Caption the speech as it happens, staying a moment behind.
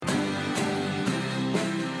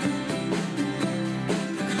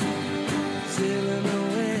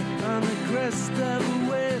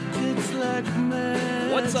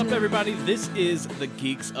What's up, everybody? This is the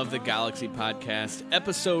Geeks of the Galaxy podcast,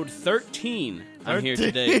 episode 13. I'm here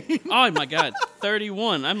today. Oh, my God.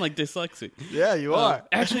 31. I'm like dyslexic. Yeah, you are.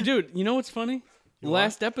 Actually, dude, you know what's funny?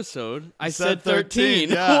 Last episode, I said 13. 13.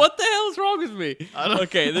 Yeah. What the hell is wrong with me? I don't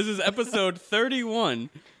Okay, this is episode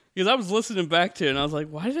 31. Because I was listening back to it, and I was like,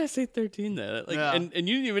 why did I say 13 there? Like, Yeah. and you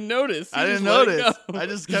didn't even notice. You I didn't just let it notice. go. I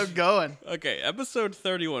just kept going. Okay, episode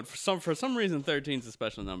 31. For some reason, 13 is a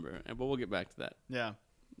special number, but we'll get back to that. Yeah.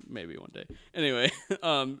 Maybe one day. Anyway,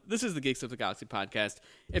 this is the Geeks of the Galaxy podcast.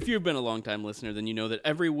 If you've been a long-time listener, then you know that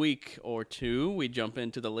every week or two, we jump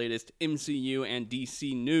into the latest MCU and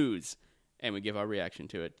DC news, and we give our reaction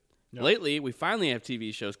to it. Yep. Lately, we finally have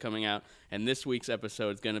TV shows coming out, and this week's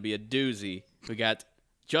episode is going to be a doozy. We got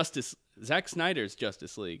Zack Snyder's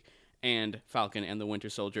Justice League and Falcon and the Winter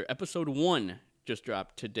Soldier. Episode 1 just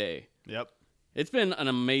dropped today. Yep. It's been an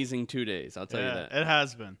amazing 2 days, I'll tell you that. It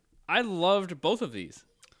has been. I loved both of these.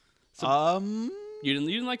 You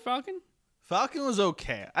didn't like Falcon? Falcon was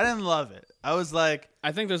okay. I didn't love it. I was like,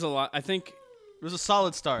 I think there's a lot. I think it was a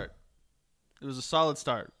solid start.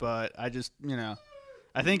 But I just,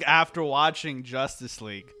 I think after watching Justice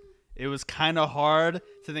League, it was kind of hard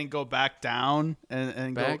to then go back down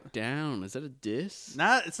and back go down. Is that a diss?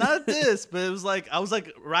 It's not a diss, but it was like I was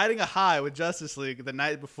like riding a high with Justice League the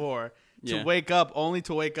night before to wake up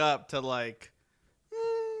to like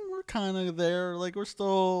we're kind of there, like we're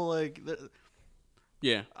still like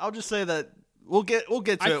yeah. I'll just say that we'll get to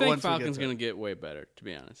it. I think once Falcon's going to get way better, to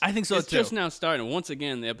be honest. I think so it's too. It's just now starting. Once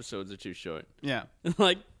again, the episodes are too short. Yeah.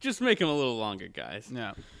 Like, just make them a little longer, guys.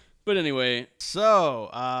 Yeah. But anyway.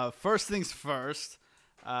 So, first things first,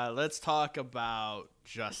 let's talk about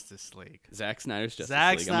Justice League. Zack Snyder's Justice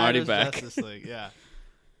Zack League. Snyder's I'm already back. Justice League, yeah.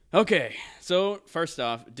 Okay, so first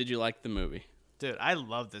off, did you like the movie? Dude, I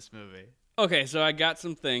love this movie. Okay, so I got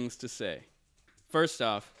some things to say. First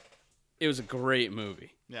off, it was a great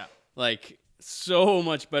movie. Yeah. Like, so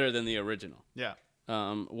much better than the original. Yeah.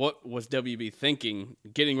 What was WB thinking,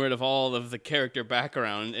 getting rid of all of the character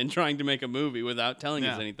background and trying to make a movie without telling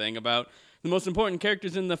us anything about the most important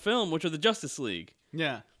characters in the film, which are the Justice League?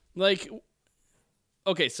 Yeah. Like,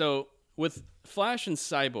 okay, so with Flash and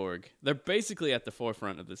Cyborg, they're basically at the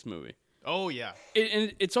forefront of this movie. Oh, yeah.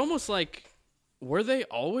 And it's almost like, were they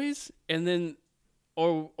always? And then,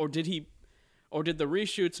 or did the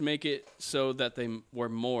reshoots make it so that they were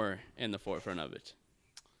more in the forefront of it?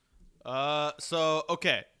 So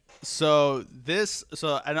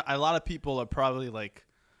I know a lot of people are probably like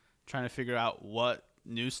trying to figure out what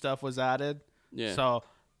new stuff was added. Yeah. So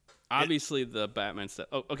obviously the Batman stuff.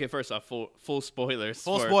 Oh, okay. First off, full spoilers.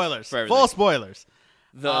 Full spoilers.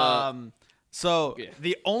 So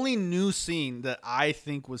the only new scene that I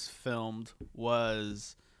think was filmed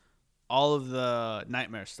was all of the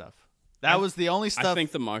Nightmare stuff. That was the only stuff. I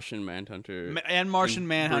think the Martian Manhunter and Martian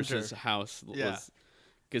Manhunter Bruce's house was.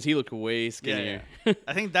 Because he looked way skinnier. Yeah.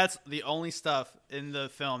 I think that's the only stuff in the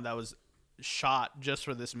film that was shot just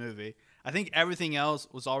for this movie. I think everything else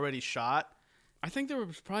was already shot. I think there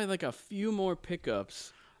was probably like a few more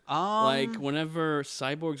pickups. Like whenever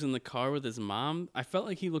Cyborg's in the car with his mom, I felt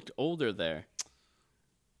like he looked older there.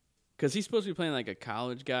 Because he's supposed to be playing like a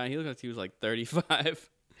college guy. He looked like he was like 35.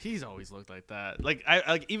 He's always looked like that. Like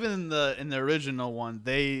even in the original one,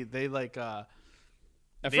 they like At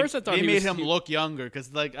first, I thought they made him look younger because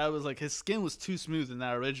I was like his skin was too smooth in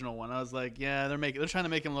that original one. I was like, yeah, they're trying to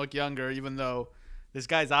make him look younger, even though this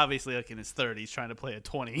guy's obviously like in his 30s trying to play a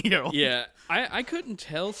 20-year-old. Yeah, I couldn't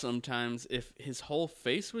tell sometimes if his whole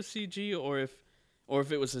face was CG or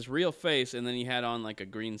if it was his real face, and then he had on like a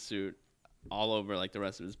green suit all over like the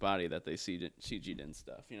rest of his body that they CG'd and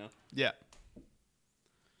stuff. Yeah.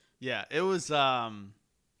 Yeah, it was.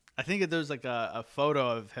 I think there's like a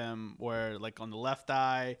photo of him where like on the left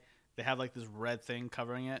eye they have like this red thing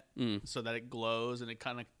covering it so that it glows and it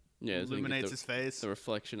kind of illuminates his face. The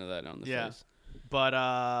reflection of that on the face. But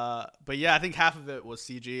yeah, I think half of it was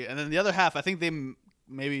CG, and then the other half I think they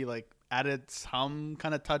maybe like added some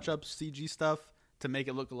kind of touch up CG stuff to make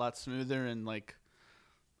it look a lot smoother and like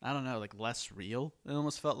I don't know, like less real. It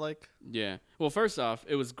almost felt like. Yeah. Well, first off,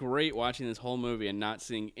 it was great watching this whole movie and not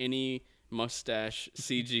seeing any mustache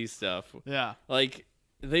CG stuff. Yeah. Like,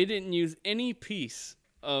 they didn't use any piece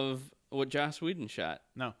of what Joss Whedon shot.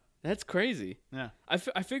 No. That's crazy. Yeah. I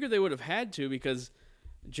figured they would have had to because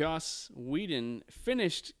Joss Whedon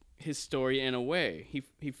finished his story in a way.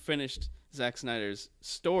 He finished Zack Snyder's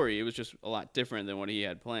story. It was just a lot different than what he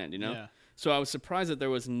had planned, Yeah. So I was surprised that there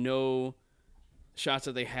was no shots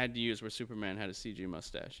that they had to use where Superman had a CG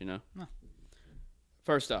mustache, No.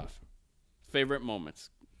 First off, favorite moments.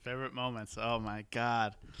 Favorite moments. Oh my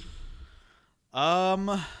God.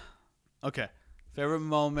 Okay. Favorite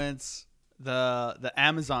moments, the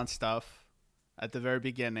Amazon stuff at the very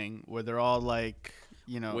beginning where they're all like,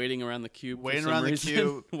 waiting around the cube. Waiting around the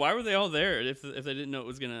cube. Why were they all there if they didn't know it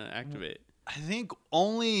was gonna activate? I think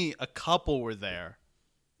only a couple were there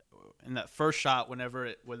in that first shot.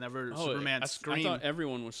 Whenever Superman screamed, I thought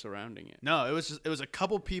everyone was surrounding it. No, it was a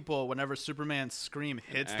couple people. Whenever Superman's scream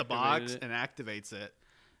hits the box and activates it.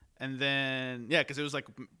 And then, because it was like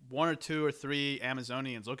 1 or 2 or 3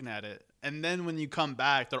 Amazonians looking at it. And then when you come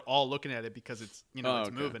back, they're all looking at it because it's,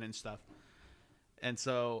 it's moving and stuff. And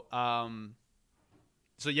so,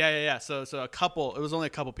 So a couple, it was only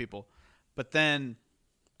a couple people. But then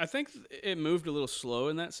I think it moved a little slow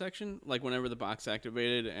in that section. Like whenever the box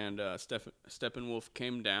activated and Steppenwolf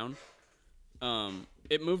came down,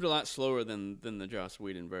 it moved a lot slower than the Joss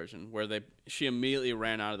Whedon version, where she immediately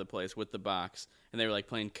ran out of the place with the box, and they were like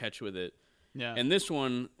playing catch with it. Yeah. And this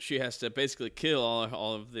one, she has to basically kill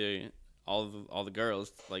all the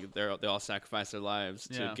girls. Like they all sacrifice their lives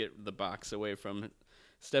to get the box away from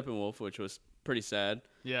Steppenwolf, which was pretty sad.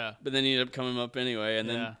 Yeah. But then he ended up coming up anyway, and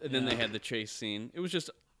then they had the chase scene. It was just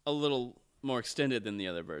a little more extended than the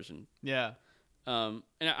other version. Yeah. And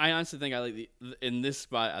I honestly think I like in this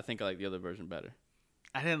spot. I think I like the other version better.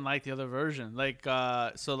 I didn't like the other version. Like,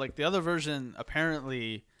 the other version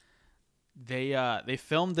apparently they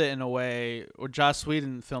filmed it in a way, or Joss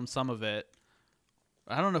Whedon filmed some of it.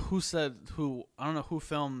 I don't know who said who. I don't know who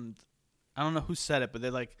filmed. I don't know who said it, but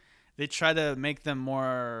they try to make them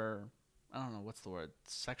more. I don't know what's the word.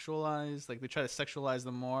 Sexualized. Like they try to sexualize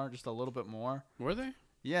them more, just a little bit more. Were they?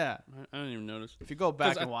 Yeah. I didn't even notice. If you go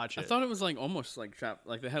back and watch it. I thought it was like almost like shot,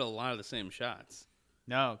 like they had a lot of the same shots.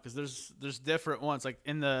 No, because there's different ones. Like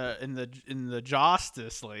in the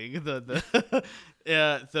Justice League, the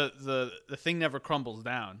thing never crumbles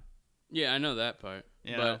down. Yeah, I know that part.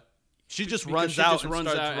 Yeah. But she just runs out and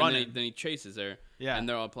starts running. And then he chases her. Yeah. And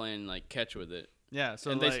they're all playing like catch with it. Yeah,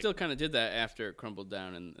 so they still kind of did that after it crumbled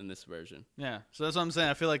down in this version. Yeah, so that's what I'm saying.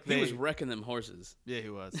 I feel like he was wrecking them horses. Yeah, he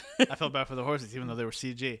was. I felt bad for the horses, even though they were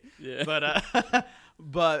CG. Yeah,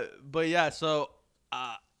 but yeah. So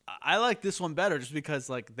I like this one better, just because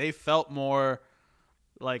like they felt more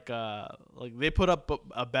like they put up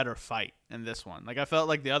a better fight in this one. Like I felt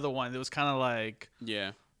like the other one, it was kind of like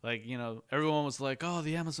like everyone was like, oh,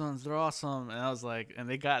 the Amazons, they're awesome, and I was like, and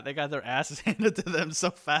they got their asses handed to them so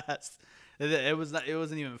fast. It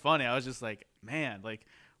wasn't even funny. I was just like, man, like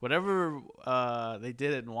whatever they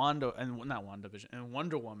did in Wonder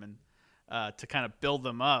Woman to kind of build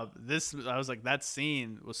them up. I was like, that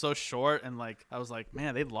scene was so short, and like I was like,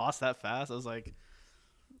 man, they lost that fast. I was like,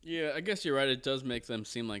 yeah, I guess you're right. It does make them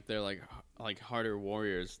seem like they're like harder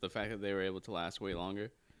warriors. The fact that they were able to last way longer.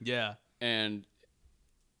 Yeah, and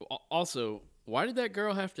also, why did that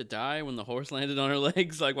girl have to die when the horse landed on her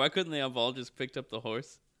legs? Like, why couldn't they have all just picked up the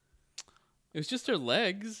horse? It was just her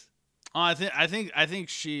legs. Oh, I think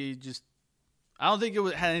she just. I don't think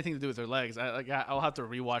it had anything to do with her legs. I'll have to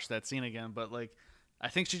rewatch that scene again, but like, I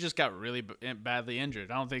think she just got really badly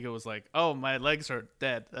injured. I don't think it was like, oh, my legs are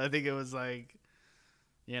dead. I think it was like,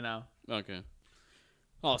 Okay.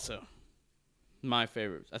 Also, my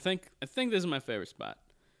favorite. I think this is my favorite spot.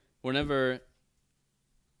 Whenever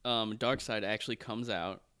Darkseid actually comes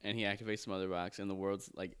out and he activates the Mother Box and the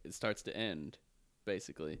world's like it starts to end,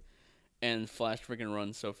 basically. And Flash freaking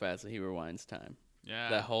runs so fast that he rewinds time.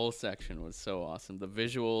 Yeah. That whole section was so awesome. The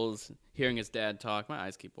visuals, hearing his dad talk, my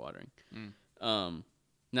eyes keep watering.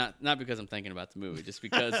 Not because I'm thinking about the movie, just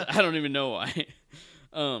because I don't even know why.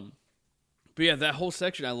 But yeah, that whole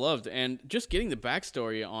section I loved. And just getting the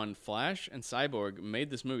backstory on Flash and Cyborg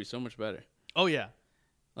made this movie so much better. Oh, yeah.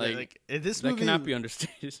 Like this movie, that cannot be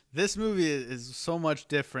understated. This movie is so much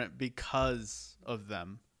different because of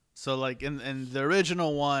them. So like in the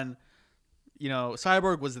original one,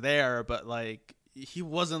 Cyborg was there, but like he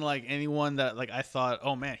wasn't like anyone that like I thought,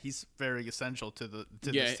 oh man, he's very essential to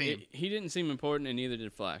this team. He didn't seem important, and neither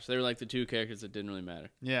did Flash. They were like the two characters that didn't really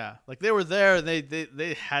matter. Yeah, like they were there,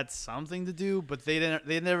 they had something to do, but they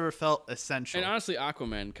never felt essential. And honestly,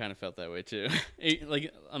 Aquaman kind of felt that way too.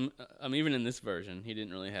 Like even in this version, he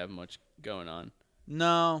didn't really have much going on.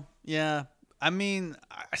 No, yeah, I mean,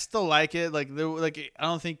 I still like it. Like I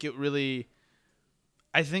don't think it really.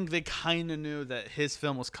 I think they kind of knew that his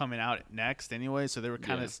film was coming out next anyway, so they were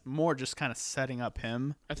kind of more just kind of setting up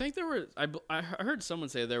him. I think there were. I heard someone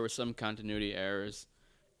say there were some continuity errors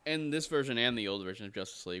in this version and the old version of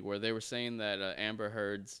Justice League, where they were saying that Amber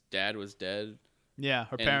Heard's dad was dead. Yeah,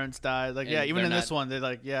 her parents died. Like, yeah, even in this one, they're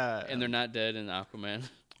like, yeah, and they're not dead in Aquaman.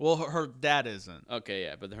 Well, her dad isn't. Okay,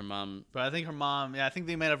 yeah, but her mom. But I think her mom. Yeah, I think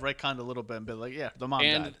they might have retconned a little bit, but like, yeah, the mom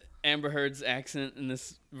died. Amber Heard's accent in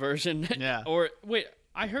this version. Yeah. Or wait,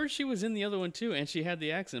 I heard she was in the other one too, and she had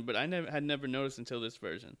the accent, but I had never noticed until this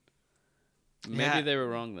version. Maybe they were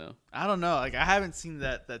wrong though. I don't know. Like I haven't seen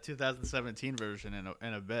that 2017 version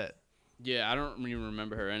in a bit. Yeah, I don't even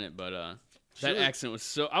remember her in it, but that accent was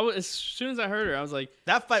so. As soon as I heard her, I was like,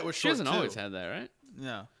 that fight was she short. She hasn't too. always had that, right?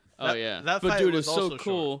 Yeah. Oh yeah. That but fight dude, was it was so also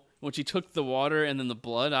cool short. when she took the water and then the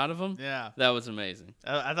blood out of him. Yeah. That was amazing.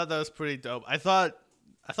 I thought that was pretty dope. I thought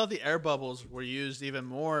the air bubbles were used even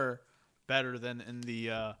more better than in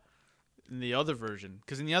the other version,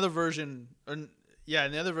 because in the other version,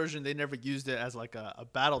 they never used it as like a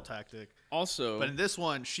battle tactic. Also, but in this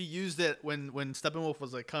one, she used it when Steppenwolf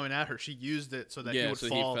was like coming at her. She used it so that he would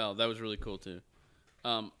fall. He fell. That was really cool too.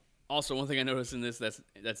 Also, one thing I noticed in this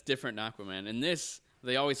that's different in Aquaman. In this,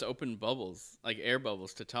 they always open bubbles, like air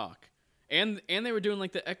bubbles, to talk, and they were doing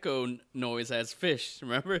like the echo noise as fish.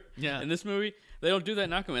 Remember? Yeah. In this movie, they don't do that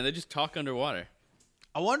in Aquaman. They just talk underwater.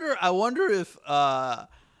 I wonder if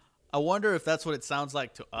that's what it sounds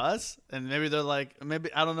like to us, and maybe they're like,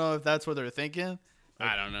 I don't know if that's what they're thinking. Like,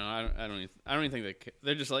 I don't know. I don't even think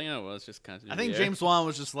they're just like, well, it's just kind of. I think James Wan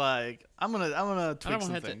was just like, I'm gonna tweak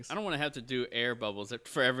some things. I don't want to have to do air bubbles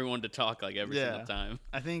for everyone to talk like every single time.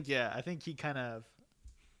 I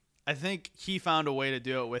think he found a way to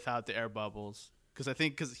do it without the air bubbles,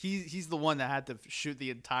 because he's the one that had to shoot the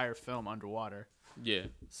entire film underwater. Yeah.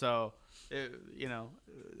 So,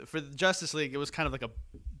 for the Justice League, it was kind of like a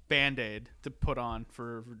Band-Aid to put on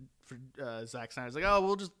for Zack Snyder's like, oh,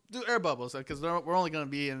 we'll just do air bubbles because we're only going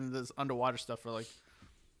to be in this underwater stuff for like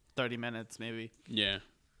 30 minutes maybe. Yeah.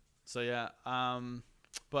 So yeah,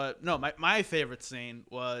 but no, my favorite scene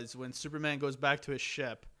was when Superman goes back to his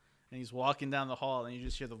ship and he's walking down the hall and you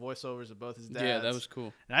just hear the voiceovers of both his dads. Yeah, that was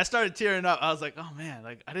cool. And I started tearing up. I was like, oh man,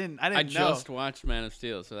 like I didn't know. Just watched Man of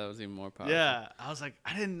Steel, so that was even more powerful. Yeah, I was like,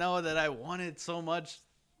 I didn't know that I wanted so much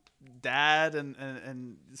dad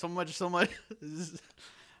and so much.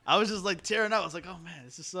 I was just like tearing up. I was like, oh man,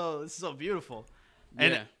 this is so beautiful.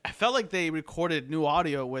 And I felt like they recorded new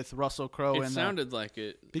audio with Russell Crowe. It sounded like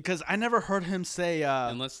it. Because I never heard him say...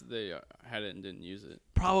 unless they had it and didn't use it.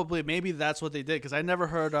 Probably. Maybe that's what they did. Because I never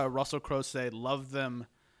heard Russell Crowe say, love them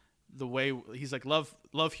the way... He's like, love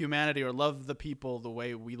humanity or love the people the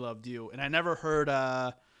way we loved you. And I never heard...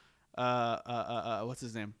 what's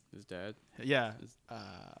his name? His dad? Yeah.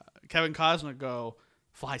 Kevin Costner go,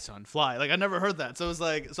 fly, son, fly. Like, I never heard that. So it was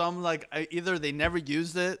like... So I'm like, either they never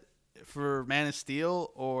used it for Man of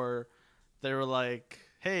Steel, or they were like,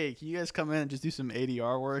 hey, can you guys come in and just do some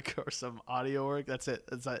ADR work or some audio work? That's it.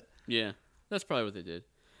 Yeah, that's probably what they did.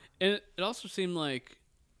 And it also seemed like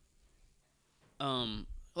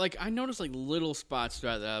I noticed like little spots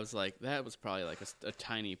throughout that I was like, that was probably like a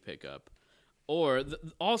tiny pickup. Or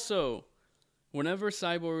also, whenever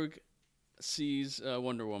Cyborg sees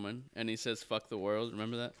Wonder Woman and he says fuck the world,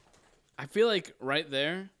 remember that? I feel like right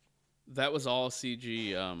there, that was all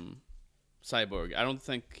CG Cyborg. I don't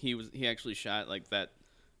think he actually shot like that.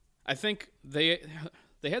 I think they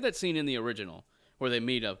had that scene in the original where they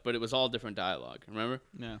meet up, but it was all different dialogue. Remember?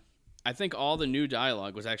 Yeah. I think all the new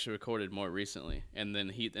dialogue was actually recorded more recently, and then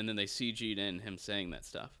they CG'd in him saying that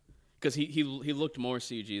stuff because he looked more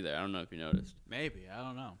CG there. I don't know if you noticed. Maybe, I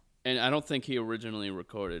don't know. And I don't think he originally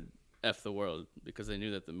recorded F the World because they knew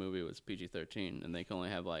that the movie was PG-13 and they can only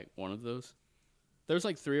have like one of those. There's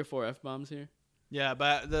like 3 or 4 F-bombs here. Yeah,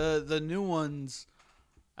 but the new ones,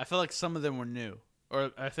 I feel like some of them were new,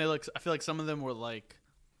 or I feel like some of them were like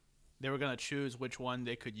they were gonna choose which one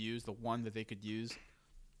they could use, the one that they could use.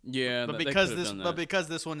 Yeah, but because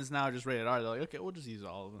this one is now just rated R, they're like, okay, we'll just use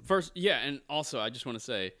all of them. First, yeah, and also I just want to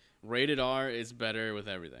say, rated R is better with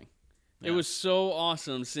everything. Yeah. It was so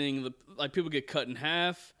awesome seeing people get cut in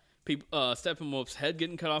half, Steppenwolf's head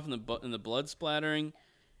getting cut off and the blood splattering.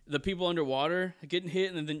 The people underwater getting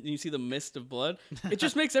hit, and then you see the mist of blood. It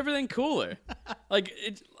just makes everything cooler.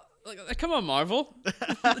 Come on, Marvel.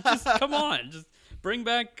 Just come on. Just bring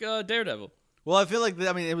back Daredevil. Well, I feel like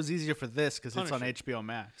it was easier for this because it's on HBO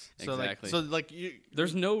Max. So exactly.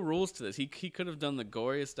 There's no rules to this. He could have done the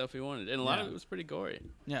goriest stuff he wanted, and a lot of it was pretty gory.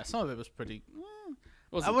 Yeah, some of it was pretty.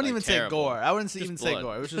 I wouldn't even terrible. say gore. I wouldn't even say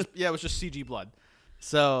gore. It was just it was just CG blood.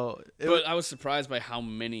 So, I was surprised by how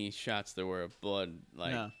many shots there were of blood,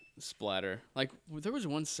 splatter. Like there was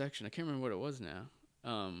one section, I can't remember what it was now.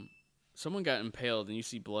 Someone got impaled, and you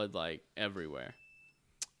see blood like everywhere.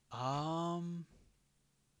 Impaled.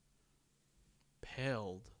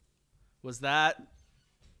 Was that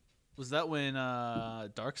when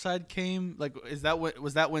Darkseid came? Like, was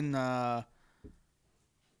that when? I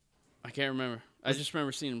can't remember. I just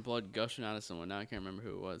remember seeing blood gushing out of someone. Now I can't remember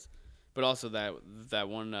who it was. But also that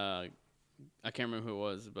one, I can't remember who it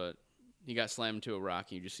was, but he got slammed into a rock,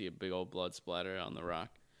 and you just see a big old blood splatter on the rock.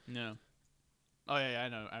 Yeah. Oh yeah,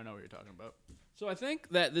 I know what you're talking about. So I think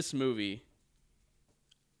that this movie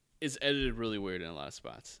is edited really weird in a lot of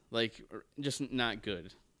spots, like just not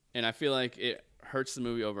good, and I feel like it hurts the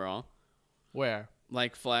movie overall. Where?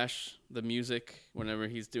 Like Flash, the music, whenever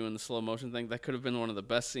he's doing the slow motion thing, that could have been one of the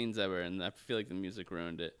best scenes ever, and I feel like the music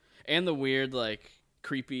ruined it. And the weird, like,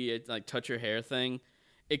 creepy, like, touch your hair thing.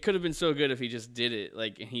 It could have been so good if he just did it,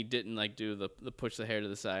 like, and he didn't, like, do the push the hair to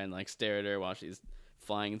the side and, like, stare at her while she's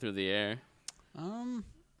flying through the air. I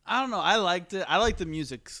don't know. I liked it. I liked the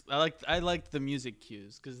music. I liked the music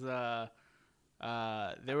cues because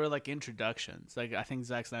they were like introductions. Like I think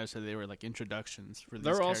Zack Snyder said they were like introductions for these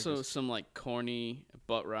There were characters. also some like corny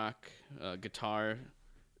butt rock guitar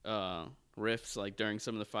riffs like during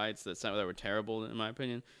some of the fights that were terrible in my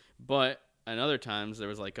opinion. But at other times there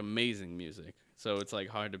was like amazing music. So it's like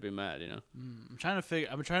hard to be mad, you know. I'm trying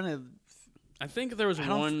to. I think there was I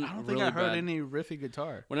one. don't think really I heard bad, any riffy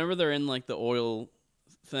guitar. Whenever they're in like the oil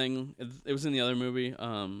thing, it was in the other movie.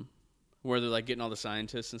 Where they're like getting all the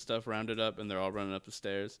scientists and stuff rounded up and they're all running up the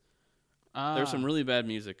stairs. There's some really bad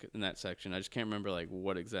music in that section. I just can't remember like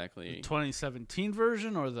what exactly. The 2017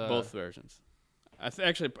 version or the both versions. I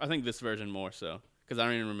think this version more so because I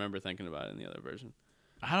don't even remember thinking about it in the other version.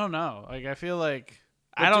 I don't know. Like I feel like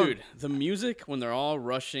Dude, the music when they're all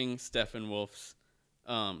rushing Steppenwolf's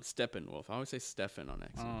Steppenwolf. I always say Steffen on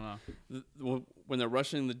accident. I don't know. When they're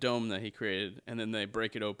rushing the dome that he created and then they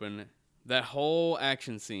break it open, that whole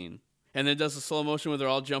action scene. And then it does the slow motion where they're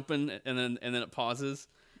all jumping, and then it pauses.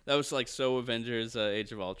 That was like so Avengers: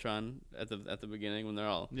 Age of Ultron at the beginning when they're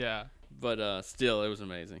all But still, it was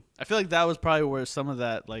amazing. I feel like that was probably where some of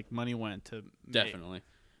that like money went to. Definitely,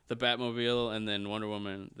 the Batmobile, and then Wonder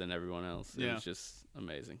Woman, then everyone else. It was just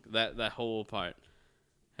amazing. That whole part,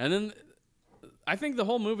 and then I think the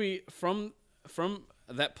whole movie from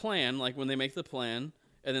that plan, like when they make the plan,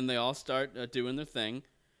 and then they all start doing their thing.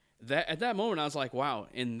 That at that moment I was like, wow,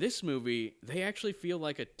 in this movie they actually feel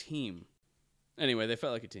like a team. Anyway, they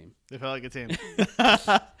felt like a team.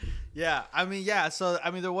 Yeah, I mean, so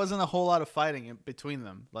I mean there wasn't a whole lot of fighting in between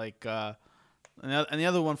them. Like and the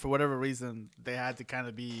other one for whatever reason they had to kind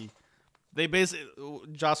of be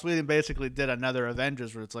Joss Whedon basically did another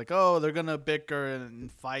Avengers where it's like, oh, they're going to bicker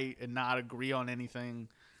and fight and not agree on anything.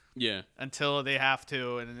 Yeah. Until they have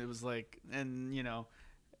to, and it was like and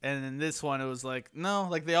in this one, it was like, no,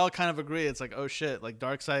 like they all kind of agree. It's like, oh shit, like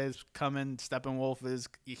Darkseid is coming, Steppenwolf is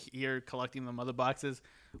here collecting the mother boxes.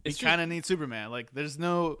 We kind of need Superman. Like there's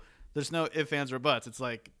no ifs, ands, or buts. It's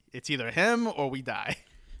like, it's either him or we die.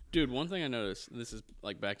 Dude, one thing I noticed, this is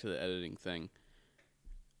like back to the editing thing.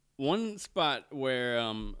 One spot where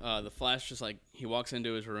the Flash just like, he walks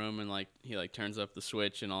into his room and like he like turns up the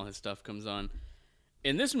switch and all his stuff comes on.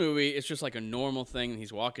 In this movie, it's just like a normal thing.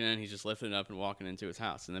 He's walking in, he's just lifting it up and walking into his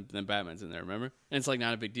house. And then Batman's in there, remember? And it's like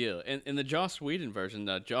not a big deal. In the Joss Whedon version,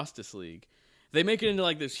 the Justice League, they make it into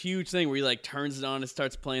like this huge thing where he like turns it on and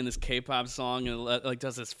starts playing this K-pop song and like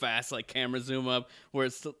does this fast like camera zoom up where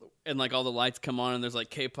it's and like all the lights come on and there's like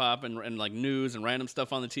K-pop and like news and random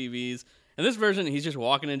stuff on the TVs. In this version, he's just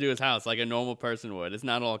walking into his house like a normal person would. It's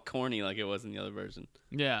not all corny like it was in the other version.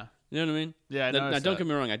 Yeah. You know what I mean? Yeah. Now don't get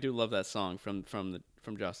me wrong. I do love that song from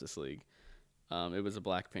Justice League. It was a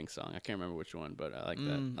Blackpink song. I can't remember which one, but I like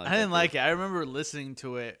that. I didn't like it. I remember listening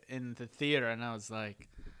to it in the theater, and I was like,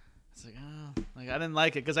 oh, like I didn't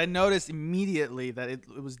like it because I noticed immediately that it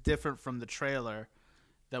was different from the trailer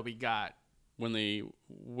that we got when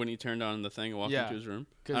he turned on the thing and walked into his room.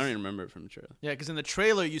 I don't even remember it from the trailer. Yeah, because in the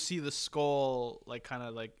trailer you see the skull like kind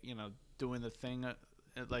of like doing the thing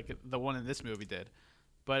like the one in this movie did.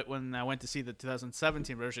 But when I went to see the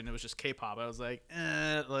 2017 version, it was just K-pop. I was like,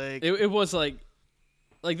 like it was like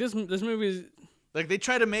this movie is like they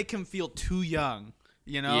try to make him feel too young,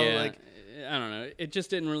 Yeah, like I don't know. It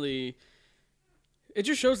just didn't really. It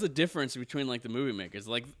just shows the difference between like the movie makers,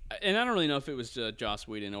 like, and I don't really know if it was Joss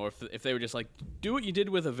Whedon or if they were just like, do what you did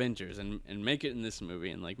with Avengers and make it in this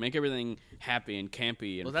movie and like make everything happy and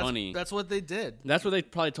campy and funny. That's what they did. That's what they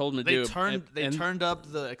probably told them to do. They turned up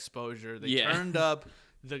the exposure. They turned up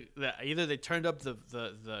either they turned up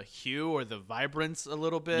the hue or the vibrance a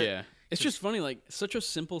little bit. Yeah, it's just funny. Like such a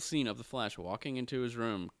simple scene of the Flash walking into his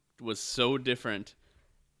room was so different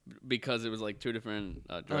because it was like two different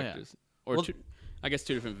directors I guess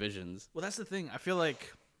two different visions. Well, that's the thing. I feel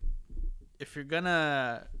like if you're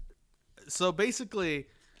gonna, so basically,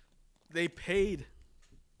 they paid.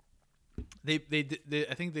 They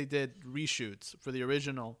I think they did reshoots for the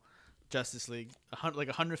original Justice League, like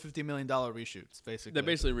 $150 million reshoots, basically. They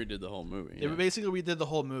basically redid the whole movie. They basically redid the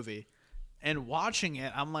whole movie. And watching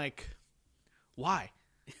it, I'm like, why?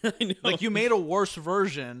 I know. Like, you made a worse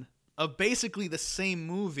version of basically the same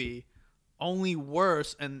movie, only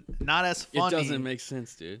worse and not as funny. It doesn't make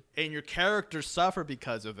sense, dude. And your characters suffer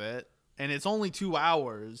because of it. And it's only 2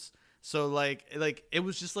 hours. So, like it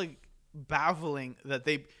was just, like, baffling that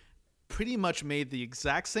they pretty much made the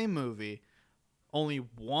exact same movie. Only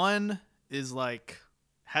one is, like,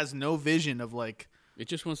 has no vision of, like... It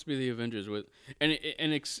just wants to be the Avengers and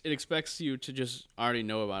it expects you to just already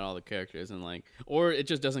know about all the characters and, like... Or it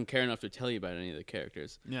just doesn't care enough to tell you about any of the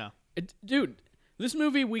characters. Yeah. Dude, this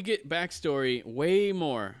movie, we get backstory way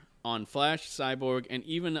more on Flash, Cyborg, and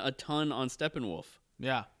even a ton on Steppenwolf.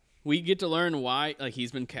 Yeah. We get to learn why, like,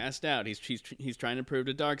 he's been cast out. He's trying to prove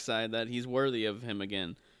to Darkseid that he's worthy of him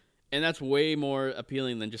again. And that's way more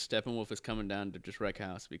appealing than just Steppenwolf is coming down to just wreck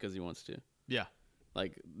house because he wants to. Yeah.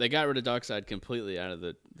 Like, they got rid of Darkseid completely out of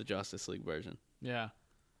the Justice League version. Yeah.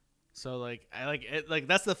 So, like, I like it, like,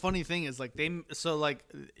 that's the funny thing is, like, if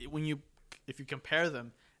you compare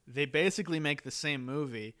them, they basically make the same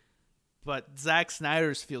movie, but Zack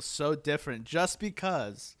Snyder's feels so different just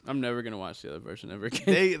because I'm never gonna watch the other version ever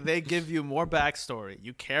again. they give you more backstory.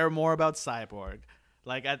 You care more about Cyborg.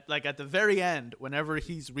 Like at the very end, whenever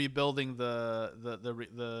he's rebuilding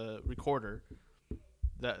the recorder,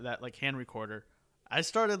 that like hand recorder, I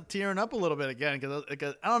started tearing up a little bit again because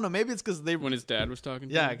I don't know, maybe it's because when his dad was talking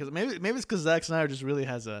to him. him? Because maybe it's because Zack Snyder just really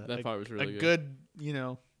has that part was really good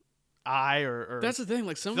eye or that's the thing,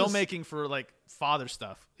 like, some filmmaking for like father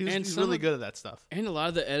stuff. He's really good at that stuff. And a lot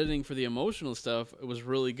of the editing for the emotional stuff was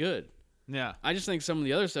really good. Yeah. I just think some of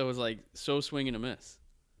the other stuff was like so swing and a miss.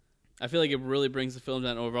 I feel like it really brings the film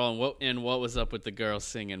down overall. And what was up with the girls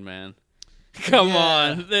singing, man? Come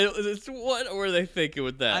on. What were they thinking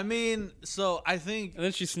with that? I mean, so I think... And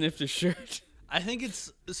then she sniffed his shirt. I think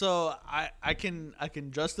it's... So I can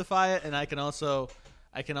justify it, and I can also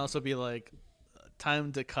be like,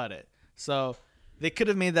 time to cut it. So they could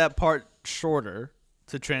have made that part shorter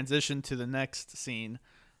to transition to the next scene.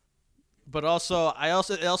 But also,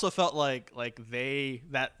 it also felt like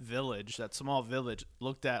that small village,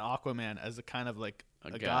 looked at Aquaman as a kind of like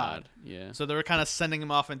a god. Yeah. So they were kind of sending him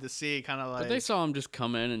off into sea, kind of like. But they saw him just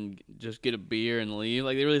come in and just get a beer and leave.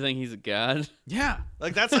 Like, they really think he's a god. Yeah,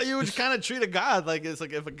 like that's how you would kind of treat a god. Like, it's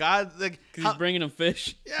like if a god, like, he's bringing him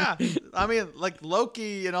fish. Yeah, I mean, like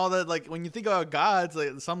Loki and all that. Like, when you think about gods,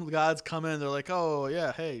 like some gods come in, they're like, oh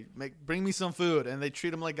yeah, hey, bring me some food, and they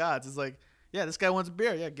treat them like gods. It's like, yeah, this guy wants a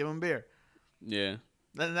beer. Yeah, give him beer. Yeah.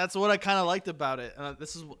 And that's what I kind of liked about it.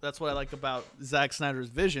 That's what I like about Zack Snyder's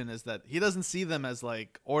vision, is that he doesn't see them as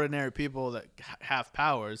like ordinary people that have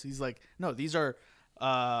powers. He's like, no, these are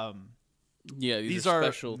these are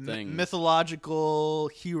special things, mythological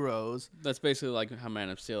heroes. That's basically like how Man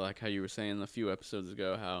of Steel, like how you were saying a few episodes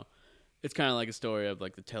ago, how it's kind of like a story of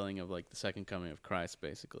like the telling of like the second coming of Christ,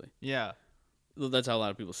 basically. Yeah, that's how a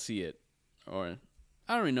lot of people see it, or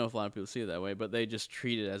I don't really know if a lot of people see it that way, but they just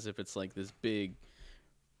treat it as if it's like this big.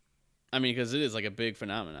 I mean, because it is like a big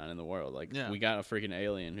phenomenon in the world. Like, we got a freaking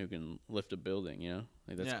alien who can lift a building, you know?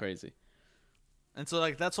 Like, that's crazy. And so,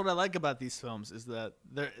 like, that's what I like about these films, is that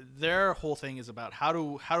their whole thing is about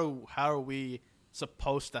how are we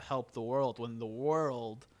supposed to help the world when the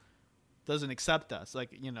world doesn't accept us? Like,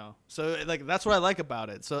 you know. So, like, that's what I like about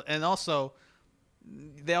it. So, and also,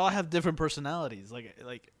 they all have different personalities.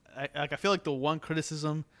 I feel like the one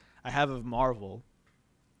criticism I have of Marvel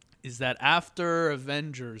is that after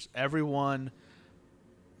Avengers, everyone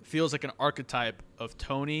feels like an archetype of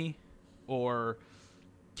Tony or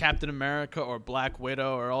Captain America or Black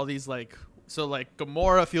Widow or all these, like, so like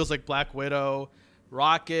Gamora feels like Black Widow,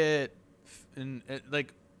 Rocket, and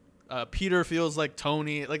like Peter feels like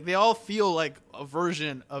Tony. Like, they all feel like a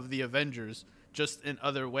version of the Avengers, just in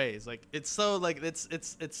other ways. Like, it's so like it's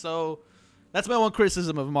so. That's my one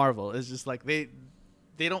criticism of Marvel, is just like they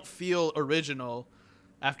don't feel original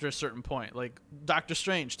after a certain point. Like, Doctor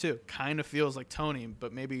Strange, too, kind of feels like Tony,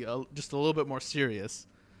 but maybe just a little bit more serious.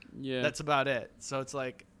 Yeah. That's about it. So it's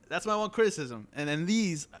like, that's my one criticism. And then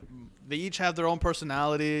these, they each have their own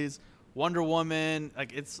personalities. Wonder Woman,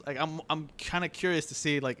 like, it's like, I'm kind of curious to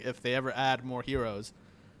see, like, if they ever add more heroes,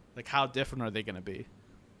 like, how different are they going to be?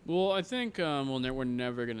 Well, I think we're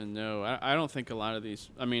never going to know. I don't think a lot of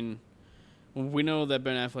these, I mean, we know that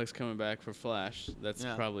Ben Affleck's coming back for Flash. That's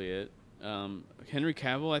probably it. Henry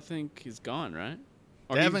Cavill, I think, is gone, right?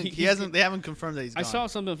 Or they haven't confirmed that he's gone. I saw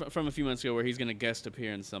something from a few months ago where he's going to guest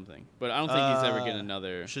appear in something, but I don't think he's ever getting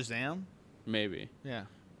another Shazam. Maybe. Yeah.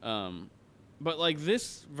 But like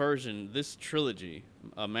this version, this trilogy,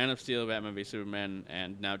 Man of Steel, Batman v Superman,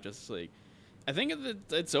 and now Justice League, I think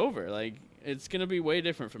it's over. Like it's gonna be way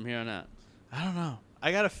different from here on out. I don't know.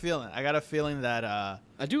 I got a feeling that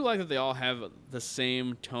I do like that they all have the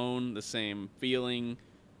same tone, the same feeling.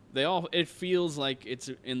 It feels like it's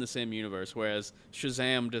in the same universe, whereas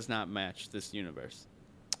Shazam does not match this universe.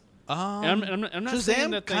 And I'm not Shazam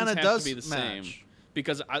saying that things kinda have does to be the match. same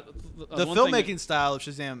because the filmmaking style of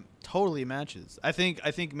Shazam totally matches. I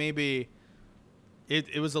think maybe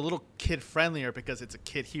it was a little kid friendlier because it's a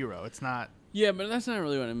kid hero. It's not. Yeah, but that's not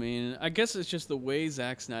really what I mean. I guess it's just the way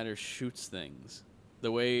Zack Snyder shoots things,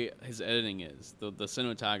 the way his editing is, the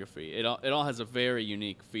cinematography. It all has a very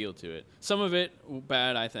unique feel to it. Some of it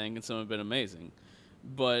bad, I think, and some of it amazing.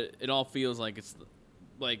 But it all feels like it's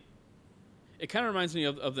like it kind of reminds me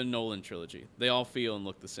of the Nolan trilogy. They all feel and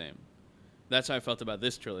look the same. That's how I felt about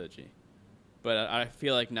this trilogy. But I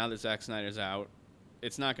feel like now that Zack Snyder's out,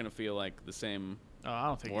 it's not going to feel like the same. Oh, I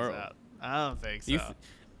don't think world. he's out. I don't think so.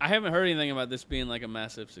 I haven't heard anything about this being like a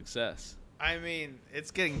massive success. I mean, it's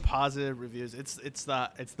getting positive reviews. It's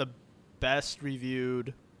the best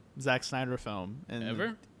reviewed Zack Snyder film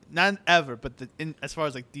Ever? Not ever, but as far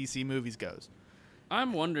as like DC movies goes.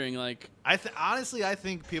 I'm wondering, like, honestly, I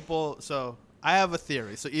think people. So I have a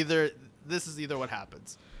theory. So this is either what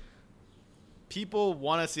happens. People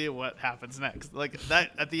want to see what happens next. Like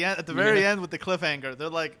that at the very end with the cliffhanger, they're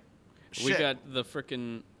like, shit. We got the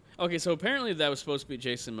freaking. Okay, so apparently that was supposed to be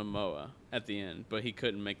Jason Momoa at the end, but he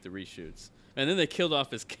couldn't make the reshoots. And then they killed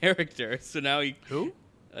off his character, so now Who?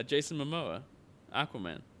 Jason Momoa,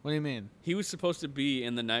 Aquaman. What do you mean? He was supposed to be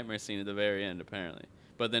in the nightmare scene at the very end, apparently.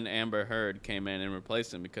 But then Amber Heard came in and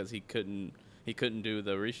replaced him because he couldn't do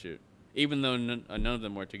the reshoot, even though none of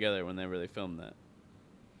them were together when they really filmed that.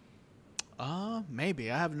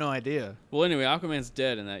 Maybe. I have no idea. Well, anyway, Aquaman's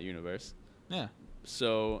dead in that universe. Yeah.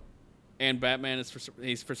 So, and Batman is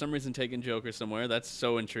he's for some reason taking Joker somewhere. That's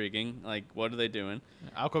so intriguing. Like, what are they doing?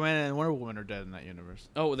 Aquaman and Wonder Woman are dead in that universe.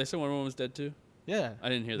 Oh, they said Wonder Woman was dead too? Yeah. I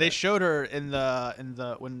didn't hear that. They showed her in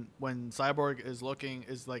the when Cyborg is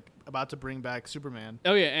like about to bring back Superman.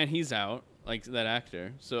 Oh yeah, and he's out, like that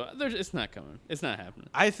actor. So it's not coming. It's not happening.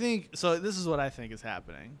 I think so. This is what I think is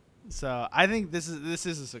happening. So I think this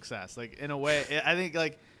is a success. Like in a way, I think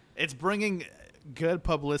like it's bringing good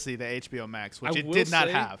publicity to HBO Max, which it did not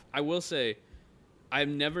have. I will say, I've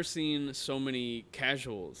never seen so many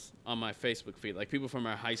casuals on my Facebook feed, like people from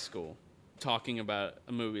our high school, talking about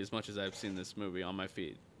a movie as much as I've seen this movie on my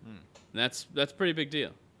feed. And that's a pretty big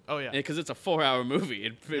deal. Oh yeah, because it's a 4-hour movie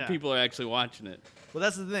and Yeah. people are actually watching it. Well,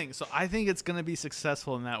 that's the thing. So I think it's going to be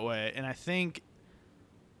successful in that way, and I think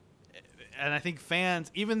fans,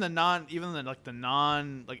 even the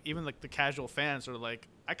casual fans are like,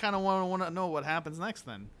 I kind of want to know what happens next.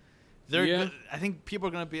 Then, I think people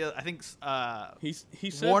are going to be. I think he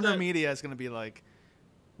said Warner that, Media is going to be like,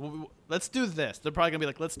 let's do this. They're probably going to be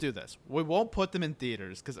like, let's do this. We won't put them in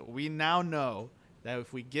theaters because we now know that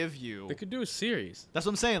if we give you, they could do a series. That's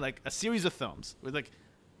what I'm saying, like a series of films with like.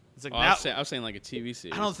 It's like I was saying like a TV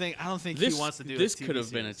series. I don't think he wants to do this. This could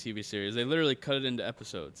have been a TV series. They literally cut it into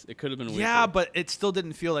episodes. It could have been weekly. Yeah, but it still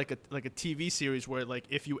didn't feel like a TV series where like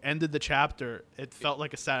if you ended the chapter, it felt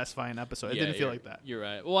like a satisfying episode. It didn't feel like that. You're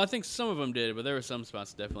right. Well, I think some of them did, but there were some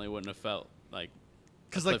spots that definitely wouldn't have felt like.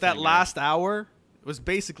 Because like that last hour was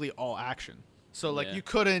basically all action. So like you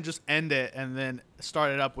couldn't just end it and then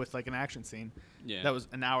start it up with like an action scene. Yeah. That was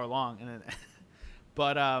an hour long, and then,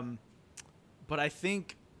 but I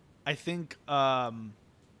think I'm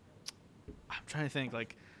trying to think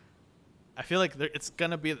like. I feel like it's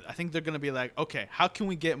gonna be. I think they're gonna be like, okay, how can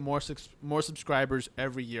we get more subscribers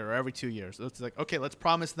every year or every 2 years? So it's like, okay, let's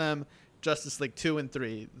promise them Justice League 2 and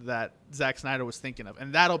 3 that Zack Snyder was thinking of,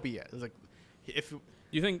 and that'll be it. It's like, if do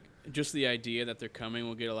you think just the idea that they're coming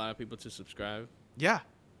will get a lot of people to subscribe? Yeah,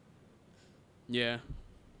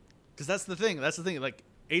 because that's the thing. Like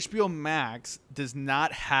HBO Max does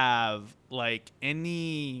not have like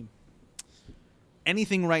anything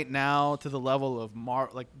right now to the level of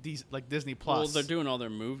Disney Plus. Well, they're doing all their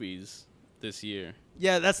movies this year.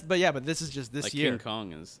 Yeah, but this is just this year. King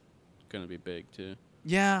Kong is going to be big too.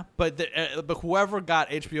 Yeah, but whoever got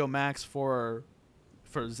HBO Max for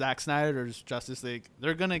Zack Snyder's Justice League,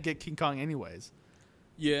 they're gonna get King Kong anyways.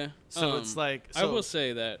 Yeah. So it's like I will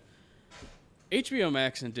say that HBO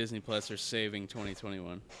Max and Disney Plus are saving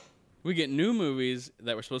 2021. We get new movies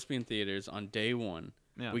that were supposed to be in theaters on day one.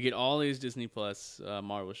 Yeah. We get all these Disney Plus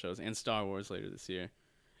Marvel shows and Star Wars later this year.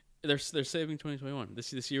 They're saving 2021.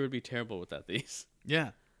 This year would be terrible without these.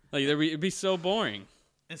 Yeah, like it'd be so boring.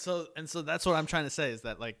 and so that's what I'm trying to say is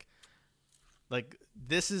that like like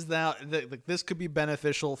this is now like this could be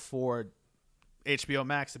beneficial for HBO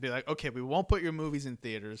Max to be like, okay, we won't put your movies in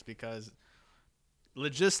theaters because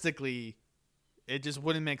logistically it just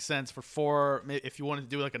wouldn't make sense for if you wanted to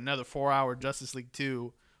do like another 4-hour Justice League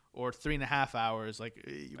 2 or 3.5 hours. Like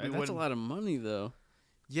that's a lot of money though.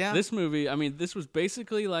 Yeah, this movie, I mean, this was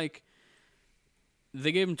basically like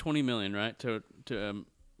they gave him $20 million, right, to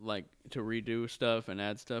redo stuff and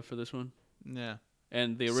add stuff for this one. Yeah,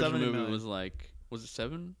 and the original movie was like, was it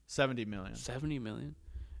 $70 million? $70 million,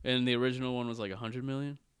 and the original one was like $100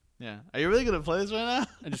 million. Yeah, are you really gonna play this right now?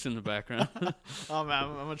 I just in the background. Oh man,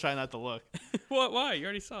 I'm gonna try not to look. What? Why? You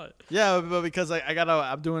already saw it. Yeah, but because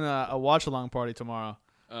I'm doing a watch along party tomorrow.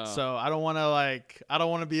 So I don't want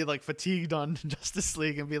to be like fatigued on Justice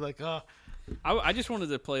League and be like, oh. I just wanted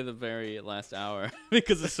to play the very last hour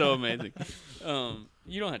because it's so amazing.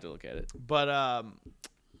 You don't have to look at it, but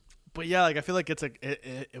yeah, like I feel like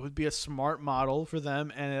it would be a smart model for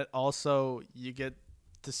them, and it also you get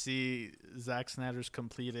to see Zack Snyder's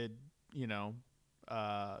completed,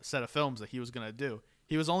 set of films that he was gonna do.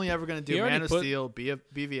 He was only ever gonna do Man of Steel,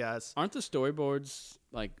 BVS. Aren't the storyboards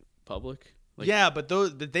like public? Yeah, but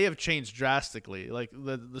they have changed drastically. Like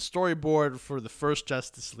the storyboard for the first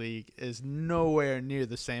Justice League is nowhere near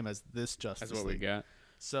the same as this Justice League. That's what we got.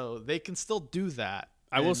 So they can still do that.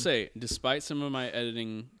 I will say, despite some of my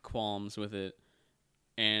editing qualms with it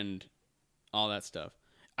and all that stuff,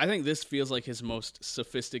 I think this feels like his most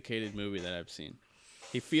sophisticated movie that I've seen.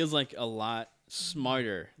 He feels like a lot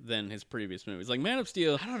smarter than his previous movies. Like Man of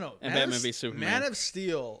Steel, I don't know, and Batman v Superman. Man of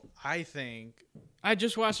Steel, I think. I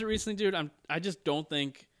just watched it recently, dude. I just don't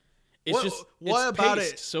think it's what it's about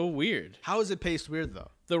paced it? So weird. How is it paced weird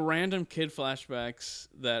though? The random kid flashbacks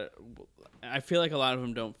that I feel like a lot of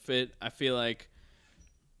them don't fit. I feel like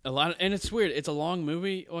and it's weird. It's a long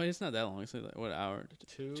movie. Well, it's not that long. It's like, what, hour?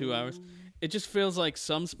 2 hours. It just feels like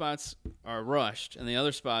some spots are rushed, and the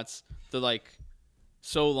other spots they're like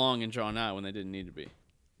so long and drawn out when they didn't need to be.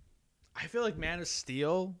 I feel like Man of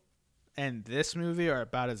Steel and this movie are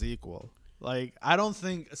about as equal. Like, I don't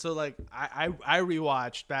think so. Like, I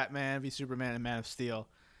rewatched Batman v Superman and Man of Steel,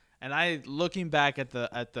 and looking back at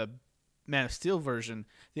the Man of Steel version,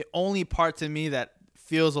 the only part to me that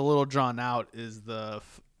feels a little drawn out is the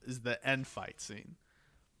end fight scene.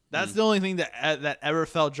 That's the only thing that ever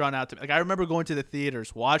felt drawn out to me. Like, I remember going to the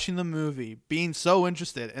theaters, watching the movie, being so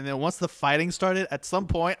interested, and then once the fighting started, at some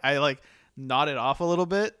point I like nodded off a little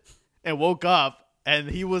bit and woke up. And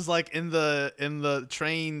he was like in the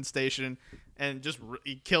train station, and just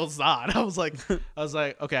he killed Zod. I was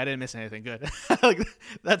like, okay, I didn't miss anything. Good. Like,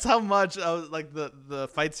 that's how much I was like the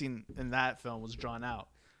fight scene in that film was drawn out.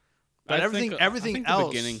 But everything else, the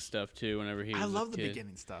beginning stuff too. Whenever he, I love the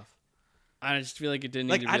beginning stuff. I just feel like it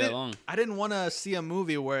didn't need to be that long. I didn't want to see a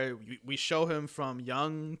movie where we show him from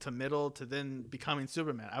young to middle to then becoming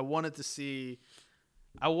Superman. I wanted to see.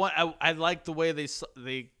 I liked the way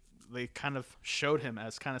they kind of showed him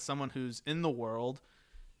as kind of someone who's in the world,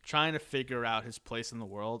 trying to figure out his place in the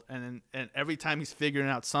world, and every time he's figuring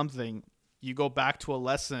out something, you go back to a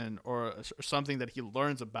lesson or something that he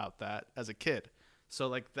learns about that as a kid. So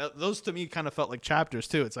like those to me kind of felt like chapters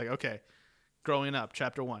too. It's like, okay, growing up,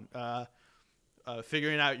 chapter 1,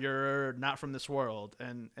 figuring out you're not from this world,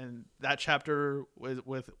 and that chapter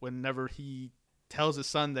with whenever he tells his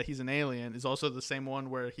son that he's an alien is also the same one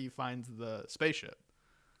where he finds the spaceship.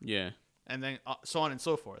 Yeah. And then so on and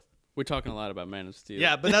so forth. We're talking a lot about Man of Steel.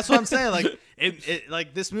 Yeah, but that's what I'm saying. Like it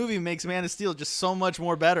like this movie makes Man of Steel just so much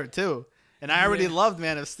more better too. And I already loved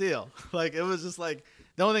Man of Steel. Like, it was just like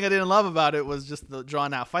the only thing I didn't love about it was just the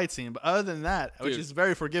drawn out fight scene. But other than that, which is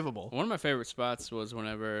very forgivable. One of my favorite spots was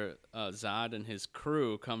whenever Zod and his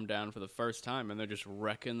crew come down for the first time and they're just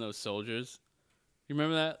wrecking those soldiers. You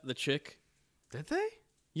remember that? The chick? Did they?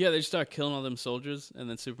 Yeah, they just start killing all them soldiers, and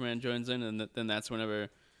then Superman joins in, and then that's whenever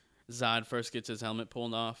Zod first gets his helmet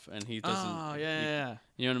pulled off, and he doesn't. Oh, yeah.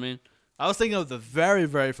 You know what I mean? I was thinking of the very,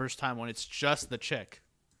 very first time when it's just the chick.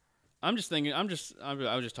 I was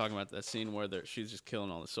just talking about that scene where she's just killing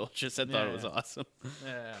all the soldiers. I thought it was awesome.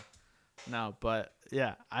 Yeah. No, but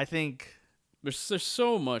yeah, I think there's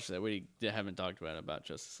so much that we haven't talked about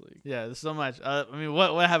Justice League. Yeah, there's so much. I mean,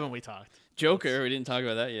 what haven't we talked? Joker, we didn't talk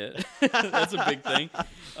about that yet. That's a big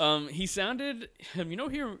thing. He sounded, you know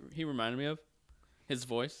who he reminded me of? His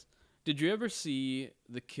voice. Did you ever see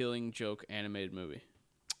the Killing Joke animated movie?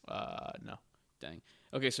 No. Dang.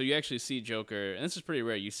 Okay, so you actually see Joker, and this is pretty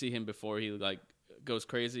rare. You see him before he like goes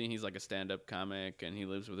crazy, and he's like a stand-up comic, and he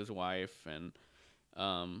lives with his wife, and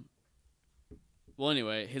well,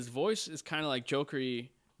 anyway, his voice is kind of like Joker-y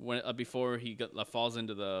when before he falls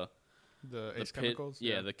into the The Ace pit, Chemicals.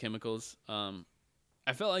 yeah, the chemicals.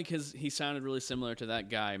 I felt like he sounded really similar to that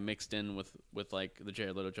guy mixed in with like the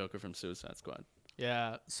Jared Leto Joker from Suicide Squad.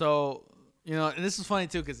 Yeah. So, and this is funny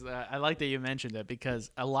too because I like that you mentioned it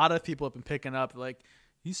because a lot of people have been picking up like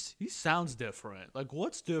he sounds different. Like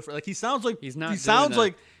what's different? Like he sounds like he's not. He sounds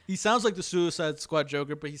like the Suicide Squad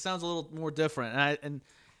Joker, but he sounds a little more different.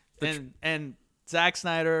 And Zack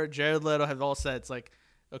Snyder, Jared Leto have all said it's like,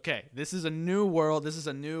 okay, this is a new world. This is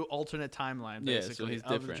a new alternate timeline basically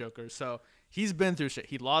so of the Joker. So he's been through shit.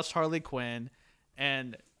 He lost Harley Quinn,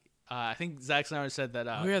 and I think Zack Snyder said that.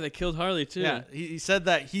 Oh yeah, they killed Harley too. Yeah, he said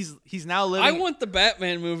that he's now living. I want the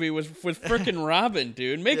Batman movie with frickin' Robin,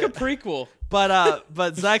 dude. Make a prequel.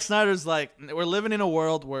 But Zack Snyder's like, we're living in a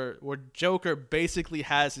world where Joker basically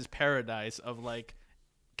has his paradise of like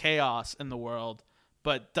chaos in the world,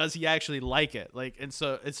 but does he actually like it? Like, and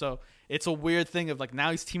so it's a weird thing of like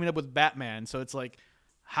now he's teaming up with Batman. So it's like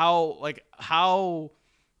how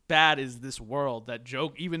bad is this world that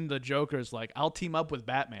even the Joker's like, I'll team up with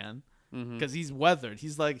Batman because he's weathered.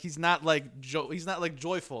 He's not like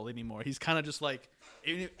joyful anymore. He's kind of just like,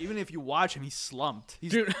 even if you watch him, he's slumped.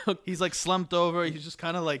 He's like slumped over. He's just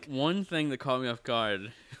kind of like. One thing that caught me off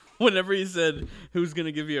guard, whenever he said, "Who's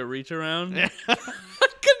gonna give you a reach around?" I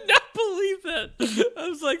could not believe that. I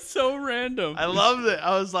was like, so random. I loved it.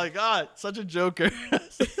 I was like, such a Joker.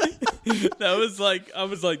 I was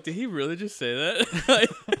like, did he really just say that?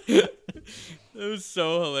 It was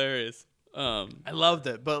so hilarious. I loved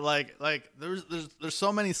it, but like there's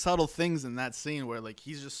so many subtle things in that scene where like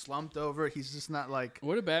he's just slumped over. He's just not like.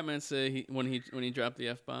 What did Batman say when he dropped the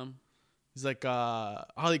F-bomb? He's like,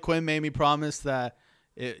 Harley Quinn made me promise that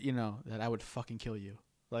that I would fucking kill you.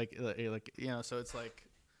 Like so it's like.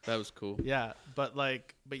 That was cool. Yeah, but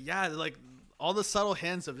yeah, like all the subtle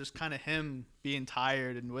hints of just kind of him being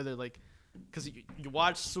tired and whether like, because you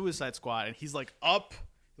watch Suicide Squad and he's like up,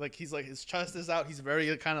 like he's like his chest is out. He's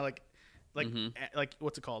very kind of like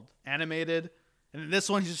what's it called, animated. And in this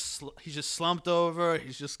one he's just slumped over.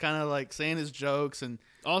 He's just kind of like saying his jokes. And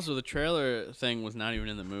also the trailer thing was not even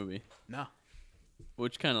in the movie. No,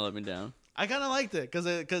 which kind of let me down. I kind of liked it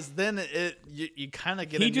because then you kind of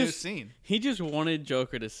get new scene. He just wanted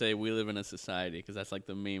Joker to say "We live in a society" because that's like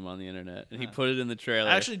the meme on the internet, and he put it in the trailer.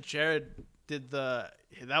 Actually, Jared did that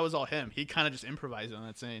was all him. He kind of just improvised on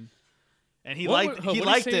that scene, and he liked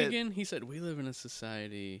it. Again? He said, "We live in a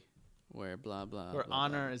society where blah blah." Where blah,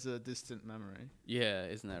 honor blah. is a distant memory. Yeah,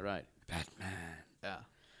 isn't that right, Batman?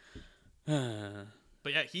 Yeah.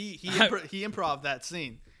 But yeah, he improv that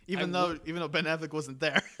scene. Even though Ben Affleck wasn't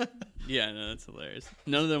there. Yeah, no, that's hilarious.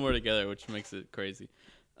 None of them were together, which makes it crazy,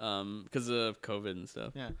 because of COVID and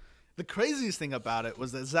stuff. Yeah, the craziest thing about it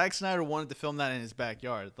was that Zack Snyder wanted to film that in his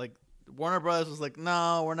backyard. Like Warner Brothers was like,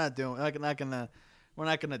 "No, we're not doing. We're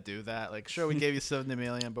not gonna do that. Like, sure, we gave you $70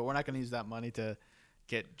 million, but we're not gonna use that money to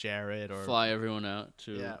get Jared or fly everyone out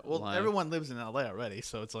to." Yeah, well, everyone lives in LA already,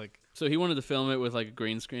 so it's like. So he wanted to film it with like a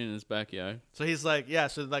green screen in his backyard. So he's like, yeah.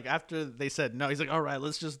 So like after they said no, he's like, all right,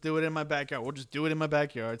 let's just do it in my backyard. We'll just do it in my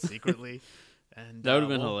backyard secretly. And that would have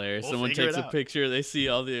been hilarious. Someone takes a picture, they see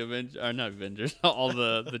all the all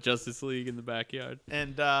the Justice League in the backyard.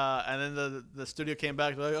 And then the studio came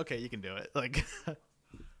back. They're like, okay, you can do it. Like,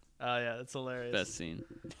 yeah, that's hilarious. Best scene.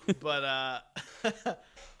 But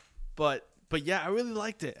yeah, I really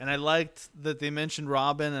liked it, and I liked that they mentioned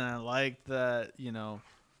Robin, and I liked that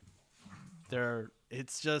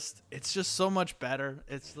it's just so much better.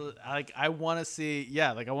 It's like I want to see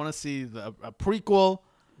a prequel.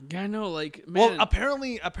 Yeah, I know. Like, man. Well,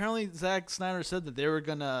 apparently Zack Snyder said that they were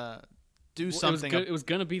gonna do something. It was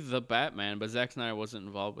gonna be the Batman, but Zack Snyder wasn't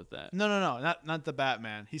involved with that. No, not the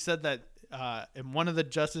Batman. He said that in one of the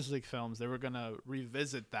Justice League films they were gonna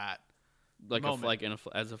revisit that. Like as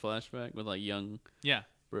a flashback with like young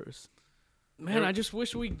Bruce. Man, I just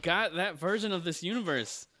wish we got that version of this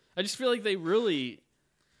universe. I just feel like they really.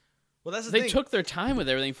 Well, that's the thing. They took their time with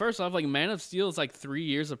everything. First off, like Man of Steel is like 3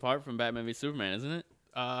 years apart from Batman v Superman, isn't it?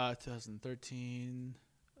 2013.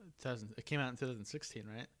 It came out in 2016,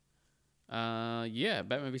 right? Yeah,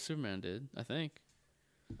 Batman v Superman did, I think.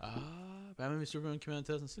 Batman v Superman came out in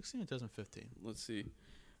 2016 or 2015. Let's see,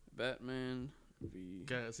 Batman v.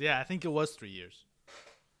 Yeah, I think it was 3 years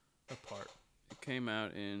apart. It came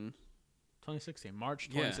out in 2016, March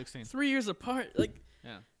 2016. 3 years apart, like.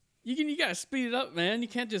 Yeah. You gotta speed it up, man. You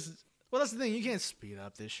can't just. Well, that's the thing. You can't speed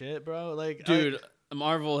up this shit, bro. Like, dude,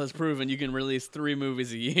 Marvel has proven you can release 3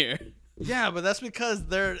 movies a year. Yeah, but that's because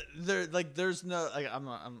they're like there's no like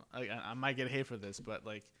I might get hate for this, but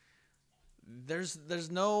like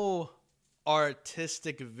there's no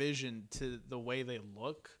artistic vision to the way they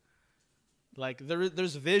look. Like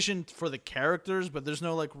there's vision for the characters, but there's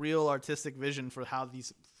no like real artistic vision for how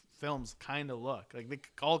these films kind of look. Like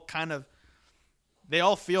they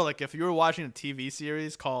all feel like if you were watching a TV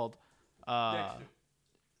series called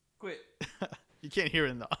Quit. you can't hear it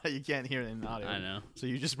in the audio. I know. So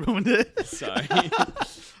you just ruined it. Sorry.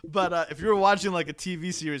 But if you were watching like a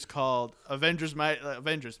TV series called Avengers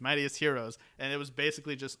Mightiest Heroes, and it was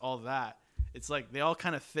basically just all that, it's like they all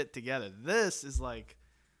kind of fit together. This is like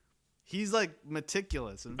he's like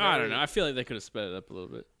meticulous and I don't know. I feel like they could have sped it up a little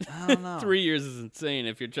bit. I don't know. 3 years is insane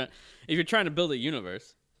if you're trying to build a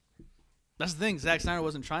universe. That's the thing. Zack Snyder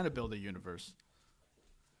wasn't trying to build a universe.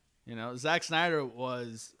 You know, Zack Snyder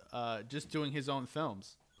was just doing his own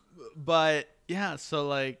films. But yeah, so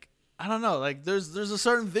like I don't know. Like there's a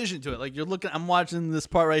certain vision to it. Like I'm watching this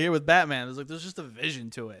part right here with Batman. There's just a vision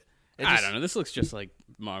to it. I don't know. This looks just like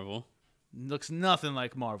Marvel. Looks nothing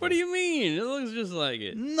like Marvel. What do you mean? It looks just like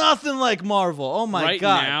it. Nothing like Marvel. Oh my right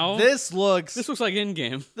god. Now, this looks like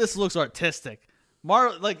Endgame. This looks artistic.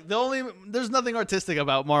 There's nothing artistic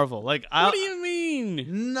about Marvel. Like what do you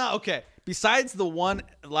mean? No, okay. Besides the one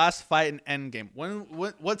last fight in Endgame,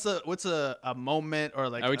 what's a moment or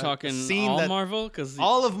like are we talking a scene all that, Marvel? Because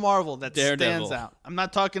all of Marvel that Daredevil. stands out. I'm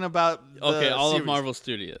not talking about all series. of Marvel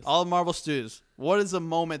Studios. All of Marvel Studios. What is a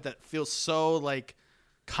moment that feels so like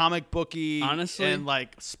comic booky, honestly, and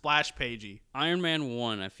like splash pagey? Iron Man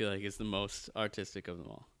 1, I feel like, is the most artistic of them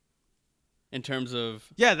all. In terms of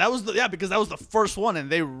because that was the first one, and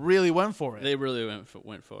they really went for it. They really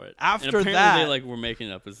went for it. After and apparently that, they like were making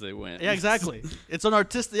it up as they went. Yeah, exactly. It's an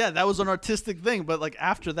artistic. Yeah, that was an artistic thing. But like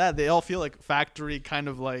after that, they all feel like factory kind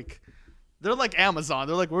of like. They're like Amazon.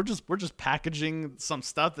 They're like we're just packaging some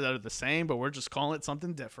stuff that are the same, but we're just calling it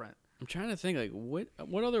something different. I'm trying to think like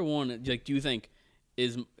what other one like do you think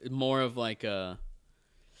is more of like a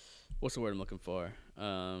what's the word I'm looking for?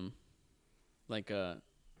 I'm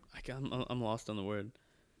lost on the word.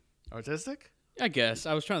 Artistic? I guess.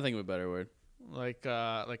 I was trying to think of a better word. Like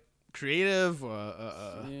creative?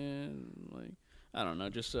 Yeah, like I don't know.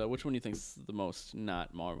 Just which one do you think's the most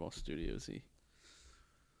not Marvel Studios-y?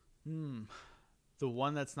 The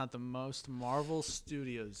one that's not the most Marvel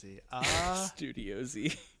Studios-y. Studios-y.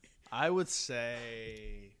 I would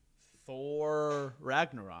say Thor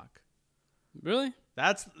Ragnarok. Really?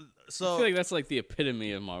 That's so. I feel like that's like the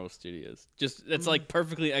epitome of Marvel Studios. Just that's like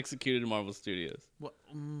perfectly executed Marvel Studios. What,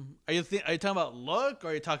 are you talking about look or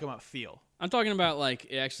are you talking about feel? I'm talking about like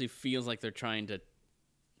it actually feels like they're trying to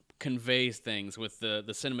convey things with the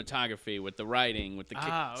cinematography, with the writing, with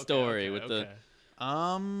the story, with the.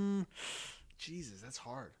 Jesus, that's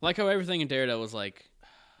hard. Like how everything in Daredevil was like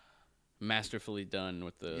masterfully done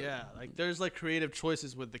with the. Yeah, like there's like creative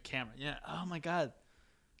choices with the camera. Yeah. Oh my god.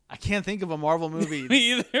 I can't think of a Marvel movie.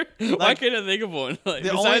 Me either. Why can't I think of one? Like,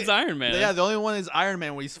 besides Iron Man. Yeah, the only one is Iron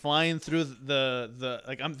Man where he's flying through the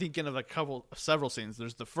like I'm thinking of several scenes.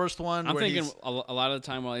 There's the first one I'm thinking a lot of the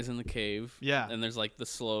time while he's in the cave. Yeah. And there's like the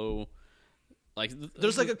slow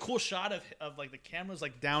there's like a cool shot of like the camera's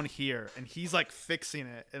like down here and he's like fixing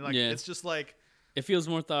it and like it's just like it feels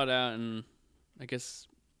more thought out and I guess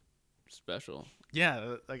special.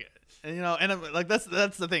 Yeah, like and, you know, and like that's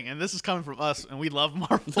the thing, and this is coming from us, and we love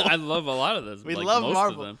Marvel. I love a lot of this. We like, love most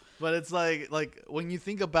Marvel, of them. But it's like when you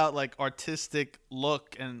think about like artistic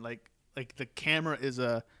look and like the camera is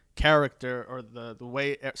a character or the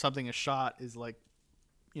way something is shot is like,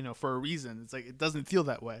 you know, for a reason. It's like it doesn't feel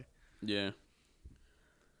that way. Yeah.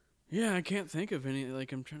 Yeah, I can't think of any.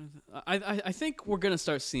 Like I'm trying to. I think we're gonna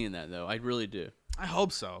start seeing that though. I really do. I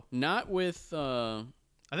hope so. Not with.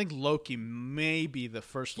 I think Loki may be the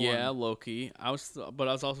first one. Yeah, Loki. I was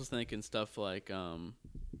also thinking stuff like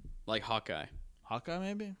Hawkeye. Hawkeye,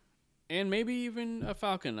 maybe. And maybe even a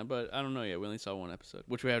Falcon, but I don't know yet. We only saw one episode,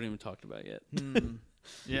 which we haven't even talked about yet.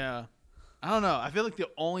 Yeah, I don't know. I feel like the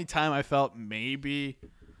only time I felt maybe.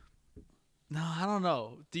 No, I don't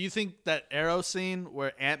know. Do you think that arrow scene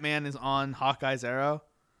where Ant-Man is on Hawkeye's arrow,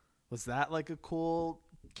 was that like a cool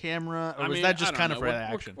camera, or was that just kind of for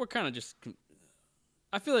action? We're kind of just.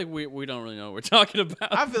 I feel like we don't really know what we're talking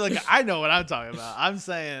about. I feel like I know what I'm talking about. I'm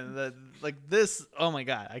saying that like this. Oh my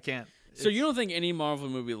god, I can't. So you don't think any Marvel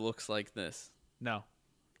movie looks like this? No.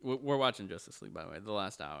 We're watching Justice League, by the way, the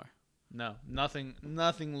last hour. No, nothing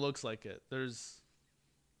looks like it.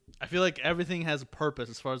 I feel like everything has a purpose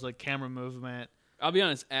as far as like camera movement. I'll be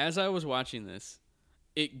honest. As I was watching this,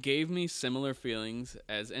 it gave me similar feelings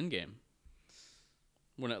as Endgame.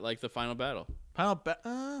 When it like the final battle.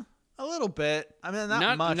 A little bit. I mean,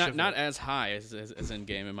 not much. Not as high as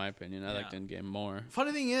Endgame, in my opinion. I liked Endgame more.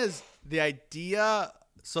 Funny thing is, the idea.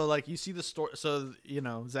 So, like, you see the story. So, you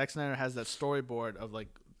know, Zack Snyder has that storyboard of like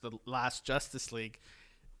the last Justice League,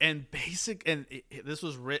 and this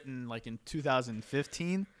was written like in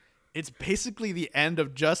 2015. It's basically the end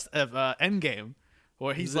of Endgame,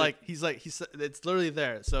 where it's literally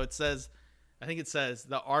there. So it says, I think it says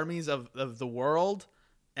the armies of the world,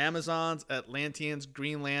 Amazons, Atlanteans,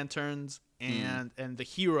 Green Lanterns, and the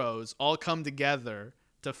heroes all come together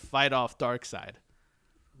to fight off Darkseid.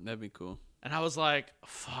 That'd be cool. And I was like,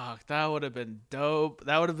 fuck, that would have been dope.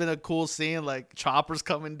 That would have been a cool scene, like choppers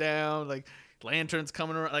coming down, like lanterns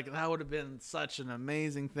coming around. Like, that would have been such an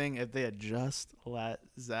amazing thing if they had just let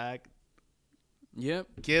Zack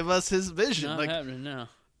give us his vision. Not like, happening now.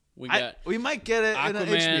 We might get it in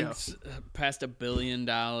Aquaman HBO. Past $1 billion.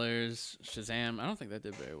 Shazam, I don't think that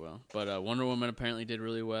did very well. But Wonder Woman apparently did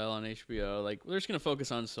really well on HBO. Like, we're just going to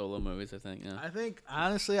focus on solo movies, I think. Yeah.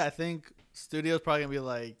 I think studio's probably going to be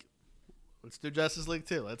like, let's do Justice League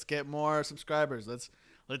 2. Let's get more subscribers.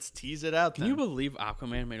 Let's tease it out. Can you believe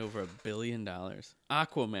Aquaman made over $1 billion?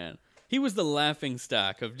 Aquaman. He was the laughing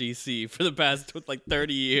stock of DC for the past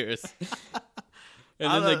 30 years.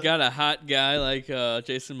 And then they got a hot guy like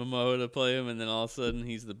Jason Momoa to play him, and then all of a sudden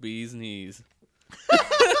he's the bee's knees.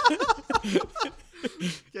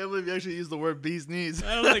 Can't believe you actually used the word bee's knees.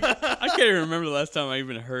 I can't even remember the last time I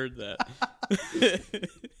even heard that.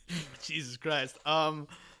 Jesus Christ.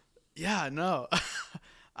 Yeah, no.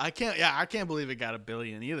 I can't believe it got $1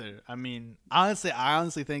 billion either. I mean, I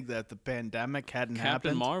honestly think that the pandemic hadn't happened.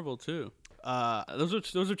 Captain Marvel too. Those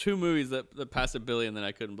are two movies that passed $1 billion that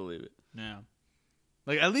I couldn't believe it. Yeah.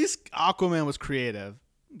 Like, at least Aquaman was creative.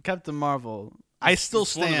 Captain Marvel, I still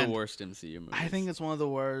stand. One of the worst MCU movies. I think it's one of the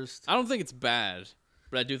worst. I don't think it's bad,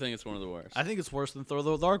 but I do think it's one of the worst. I think it's worse than Thor: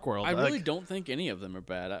 The Dark World. I really don't think any of them are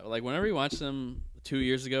bad. Whenever you watch them 2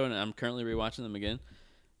 years ago, and I'm currently rewatching them again,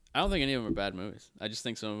 I don't think any of them are bad movies. I just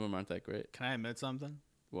think some of them aren't that great. Can I admit something?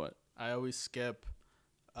 What? I always skip.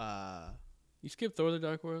 You skipped Thor: The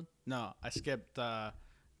Dark World? No, I skipped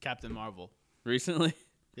Captain Marvel. Recently?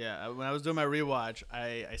 Yeah, when I was doing my rewatch,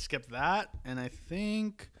 I skipped that, and I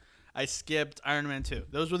think I skipped Iron Man 2.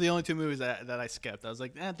 Those were the only two movies that I skipped. I was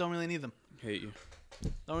like, don't really need them. Hate you.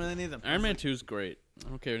 Don't really need them. Iron Man 2 is great. I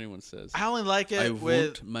don't care what anyone says. I only like it I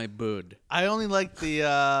want my bud. I only like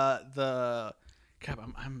the crap.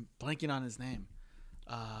 I'm blanking on his name.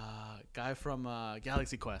 Guy from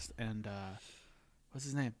Galaxy Quest and what's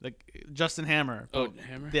his name? Like Justin Hammer. Oh,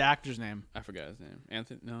 Hammer. The actor's name. I forgot his name.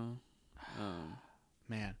 Anthony. No.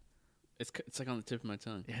 Man, it's like on the tip of my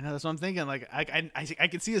tongue. Yeah, no, that's what I'm thinking. Like I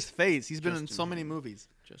can see his face. He's been in so many movies.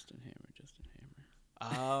 Justin Hammer.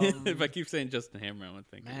 If I keep saying Justin Hammer, I'm gonna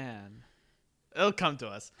think. Man, it'll come to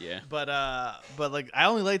us. Yeah. But like I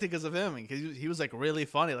only liked it because of him, because he was like really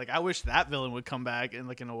funny. Like I wish that villain would come back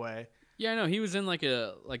in a way. Yeah, I know. He was in like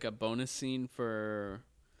a bonus scene for.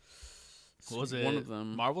 What was it? One of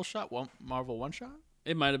them. Marvel one shot.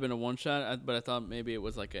 It might have been a one shot, but I thought maybe it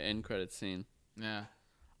was like an end credit scene. Yeah.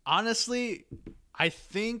 Honestly, I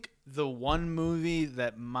think the one movie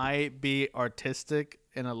that might be artistic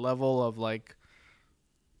in a level of like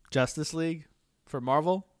Justice League for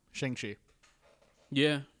Marvel, Shang-Chi.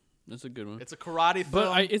 Yeah, that's a good one. It's a karate film.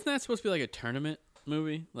 But isn't that supposed to be like a tournament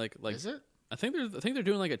movie? Like is it? I think they're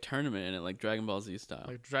doing like a tournament in it, like Dragon Ball Z style.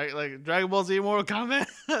 Like Dragon Ball Z Mortal Kombat?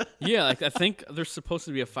 Yeah, like I think there's supposed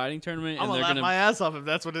to be a fighting tournament. I'm gonna laugh my ass off if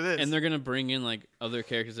that's what it is. And they're gonna bring in like other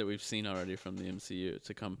characters that we've seen already from the MCU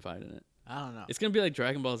to come fight in it. I don't know. It's gonna be like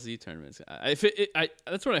Dragon Ball Z tournaments.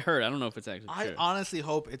 That's what I heard. I don't know if it's actually true. I honestly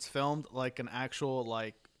hope it's filmed like an actual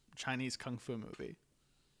like Chinese kung fu movie,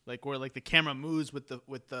 like where like the camera moves with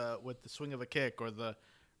the swing of a kick, or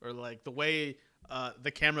like the way.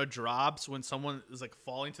 The camera drops when someone is like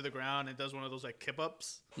falling to the ground and does one of those like kip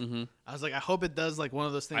ups. Mm-hmm. I was like, I hope it does like one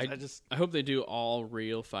of those things. I hope they do all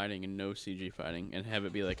real fighting and no CG fighting and have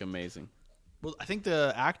it be like amazing. Well, I think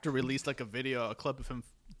the actor released like a clip of him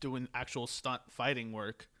doing actual stunt fighting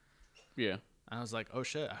work. Yeah. And I was like, oh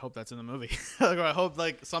shit, I hope that's in the movie. Or I hope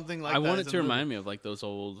like something like that. I want it to remind me of like those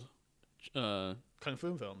old kung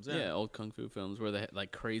fu films. Yeah, old kung fu films where they had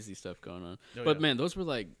like crazy stuff going on. But man, those were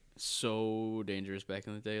like so dangerous back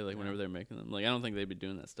in the day, like whenever they're making them. Like I don't think they'd be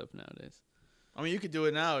doing that stuff nowadays. I mean, you could do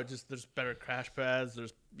it now. Just there's better crash pads.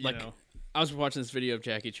 There's you know. I was watching this video of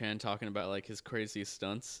Jackie Chan talking about like his craziest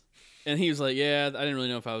stunts, and he was like, "Yeah, I didn't really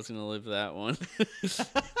know if I was gonna live that one."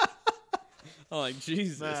 I'm like,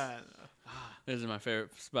 Jesus, man. This is my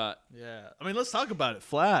favorite spot. Yeah, I mean, let's talk about it.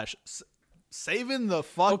 Flash saving the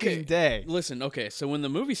fucking day. Listen, so when the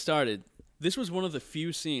movie started, this was one of the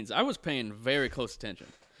few scenes I was paying very close attention.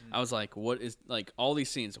 I was like, what is, like, all these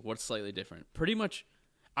scenes, what's slightly different? Pretty much,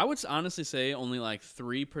 I would honestly say only like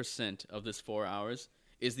 3% of this 4 hours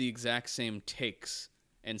is the exact same takes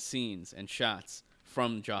and scenes and shots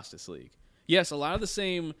from Justice League. Yes, a lot of the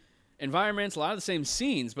same environments, a lot of the same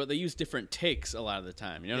scenes, but they use different takes a lot of the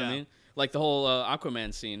time. You know what I mean? Like the whole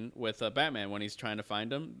Aquaman scene with Batman when he's trying to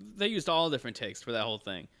find him. They used all different takes for that whole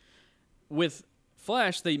thing. With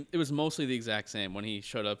Flash, it was mostly the exact same when he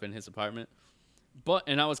showed up in his apartment.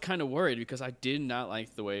 And I was kind of worried because I did not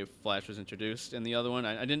like the way Flash was introduced in the other one.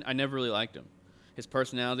 I never really liked him. His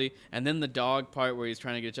personality, and then the dog part where he's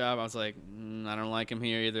trying to get a job, I was like, I don't like him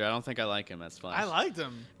here either. I don't think I like him as Flash. I liked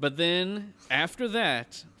him. But then, after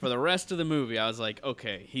that, for the rest of the movie, I was like,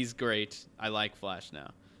 okay, he's great. I like Flash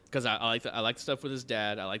now. Because I like the stuff with his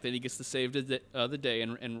dad. I like that he gets to save the day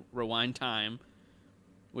and rewind time,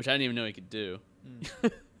 which I didn't even know he could do.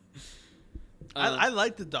 I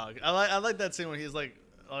like the dog. I like that scene when he's like,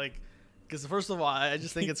 because first of all, I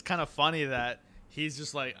just think it's kind of funny that he's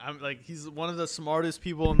just like, he's one of the smartest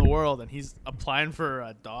people in the world, and he's applying for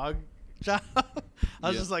a dog job. I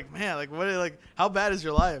was just like, man, how bad is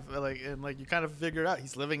your life? And you kind of figure it out.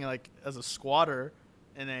 He's living as a squatter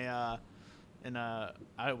in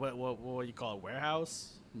what do you call it,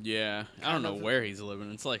 warehouse? Yeah, I don't know where he's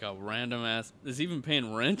living. It's like a random ass. Is he even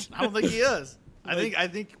paying rent? I don't think he is. I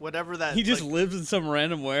think whatever that. He just lives in some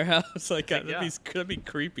random warehouse. That'd be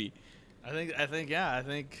creepy. I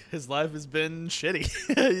think his life has been shitty.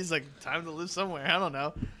 He's like, time to live somewhere. I don't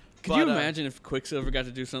know. Could you imagine if Quicksilver got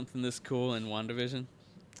to do something this cool in WandaVision?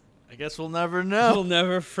 I guess we'll never know. We'll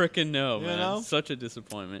never freaking know, man. Know? Such a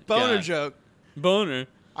disappointment. Boner joke. Boner.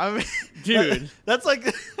 I mean, dude. That's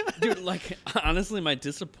like... dude, honestly, my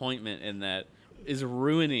disappointment in that is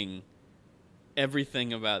ruining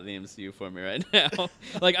everything about the MCU for me right now.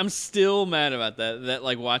 I'm still mad about that.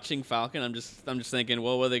 That watching Falcon, I'm just thinking,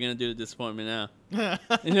 well, what are they gonna do to disappoint me now?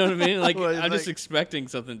 You know what I mean? I'm just expecting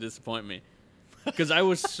something to disappoint me because I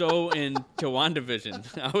was so into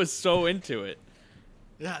WandaVision. I was so into it.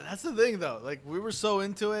 Yeah, that's the thing though. We were so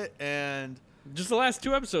into it, and just the last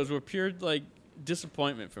 2 episodes were pure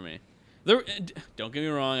disappointment for me. Don't get me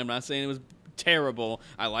wrong. I'm not saying it was terrible.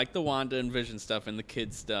 I like the Wanda and Vision stuff and the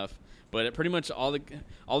kids stuff. But pretty much all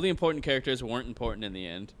the important characters weren't important in the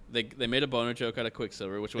end. They made a boner joke out of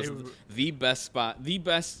Quicksilver, which was the best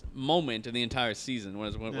moment in the entire season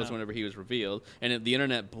was whenever he was revealed, and the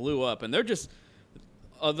internet blew up. And they're just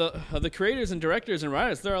the creators and directors and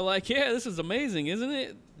writers. They're like, yeah, this is amazing, isn't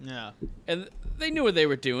it? Yeah. And they knew what they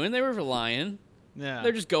were doing. They were lying. Yeah.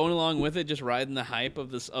 They're just going along with it, just riding the hype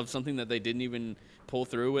of something that they didn't even pull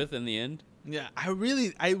through with in the end. Yeah.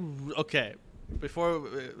 Okay. Before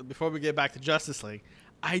we get back to Justice League,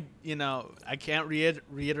 I can't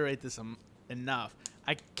reiterate this enough.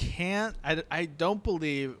 I don't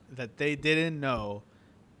believe that they didn't know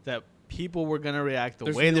that people were gonna react the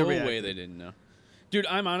way they reacted. There's no way they didn't know. Dude,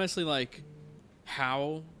 I'm honestly like,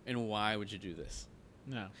 how and why would you do this?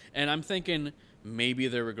 No. And I'm thinking maybe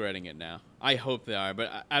they're regretting it now. I hope they are,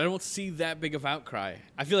 but I don't see that big of outcry.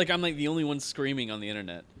 I feel like I'm the only one screaming on the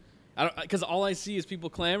internet. Because all I see is people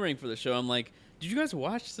clamoring for the show. I'm like, did you guys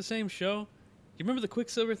watch the same show? Do you remember the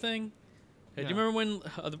Quicksilver thing? Yeah. Do you remember when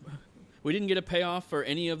we didn't get a payoff for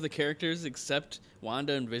any of the characters except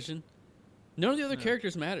Wanda and Vision? None of the other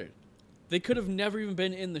characters mattered. They could have never even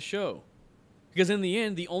been in the show. Because in the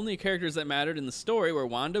end, the only characters that mattered in the story were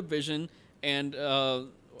Wanda, Vision, and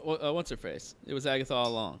what's her face? It was Agatha all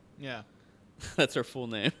along. Yeah. That's her full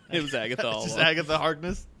name. It was Agatha all along. Just Agatha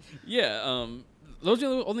Harkness? Yeah, those are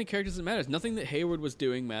the only characters that matters. Nothing that Hayward was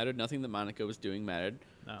doing mattered. Nothing that Monica was doing mattered.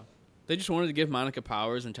 No. They just wanted to give Monica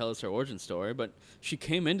powers and tell us her origin story, but she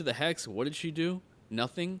came into the Hex. What did she do?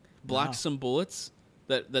 Nothing. Blocked some bullets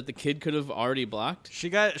that the kid could have already blocked. She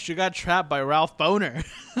got trapped by Ralph Boner.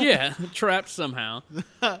 Yeah, trapped somehow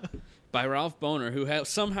by Ralph Boner, who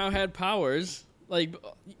somehow had powers. Like,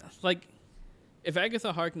 if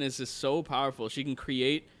Agatha Harkness is so powerful, she can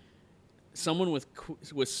create someone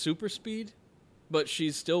with super speed. But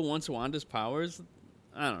she still wants Wanda's powers.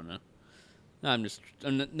 I don't know. I'm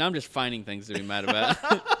just finding things to be mad about.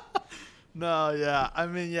 No, yeah. I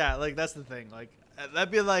mean, yeah. That's the thing.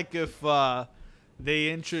 That'd be like if they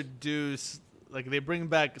introduce, they bring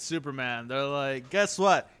back Superman. They're like, guess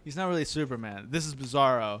what? He's not really Superman. This is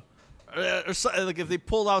Bizarro. Or so, if they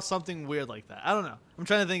pulled out something weird like that. I don't know. I'm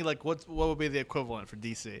trying to think what would be the equivalent for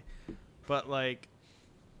DC. But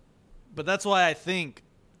that's why I think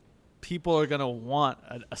people are gonna want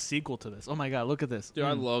a sequel to this. Oh my god, look at this. Dude,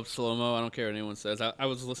 I love slow-mo. I don't care what anyone says. I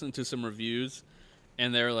was listening to some reviews,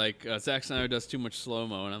 and they're like, Zack Snyder does too much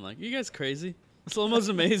slow-mo, and I'm like, you guys crazy? Slow-mo's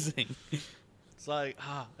amazing.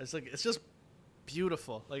 It's just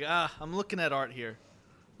beautiful. I'm looking at art here.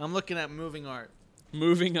 I'm looking at moving art.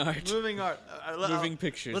 Moving art. Moving art. Moving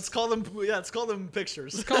pictures. Let's call them. Yeah, let's call them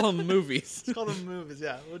pictures. Let's call them movies. Let's call them movies.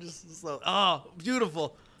 Yeah, we'll just. Oh,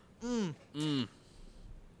 beautiful.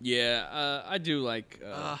 Yeah, I do like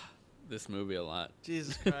this movie a lot.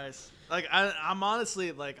 Jesus Christ! Like I'm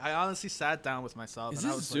honestly I honestly sat down with myself. Is and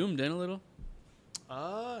this I was zoomed in a little?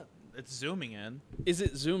 It's zooming in. Is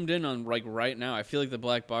it zoomed in on like right now? I feel like the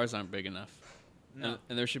black bars aren't big enough. No.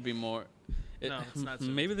 And there should be more. No, it's not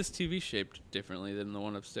zoomed. Maybe this TV shaped differently than the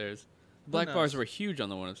one upstairs. Black knows? bars were huge on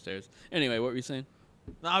the one upstairs. Anyway, what were you saying?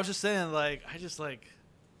 No, I was just saying I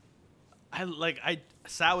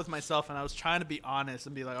sat with myself and I was trying to be honest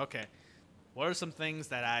and be like, okay, what are some things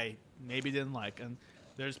that I maybe didn't like? And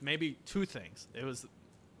there's maybe two things. It was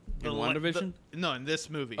In WandaVision? No, in this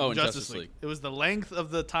movie. Oh, in Justice League. It was the length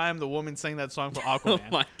of the time the woman sang that song for Aquaman.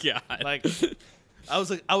 Oh my god! Like, I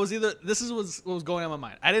was either. This is what was going on in my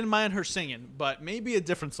mind. I didn't mind her singing, but maybe a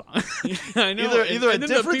different song. I know. Either a and then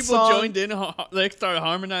different the people song, joined in, like started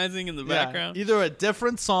harmonizing in the background. Either a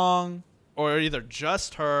different song, or either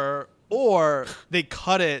just her, or they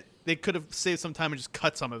cut it. They could have saved some time and just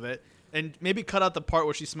cut some of it, and maybe cut out the part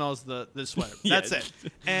where she smells the sweater. That's it.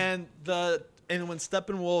 And when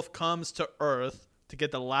Steppenwolf comes to Earth to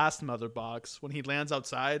get the last Mother Box, when he lands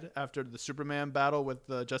outside after the Superman battle with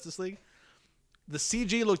the Justice League, the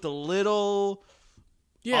CG looked a little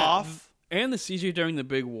off. And the CG during the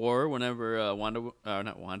big war, whenever Wonder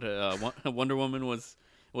Woman was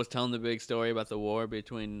telling the big story about the war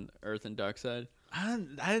between Earth and Darkseid. I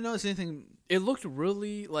didn't notice anything. It looked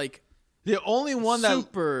really like the only one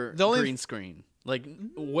super green screen. Like,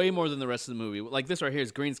 way more than the rest of the movie. Like, this right here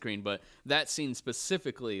is green screen, but that scene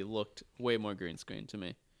specifically looked way more green screen to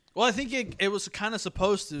me. Well, I think it was kind of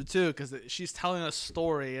supposed to, too, because she's telling a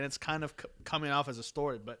story, and it's kind of coming off as a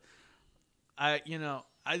story. But, the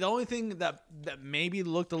only thing that maybe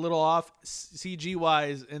looked a little off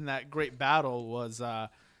CG-wise in that great battle was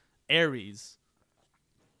Ares.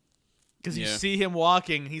 Because you see him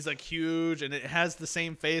walking, he's, like, huge, and it has the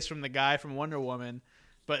same face from the guy from Wonder Woman.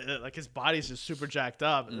 But like his body's just super jacked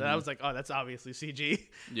up, and I was like, "Oh, that's obviously CG."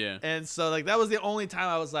 Yeah. And so like that was the only time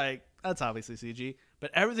I was like, "That's obviously CG."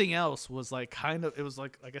 But everything else was like kind of. It was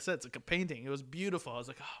like I said, it's like a painting. It was beautiful. I was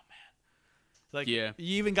like, "Oh man!" Like you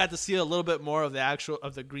even got to see a little bit more of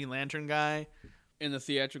the Green Lantern guy. In the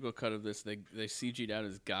theatrical cut of this, they CG'd out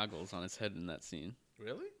his goggles on his head in that scene.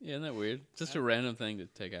 Really? Yeah, isn't that weird? Just a random thing to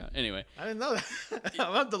take out. Anyway. I didn't know that.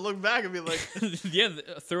 I'll have to look back and be like... Yeah,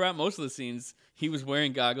 throughout most of the scenes, he was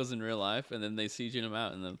wearing goggles in real life, and then they CG'd him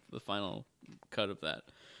out in the final cut of that.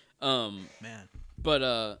 Man.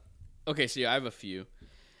 But, okay, so yeah, I have a few.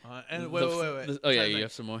 And wait. Oh, yeah, you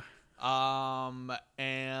have some more.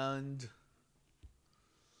 And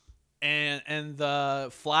the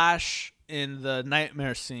Flash in the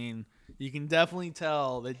nightmare scene... You can definitely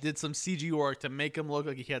tell they did some CG work to make him look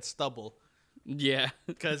like he had stubble. Yeah,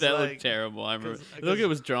 because that looked terrible. I remember. It looked like it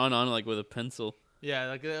was drawn on like with a pencil. Yeah,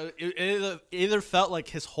 like it either felt like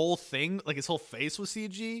his whole thing, like his whole face was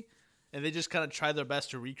CG, and they just kind of tried their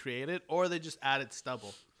best to recreate it, or they just added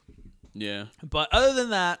stubble. Yeah. But other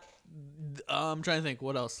than that, I'm trying to think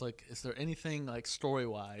what else. Like, is there anything like story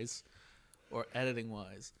wise or editing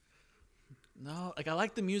wise? No, like I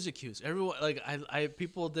like the music cues. Everyone like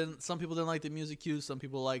some people didn't like the music cues, some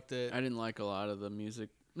people liked it. I didn't like a lot of the music.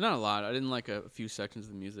 Not a lot. I didn't like a few sections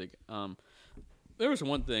of the music. There was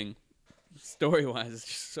one thing story-wise it's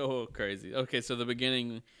just so crazy. Okay, so the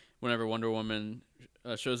beginning whenever Wonder Woman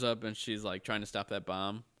shows up and she's like trying to stop that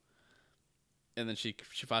bomb. And then she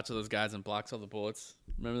fights with those guys and blocks all the bullets.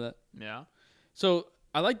 Remember that? Yeah. So,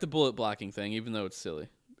 I like the bullet blocking thing even though it's silly.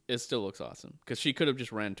 It still looks awesome because she could have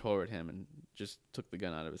just ran toward him and just took the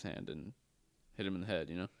gun out of his hand and hit him in the head,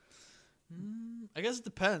 you know. I guess it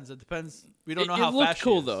depends. It depends. We don't know how fast. It looked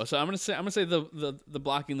cool though, so I'm gonna say the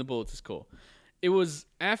blocking the bullets is cool. It was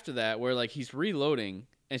after that where like he's reloading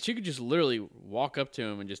and she could just literally walk up to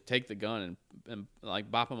him and just take the gun and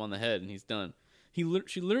like bop him on the head and he's done. She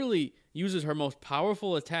literally uses her most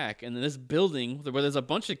powerful attack in this building where there's a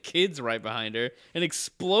bunch of kids right behind her and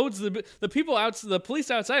explodes the people the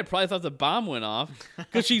police outside probably thought the bomb went off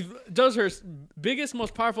because she does her biggest,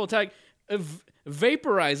 most powerful attack,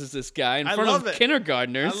 vaporizes this guy in front of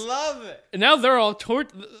kindergartners. I love it. And now they're all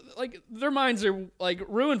like their minds are like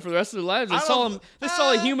ruined for the rest of their lives. They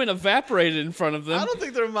saw a human evaporated in front of them. I don't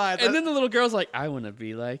think their minds. And then the little girl's like, "I want to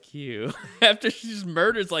be like you," after she just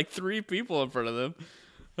murders like 3 people in front of them.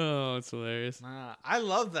 Oh, it's hilarious. I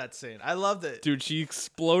love that scene. I loved it, dude. She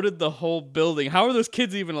exploded the whole building. How are those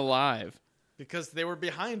kids even alive? Because they were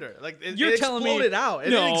behind her. Like you're it telling exploded me out.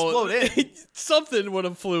 It didn't explode in. Something would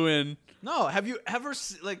have flew in. No, have you ever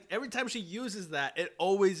like every time she uses that, it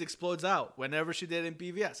always explodes out. Whenever she did in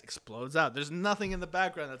BVS, explodes out. There's nothing in the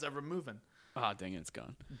background that's ever moving. Ah, dang it, it's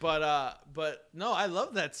gone. But no, I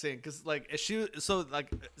love that scene because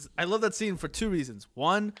I love that scene for two reasons.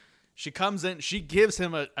 One, she comes in, she gives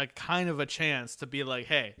him a kind of a chance to be like,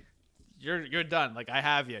 hey, you're done. Like I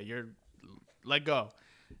have you. You're let go.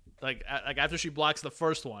 Like after she blocks the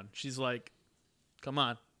first one, she's like, come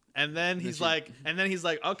on. And then he's like,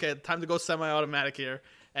 okay, time to go semi-automatic here.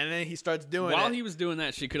 And then he starts doing it. While he was doing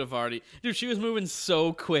that, she could have already... Dude, she was moving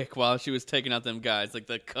so quick while she was taking out them guys. Like,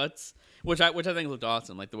 the cuts, which I think looked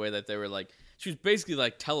awesome. Like, the way that they were, like... She was basically,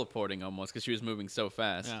 like, teleporting almost because she was moving so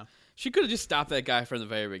fast. Yeah. She could have just stopped that guy from the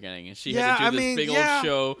very beginning. And she had to do this big old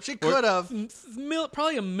show. She could have.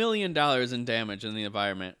 Probably $1 million in damage in the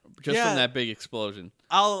environment just from that big explosion.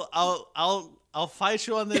 I'll fight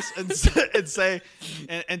you on this and say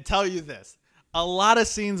and tell you this. A lot of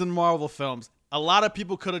scenes in Marvel films, a lot of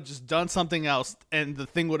people could have just done something else and the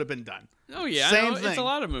thing would have been done. Oh yeah, Same thing. It's a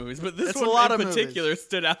lot of movies, but this one in particular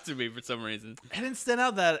stood out to me for some reason. It didn't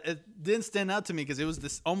stand out to me because it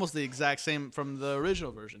was almost the exact same from the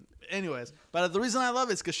original version. Anyways, but the reason I love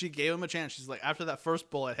it is because she gave him a chance. She's like, after that first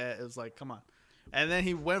bullet hit, it was like, come on, and then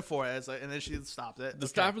he went for it. It's like, and then she stopped it. The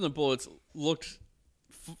stopping the bullets looked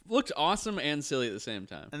awesome and silly at the same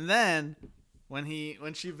time. And then when she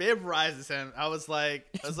vaporizes him, I was like,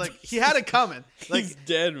 he had it coming. Like, he's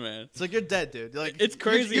dead, man. It's like, you're dead, dude. Like, it's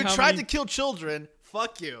crazy. You tried to kill children.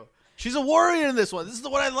 Fuck you. She's a warrior in this one. This is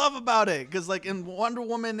what I love about it. Because like in Wonder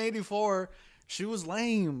Woman 84, she was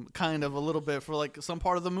lame, kind of a little bit for like some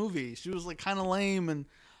part of the movie. She was like kind of lame, and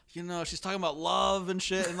she's talking about love and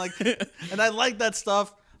shit, and like, and I like that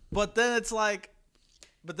stuff. But then it's like.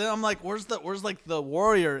 But then I'm like, where's like the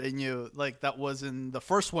warrior in you, like that was in the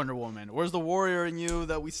first Wonder Woman? Where's the warrior in you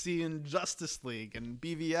that we see in Justice League and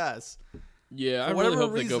BVS? Yeah, I really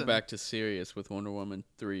hope they go back to serious with Wonder Woman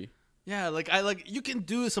 3. Yeah, you can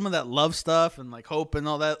do some of that love stuff and like hope and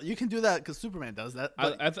all that. You can do that because Superman does that.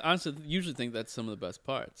 I honestly usually think that's some of the best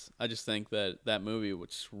parts. I just think that movie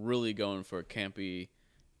was really going for a campy,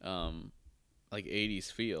 like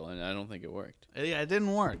 80s feel, and I don't think it worked. Yeah, it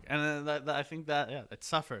didn't work, and I think that it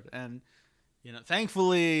suffered, and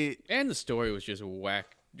thankfully, and the story was just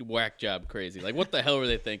whack job crazy. Like, what the hell were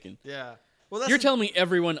they thinking? Yeah, well, you're telling me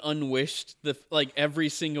everyone unwished every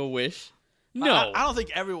single wish? No, I don't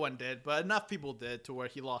think everyone did, but enough people did to where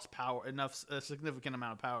he lost power, a significant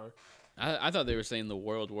amount of power. I thought they were saying the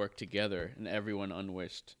world worked together and everyone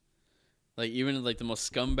unwished. Like, even like the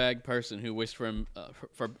most scumbag person who wished for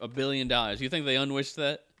 $1 billion. You think they unwished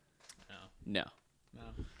that? No.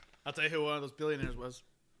 I'll tell you who one of those billionaires was.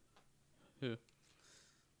 Who?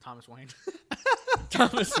 Thomas Wayne.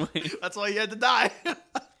 Thomas Wayne. That's why he had to die.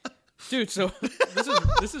 Dude, so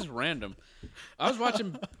this is random. I was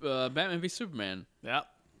watching Batman v Superman. Yeah.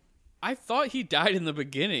 I thought he died in the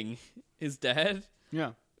beginning, his dad.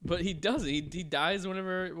 Yeah. But he doesn't. He dies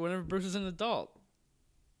whenever Bruce is an adult.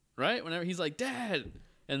 Right? Whenever he's like, Dad!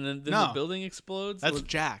 And then the building explodes. That's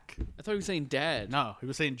Jack. I thought he was saying Dad. No, he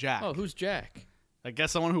was saying Jack. Oh, who's Jack? I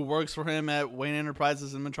guess someone who works for him at Wayne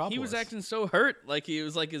Enterprises in Metropolis. He was acting so hurt, like he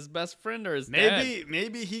was like his best friend or his dad.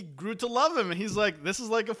 Maybe he grew to love him, and he's like, this is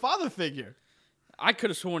like a father figure. I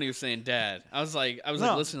could have sworn he was saying Dad. I was like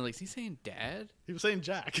listening, like, is he saying Dad? He was saying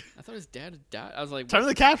Jack. I thought his dad had died. I was like, turn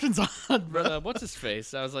the captions on, bro. What's his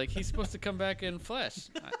face? I was like, he's supposed to come back in flesh.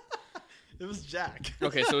 It was Jack.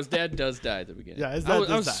 Okay, so his dad does die at the beginning. Yeah, his dad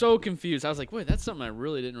I was so confused. I was like, wait, that's something I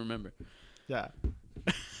really didn't remember. Yeah.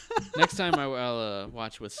 Next time I'll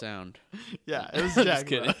watch with sound. Yeah, it was Jack.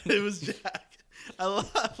 Kidding. It was Jack. I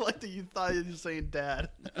like that you thought you were saying Dad.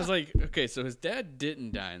 I was like, okay, so his dad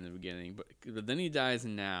didn't die in the beginning, but then he dies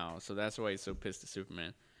now, so that's why he's so pissed at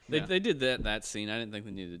Superman. They did that scene. I didn't think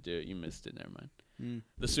they needed to do it. You missed it. Never mind.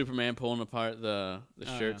 The Superman pulling apart the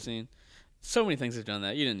shirt scene. So many things have done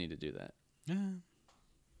that. You didn't need to do that. Yeah.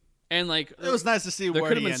 And like, it was nice to see. There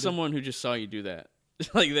could have been someone who just saw you do that.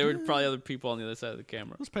 Like, there were probably other people on the other side of the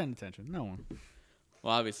camera. Who's paying attention? No one.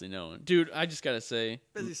 Well, obviously no one. Dude, I just gotta say,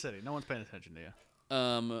 busy city. No one's paying attention to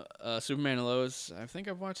you. Superman and Lois. I think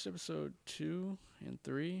I've watched episode 2 and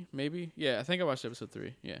 3, maybe. Yeah, I think I watched episode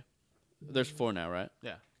 3. Yeah, there's 4 now, right?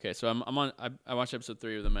 Yeah. Okay, so I'm on. I watched episode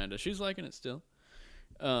 3 with Amanda. She's liking it still.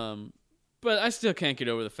 But I still can't get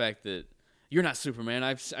over the fact that you're not Superman.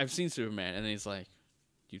 I've seen Superman, and then he's like,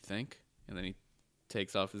 "You think?" And then he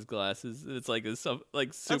takes off his glasses. It's like this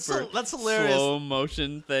like super that's hilarious. slow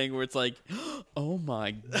motion thing where it's like, oh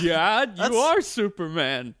my god, you are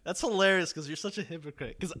Superman. That's hilarious because you're such a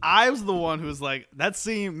hypocrite. Because I was the one who was like, that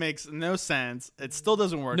scene makes no sense. It still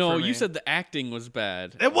doesn't work. No, for me. you said the acting was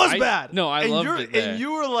bad. It was bad. No, I loved it. There. And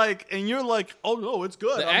you're like, oh no, it's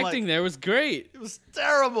good. The acting there was great. It was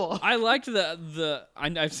terrible. I liked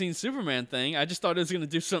I've seen Superman thing. I just thought it was going to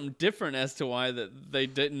do something different as to why that they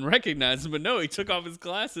didn't recognize him. But no, he took off his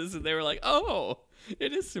glasses and they were like, oh,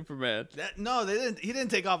 it is Superman. No, they didn't. He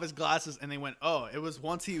didn't take off his glasses and they went, oh, it was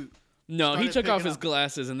once he. No, he took off his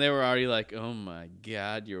glasses and they were already like, oh my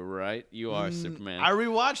god, you're right. You are Superman. I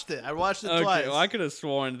rewatched it. I watched it twice. Well, I could have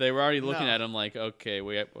sworn they were already looking at him like, okay,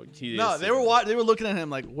 he No, is they were looking at him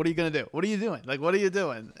like, what are you going to do? What are you doing? Like, what are you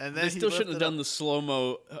doing? And then they still shouldn't have done the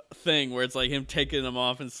slow-mo thing where it's like him taking them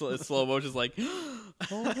off in slow motion, like,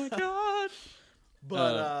 oh my god.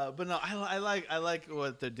 But no, I like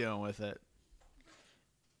what they're doing with it.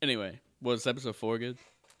 Anyway, was episode 4 good?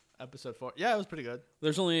 Episode 4, yeah, it was pretty good.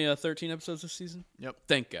 There's only 13 episodes this season. Yep.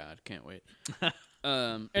 Thank God, can't wait.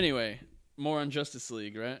 Anyway, more on Justice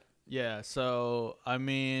League, right? Yeah. So I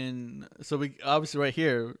mean, we obviously right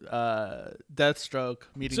here, Deathstroke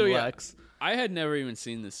meeting Lex. Yeah, I had never even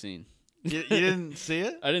seen this scene. You didn't see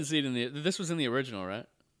it? I didn't see it this was in the original, right?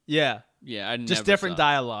 Yeah. Yeah, I just different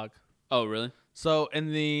dialogue. Oh, really? So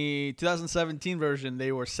in the 2017 version,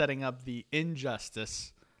 they were setting up the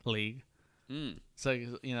Injustice League. So,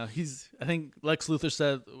 I think Lex Luthor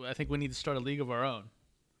said, I think we need to start a league of our own.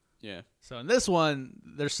 Yeah. So in this one,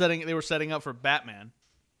 they were setting up for Batman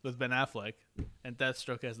with Ben Affleck and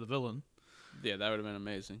Deathstroke as the villain. Yeah, that would have been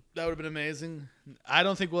amazing. That would have been amazing. I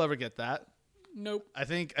don't think we'll ever get that. Nope. I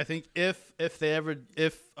think if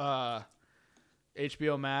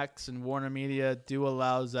HBO Max and Warner Media do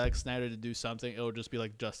allow Zack Snyder to do something, it'll just be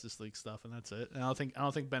like Justice League stuff, and that's it. And I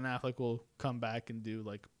don't think Ben Affleck will come back and do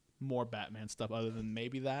like more Batman stuff other than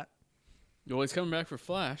maybe that. Well, he's coming back for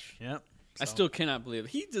Flash. Yep. I still cannot believe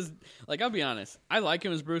it. He just I'll be honest. I like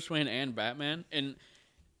him as Bruce Wayne and Batman, and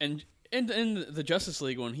in the Justice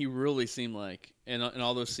League one, he really seemed like in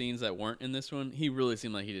all those scenes that weren't in this one, he really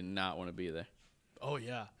seemed like he did not want to be there. Oh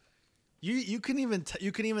yeah, you can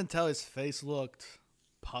even tell his face looked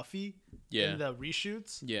puffy. Yeah. In the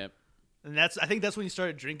reshoots. Yeah. And I think that's when he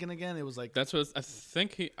started drinking again. It was like that's what I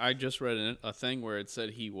think. I just read a thing where it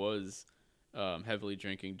said he was heavily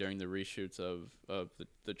drinking during the reshoots of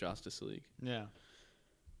the Justice League. Yeah.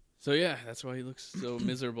 So yeah, that's why he looks so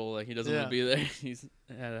miserable. Like he doesn't want to be there. He's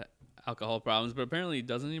had alcohol problems, but apparently he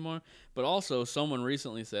doesn't anymore. But also, someone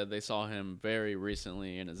recently said they saw him very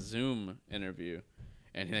recently in a Zoom interview,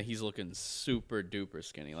 and he's looking super duper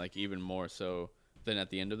skinny, like even more so than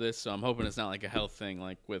at the end of this. So I'm hoping it's not like a health thing,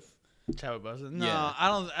 like with Chadwick Boseman. No, yeah. I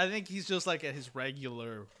don't. I think he's just like at his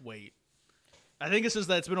regular weight. I think it's just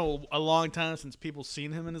that it's been a long time since people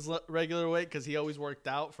seen him in his regular weight because he always worked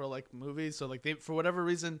out for like movies. So like for whatever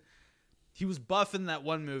reason, he was buff in that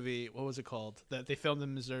one movie. What was it called that they filmed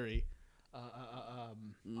in Missouri?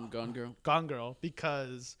 Gone Girl. Gone Girl,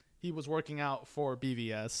 because he was working out for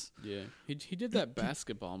BVS. Yeah, he did that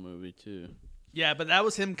basketball movie too. Yeah, but that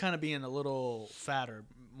was him kind of being a little fatter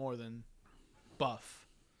more than buff.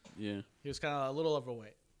 Yeah, he was kind of a little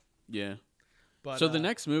overweight. Yeah. But, so the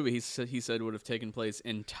next movie he said would have taken place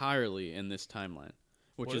entirely in this timeline,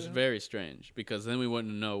 which is very strange because then we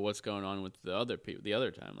wouldn't know what's going on with the other people, the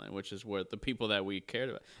other timeline, which is where the people that we cared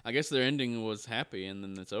about. I guess their ending was happy and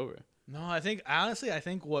then it's over. No, I think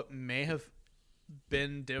what may have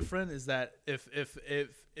been different is that if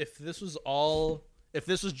this was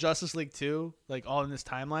Justice League 2, like all in this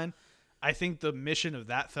timeline, I think the mission of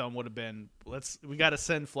that film would have been we got to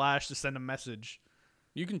send Flash to send a message.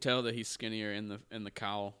 You can tell that he's skinnier in the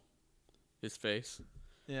cowl, his face.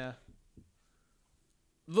 Yeah.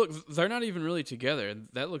 Look, they're not even really together.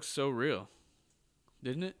 That looks so real,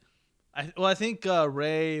 didn't it? I think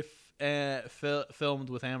Ray filmed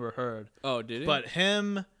with Amber Heard. Oh, did he? But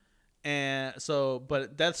him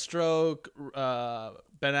but Deathstroke,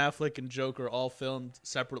 Ben Affleck, and Joker all filmed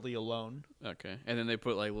separately alone. Okay, and then they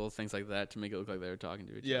put like little things like that to make it look like they were talking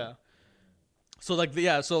to each other. Yeah.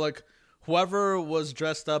 So whoever was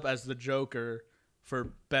dressed up as the Joker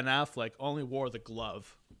for Ben Affleck only wore the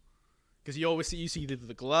glove. Because you see either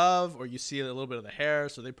the glove or you see a little bit of the hair,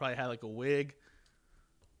 so they probably had like a wig.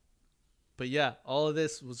 But yeah, all of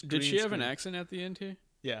this was green Did she have screen. an accent at the end here?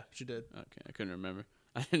 Yeah, she did. Okay, I couldn't remember.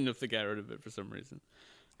 I didn't know if they got rid of it for some reason.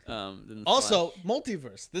 Also,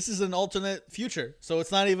 multiverse. This is an alternate future, so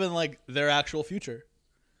it's not even like their actual future.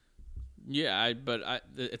 Yeah,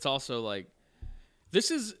 it's also like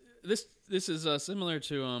this is similar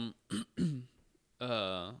to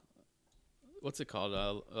what's it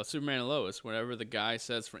called? Superman and Lois. Whenever the guy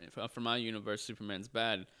says, "For my universe, Superman's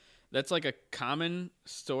bad," that's like a common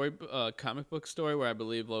story, comic book story where I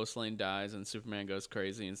believe Lois Lane dies and Superman goes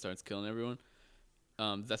crazy and starts killing everyone.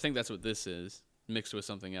 I think that's what this is, mixed with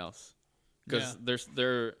something else. Because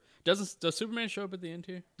does Superman show up at the end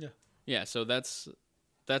here? Yeah. Yeah. So that's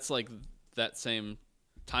like that same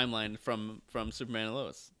timeline from Superman and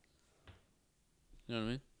Lois. You know what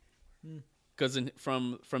I mean? Because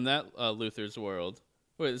from that Luthor's world.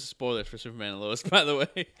 Wait, this is spoilers for Superman and Lois, by the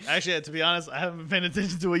way. Actually, to be honest, I haven't been paying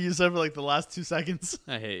attention to what you said for like the last 2 seconds.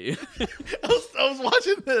 I hate you. I was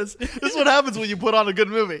watching this. This is what happens when you put on a good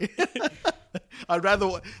movie. I'd rather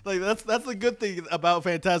like that's the good thing about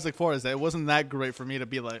Fantastic Four is that it wasn't that great for me to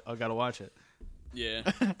be like, oh, I gotta watch it. Yeah,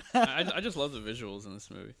 I just love the visuals in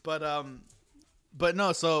this movie. But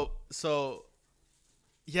no, so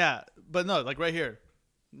yeah, but no, like right here,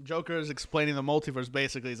 Joker is explaining the multiverse.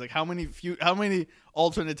 Basically, he's like, how many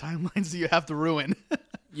alternate timelines do you have to ruin?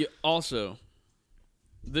 Yeah. Also,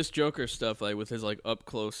 this Joker stuff, like with his like up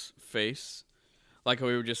close face, like how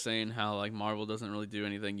we were just saying, how like Marvel doesn't really do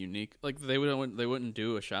anything unique. Like they wouldn't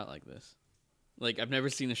do a shot like this. Like I've never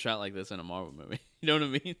seen a shot like this in a Marvel movie. You know what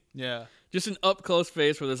I mean? Yeah. Just an up close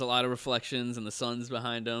face where there's a lot of reflections and the sun's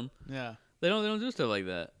behind them. Yeah. They don't do stuff like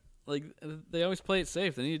that. Like they always play it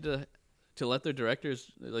safe. They need to let their directors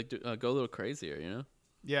like go a little crazier, you know?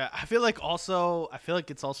 Yeah, I feel like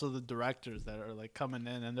it's also the directors that are like coming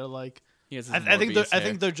in and they're like, I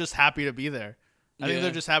think they're just happy to be there. I think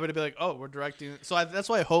they're just happy to be like, oh, we're directing. So that's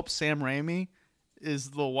why I hope Sam Raimi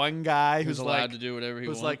is the one guy who's allowed like, to do whatever he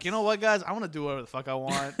wants. Who's like, you know what, guys, I want to do whatever the fuck I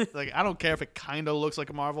want. Like, I don't care if it kind of looks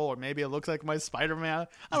like a Marvel or maybe it looks like my Spider-Man.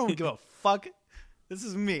 I don't give a fuck. This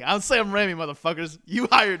is me. I'm Sam Raimi, motherfuckers. You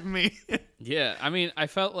hired me. Yeah, I mean, I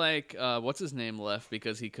felt like what's his name left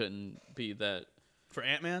because he couldn't be that for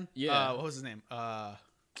Ant-Man. Yeah, what was his name?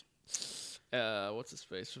 What's his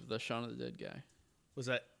face? The Shaun of the Dead guy. Was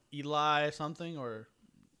that Eli something or?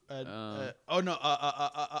 It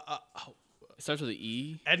starts with an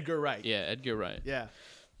E. Edgar Wright. Yeah, Edgar Wright. Yeah.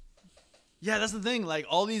 Yeah, that's the thing. Like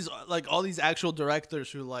all these actual directors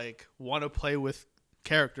who like want to play with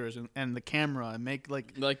characters and the camera and make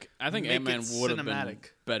like I think Ant-Man would have been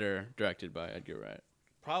better directed by Edgar Wright.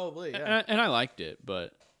 Probably, yeah. And I liked it,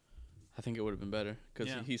 but I think it would have been better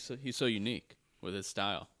because he's so unique with his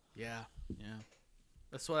style. Yeah, yeah.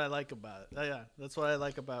 That's what I like about it. Yeah, that's what I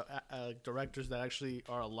like about directors that actually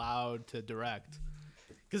are allowed to direct.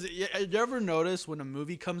 Because you ever notice when a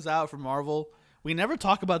movie comes out from Marvel, we never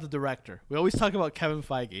talk about the director. We always talk about Kevin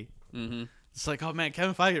Feige. Mm-hmm. It's like, oh man,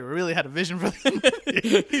 Kevin Feige really had a vision for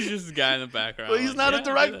this. He's just a guy in the background. Well, he's not a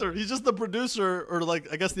director. He's just the producer, or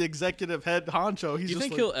like I guess the executive head honcho. Do you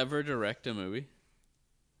think he'll ever direct a movie?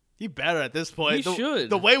 He better at this point. He should.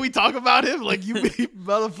 The way we talk about him, like you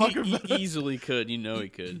motherfucker. He easily could. You know he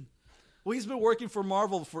could. Well, he's been working for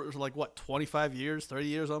Marvel for like what, 25 years, 30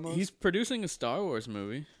 years almost. He's producing a Star Wars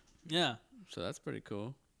movie. Yeah. So that's pretty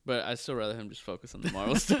cool. But I'd still rather him just focus on the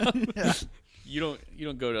Marvel stuff. Yeah. You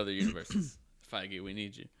don't go to other universes. Feige, we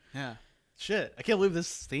need you. Yeah. Shit. I can't believe this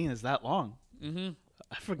scene is that long. Mm-hmm.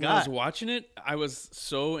 I forgot. When I was watching it, I was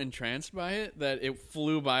so entranced by it that it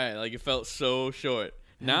flew by. Like, it felt so short.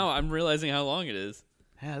 Yeah. Now I'm realizing how long it is.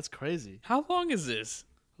 Yeah, that's crazy. How long is this?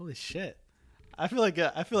 Holy shit. I feel like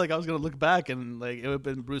I was going to look back and like it would have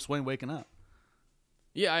been Bruce Wayne waking up.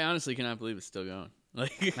 Yeah, I honestly cannot believe it's still going.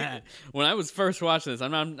 Like, when I was first watching this,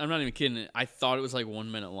 I'm not even kidding. I thought it was like 1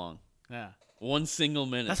 minute long. Yeah. 1 single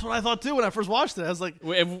minute. That's what I thought too when I first watched it. I was like,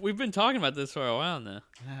 we've been talking about this for a while now.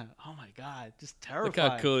 Yeah. Oh my god, just terrifying. Look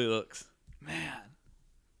how cool he looks. Man,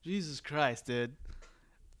 Jesus Christ, dude.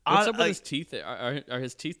 What's up with his teeth? Are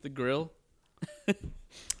his teeth the grill?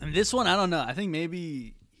 And this one, I don't know. I think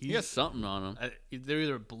maybe he has something on him. They're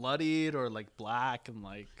either bloodied or like black and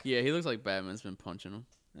like. Yeah, he looks like Batman's been punching him.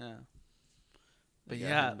 Yeah. But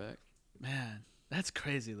yeah, man. That's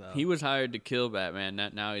crazy though. He was hired to kill Batman.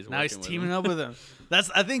 Now he's teaming up with him.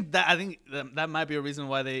 I think that might be a reason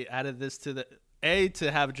why they added this to the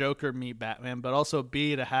to have Joker meet Batman, but also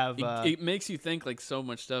B to have. It makes you think like so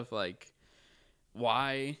much stuff. Like,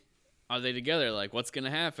 why are they together? Like, what's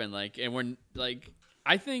gonna happen? Like, and we're like,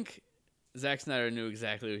 I think Zack Snyder knew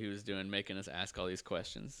exactly what he was doing, making us ask all these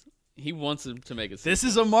questions. He wants him to make it. This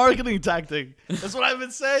is a marketing tactic. That's what I've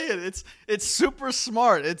been saying. It's super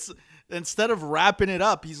smart. It's. Instead of wrapping it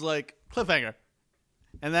up, he's like, cliffhanger.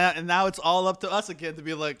 And now it's all up to us again to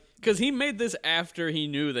be like. Because he made this after he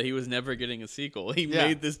knew that he was never getting a sequel. He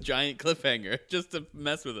made this giant cliffhanger just to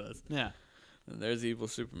mess with us. Yeah. And there's evil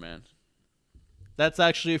Superman. That's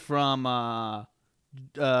actually from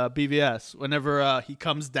BVS. Whenever he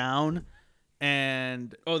comes down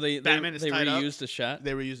and Batman is tied up, reused the shot.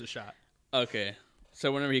 They reused the shot. Okay,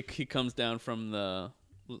 so whenever he comes down from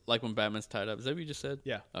like when Batman's tied up, is that what you just said?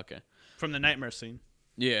 Yeah. Okay. From the nightmare scene.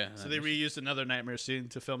 Yeah. So they reused another nightmare scene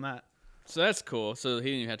to film that. So that's cool. So he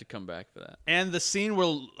didn't even have to come back for that. And the scene where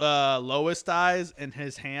Lois dies and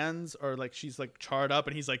his hands are like she's like charred up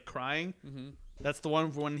and he's like crying. Mm-hmm. That's the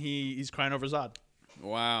one when he's crying over Zod.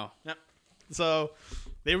 Wow. Yep. So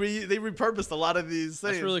they repurposed a lot of these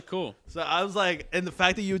things. That's really cool. So I was like, and the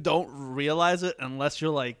fact that you don't realize it unless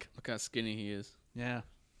you're like, look how skinny he is. Yeah.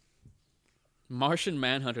 Martian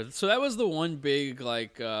Manhunter. So that was the one big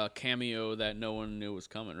like cameo that no one knew was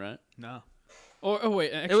coming, right? No. Oh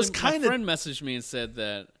wait, actually, it was my friend messaged me and said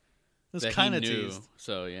that it was kind of knew. Teased.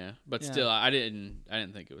 So yeah, but still, I didn't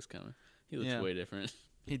think it was coming. He looks way different.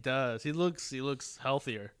 He does. He looks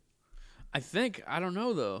healthier. I don't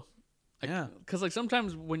know though. Yeah. Because like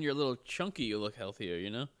sometimes when you're a little chunky, you look healthier, you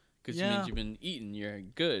know? Because it means you've been eating, you're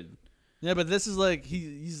good. Yeah, but this is like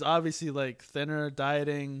he's obviously like thinner,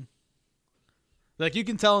 dieting. Like you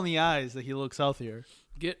can tell in the eyes that he looks healthier.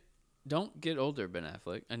 Don't get older, Ben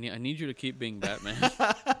Affleck. I need you to keep being Batman. It's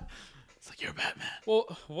like you're Batman. Well,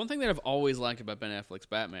 one thing that I've always liked about Ben Affleck's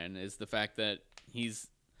Batman is the fact that he's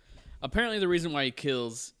apparently the reason why he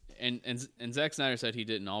kills. And Zack Snyder said he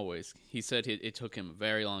didn't always. He said it took him a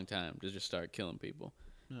very long time to just start killing people.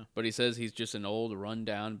 Yeah. But he says he's just an old,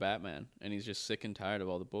 run-down Batman, and he's just sick and tired of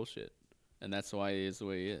all the bullshit. And that's why he is the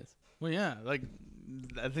way he is. Well, yeah. Like,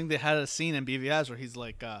 I think they had a scene in BVS where he's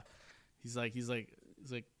like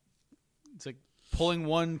pulling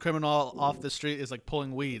one criminal off the street is like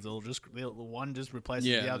pulling weeds. One just replaces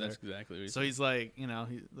the other. That's exactly what he So said. he's like,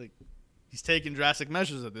 he's taking drastic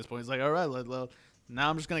measures at this point. He's like, all right, now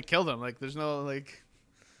I'm just gonna kill them. Like, there's no like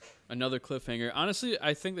another cliffhanger. Honestly,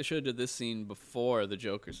 I think they should have did this scene before the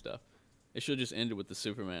Joker stuff. It should have just ended with the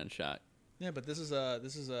Superman shot. Yeah, but this is a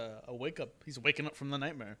wake up. He's waking up from the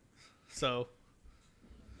nightmare. So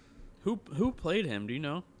who played him? Do you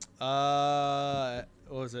know? What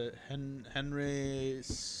was it? Henry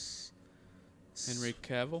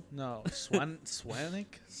Cavill? No,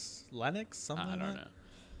 Lennox? Something. I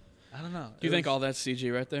don't know. Do you think all that's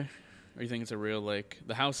CG right there? Or you think it's a real lake?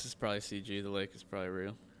 The house is probably CG. The lake is probably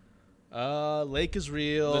real. Lake is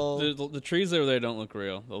real. The trees over there don't look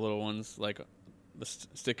real. The little ones, like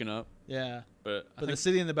sticking up. Yeah. But the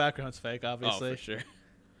city in the background's fake, obviously. Oh, for sure.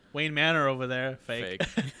 Wayne Manor over there, fake.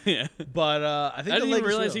 Yeah. But I think I the didn't lake even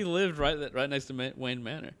realize is he real. lived right next to Wayne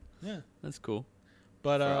Manor. Yeah. That's cool.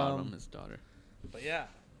 But for Autumn, his daughter. But yeah,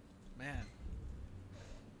 man,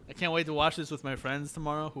 I can't wait to watch this with my friends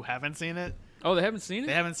tomorrow who haven't seen it. Oh, they haven't seen it?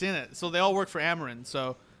 They haven't seen it. So they all work for Ameren.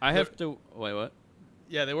 So I have to wait. What?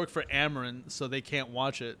 Yeah, they work for Ameren, so they can't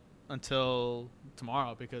watch it until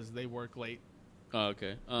tomorrow because they work late. Oh,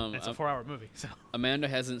 okay. It's a 4-hour movie. So Amanda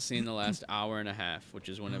hasn't seen the last hour and a half, which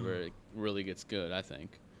is whenever it really gets good, I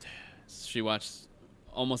think. She watched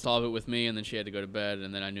almost all of it with me, and then she had to go to bed,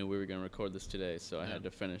 and then I knew we were going to record this today, so I had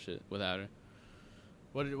to finish it without her.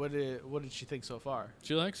 What did she think so far?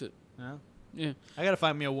 She likes it. Yeah? Yeah. I got to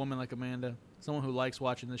find me a woman like Amanda. Someone who likes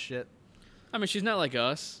watching this shit. I mean, she's not like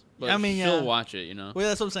us, but she'll yeah. watch it, you know? Well,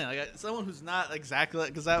 that's what I'm saying. Like, someone who's not exactly like...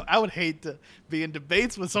 Because I would hate to be in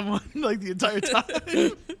debates with someone like the entire time.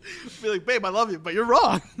 Be like, babe, I love you, but you're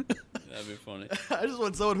wrong. That'd be funny. I just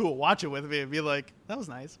want someone who will watch it with me and be like, that was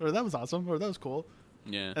nice, or that was awesome, or that was cool.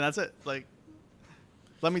 Yeah. And that's it. Like,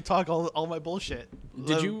 let me talk all my bullshit.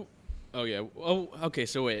 Did you... Oh, yeah. Oh, okay,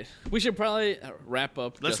 so wait. We should probably wrap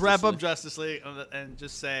up Let's wrap up Justice League and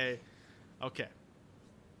just say, okay.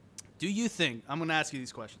 Do you think... I'm going to ask you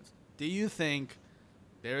these questions. Do you think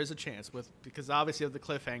there is a chance because obviously of the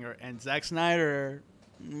cliffhanger and Zack Snyder,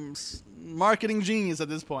 marketing genius at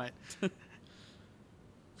this point.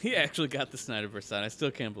 He actually got the Snyderverse side. I still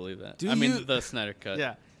can't believe that. The Snyder cut.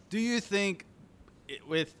 Yeah. Do you think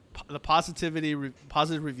with the positive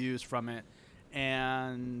reviews from it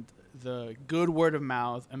and the good word of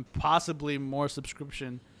mouth and possibly more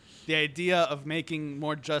subscription, the idea of making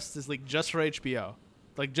more Justice League just for HBO,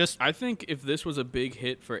 I think if this was a big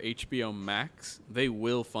hit for HBO Max, they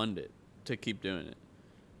will fund it to keep doing it.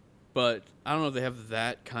 But I don't know if they have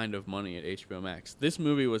that kind of money at HBO Max. This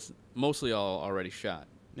movie was mostly all already shot.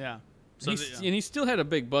 Yeah. And he still had a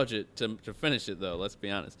big budget to finish it, though. Let's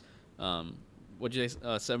be honest. What'd you say?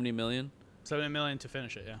 $70 million. $70 million to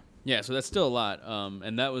finish it. Yeah. Yeah, so that's still a lot.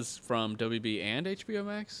 And that was from WB and HBO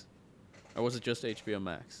Max, or was it just HBO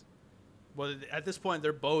Max? Well, at this point,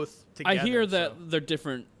 they're both together. I hear that they're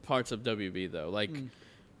different parts of WB, though. Like,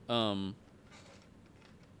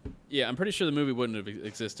 Yeah, I'm pretty sure the movie wouldn't have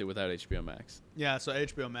existed without HBO Max. Yeah, so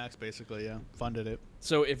HBO Max basically, funded it.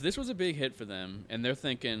 So if this was a big hit for them, and they're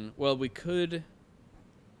thinking, well, we could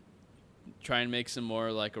try and make some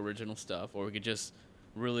more like original stuff, or we could just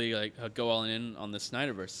really like go all in on the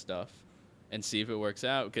Snyderverse stuff and see if it works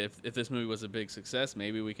out. Okay, if this movie was a big success,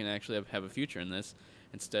 maybe we can actually have a future in this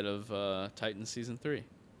instead of Titans season 3.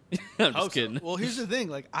 I'm just kidding. So. Well, here's the thing: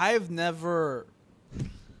 like I've never,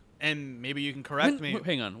 and maybe you can correct me.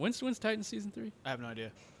 Hang on, when's Titans season 3? I have no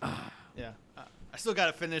idea. Yeah, I still got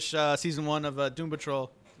to finish season 1 of Doom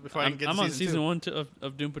Patrol before I can get to I'm on season 1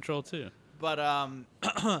 of Doom Patrol too. But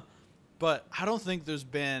but I don't think there's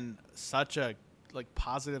been such a like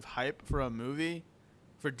positive hype for a movie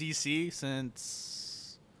for DC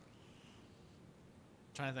since.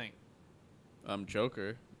 I'm trying to think.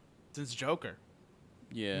 Joker. Since Joker.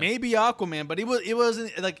 Yeah. Maybe Aquaman, but it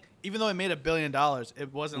wasn't like, even though it made $1 billion,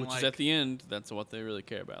 it wasn't Which is at the end. That's what they really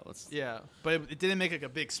care about. Yeah, but it didn't make like a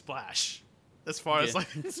big splash. As far as like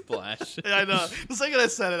splash. I know. The second I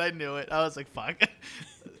said it, I knew it. I was like, "Fuck!"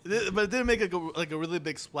 But it didn't make like a really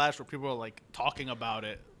big splash where people were like talking about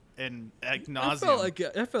it and ad nauseum.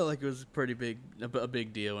 I felt like it was a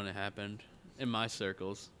big deal when it happened in my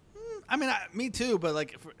circles. I mean, me too. But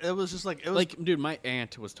like, it was just like it was like, dude, my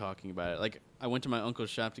aunt was talking about it. Like, I went to my uncle's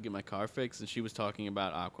shop to get my car fixed, and she was talking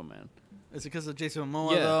about Aquaman. Is it because of Jason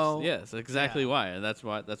Momoa though? Yes, exactly why. That's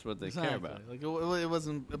what they care about. Like it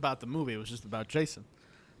wasn't about the movie; it was just about Jason.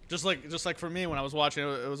 Just like for me when I was watching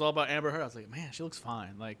it, it was all about Amber Heard. I was like, man, she looks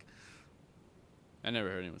fine. Like, I never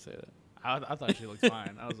heard anyone say that. I thought she looked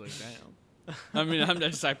fine. I was like, damn. I mean,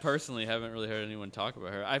 I personally haven't really heard anyone talk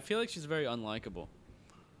about her. I feel like she's very unlikable.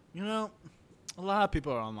 You know, a lot of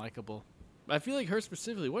people are unlikable. I feel like her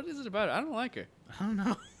specifically. What is it about her? I don't like her. I don't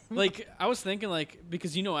know. Like, I was thinking, like,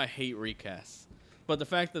 because I hate recasts. But the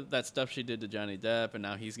fact that stuff she did to Johnny Depp, and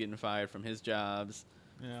now he's getting fired from his jobs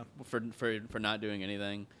for not doing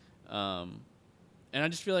anything. And I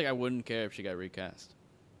just feel like I wouldn't care if she got recast.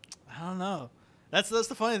 I don't know. That's the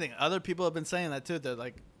funny thing. Other people have been saying that, too. They're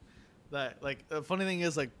like, the funny thing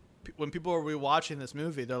is, like, when people are rewatching this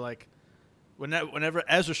movie, they're like, whenever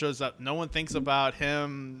Ezra shows up, no one thinks about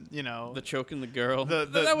him, the choking the girl.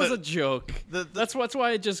 That was a joke. That's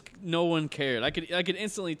why no one cared. I could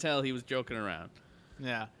instantly tell he was joking around.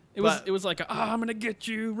 Yeah. It was like I'm gonna get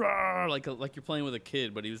you, rah! like you're playing with a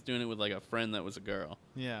kid, but he was doing it with like a friend that was a girl.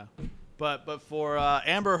 Yeah. But for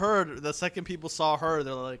Amber Heard, the second people saw her,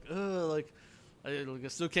 they're like, ugh, I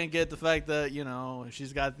still can't get the fact that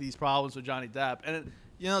she's got these problems with Johnny Depp, and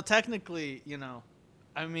technically,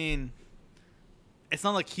 I mean. It's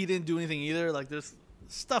not like he didn't do anything either. Like, there's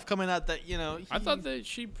stuff coming out that, I thought that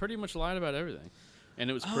she pretty much lied about everything. And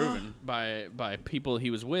it was proven by people he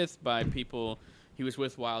was with, by people he was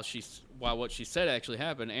with while what she said actually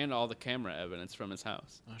happened, and all the camera evidence from his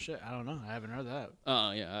house. Oh, shit. I don't know. I haven't heard that.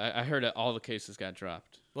 Oh, yeah. I heard that all the cases got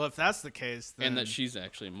dropped. Well, if that's the case, then... And that she's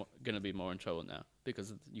actually going to be more in trouble now,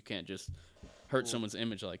 because you can't just hurt someone's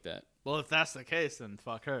image like that. Well, if that's the case, then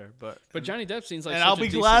fuck her. But Johnny Depp seems like and such I'll a be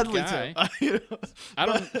decent gladly guy. to.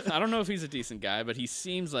 I don't know if he's a decent guy, but he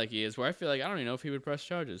seems like he is. Where I feel like I don't even know if he would press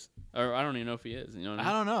charges, or I don't even know if he is. You know what I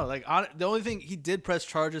mean? I don't know. Like the only thing he did press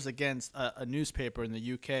charges against a newspaper in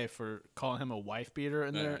the UK for calling him a wife beater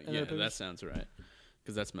in their that sounds right.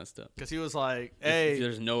 Because that's messed up. Because he was like, "Hey, if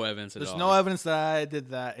there's no evidence at all. There's no evidence that I did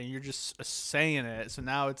that, and you're just saying it. So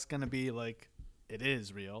now it's gonna be like it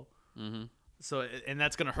is real." Mm-hmm. So and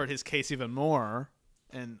that's gonna hurt his case even more,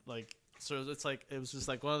 and like so it's like it was just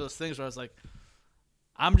like one of those things where I was like,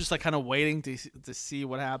 I'm just like kind of waiting to see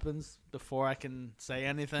what happens before I can say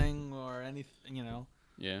anything or anything,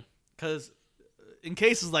 Yeah. Because in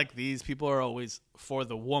cases like these, people are always for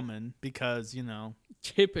the woman because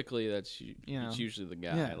typically it's usually the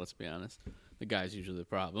guy. Yeah. Let's be honest, the guy's usually the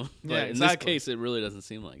problem. But yeah, exactly. In this case, it really doesn't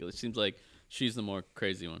seem like it. It seems like she's the more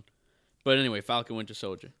crazy one. But anyway, Falcon Winter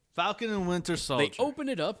Soldier. Falcon and Winter Soldier. They open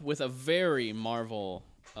it up with a very Marvel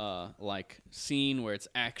like scene where it's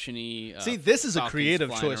actiony. See, this is a creative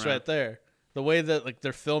choice around. Right there. The way that like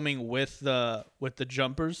they're filming with the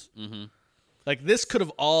jumpers. Mm-hmm. Like this could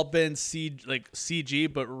have all been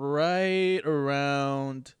CG, but right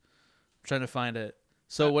around. I'm trying to find it.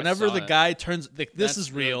 So whenever the guy turns, this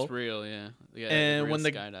is real. It's real, yeah. And when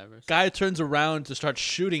the guy turns around to start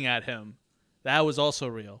shooting at him, that was also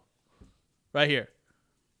real. Right here.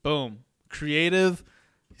 Boom. Creative.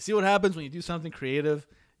 You see what happens when you do something creative?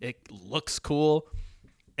 It looks cool.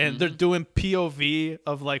 And they're doing POV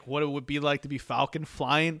of like what it would be like to be Falcon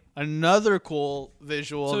flying. Another cool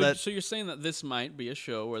visual. So you're saying that this might be a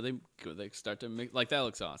show where they start to mix, like, that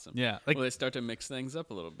looks awesome. Yeah, like where they start to mix things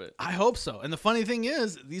up a little bit. I hope so. And the funny thing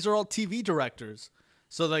is, these are all TV directors.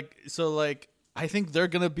 So I think they're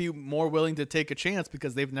gonna be more willing to take a chance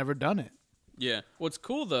because they've never done it. Yeah. What's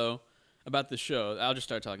cool though about the show, I'll just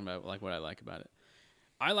start talking about like what I like about it.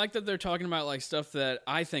 I like that they're talking about like stuff that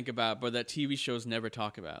I think about, but that TV shows never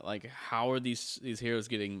talk about. Like, how are these heroes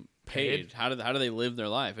getting paid? How do they live their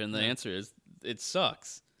life? And the answer is, it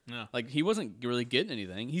sucks. Yeah. Like, he wasn't really getting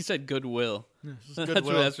anything. He said goodwill. Yeah, That's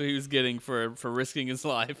what he was getting for risking his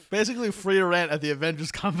life. Basically, free rent at the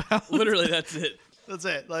Avengers compound. Literally, that's it. That's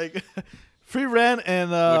it. Like, free rent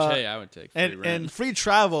and which, hey, I would take free rent. And free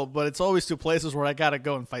travel, but it's always to places where I gotta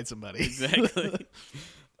go and fight somebody. Exactly.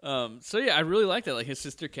 So yeah, I really like that. Like, his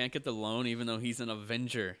sister can't get the loan even though he's an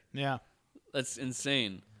Avenger. Yeah, that's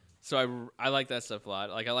insane. So I like that stuff a lot.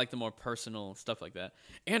 Like, I like the more personal stuff like that.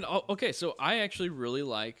 And okay, so I actually really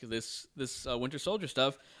like this Winter Soldier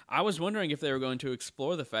stuff. I was wondering if they were going to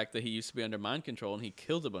explore the fact that he used to be under mind control and he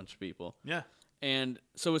killed a bunch of people. Yeah. And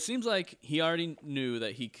so it seems like he already knew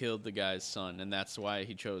that he killed the guy's son, and that's why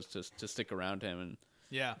he chose to stick around him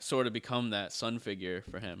and sort of become that son figure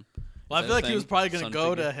for him. Well, I feel like he was probably going to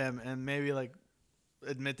go to him and maybe like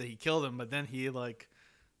admit that he killed him, but then he like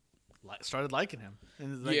started liking him.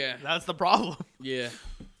 And like, that's the problem. Yeah.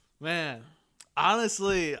 Man,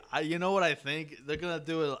 honestly, you know what I think? They're going to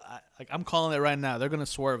do it. Like, I'm calling it right now. They're going to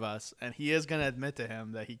swerve us, and he is going to admit to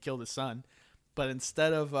him that he killed his son. But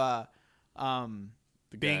instead of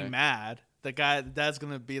being mad, the dad's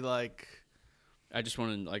going to be like, I just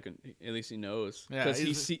want to, like, at least he knows. Yeah.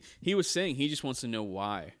 Because he was saying he just wants to know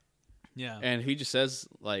why. Yeah. And he just says,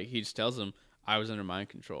 like, he just tells him, I was under mind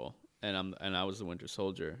control, and I was the Winter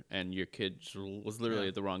Soldier, and your kid was literally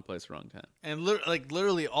at the wrong place, wrong time. And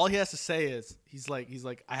literally, all he has to say is, he's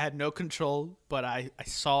like, I had no control, but I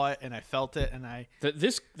saw it and I felt it, and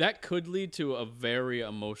that could lead to a very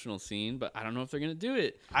emotional scene, but I don't know if they're gonna do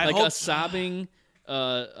it. I hope a sobbing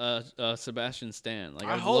Sebastian Stan. Like,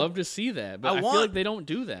 I'd love to see that, but I feel like they don't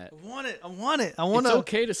do that. I want it. It's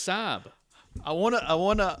okay to sob. I want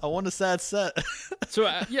a sad set. So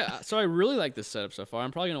I really like this setup so far.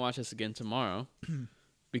 I'm probably gonna watch this again tomorrow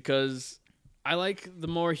because I like the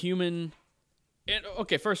more human. And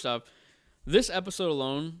okay, first off, this episode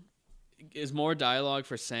alone is more dialogue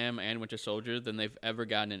for Sam and Winter Soldier than they've ever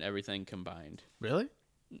gotten in everything combined. Really?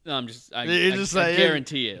 No, I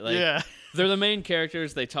guarantee it. Like, yeah. They're the main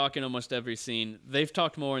characters. They talk in almost every scene. They've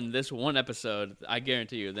talked more in this one episode, I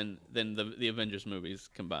guarantee you, than the Avengers movies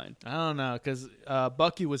combined. I don't know, because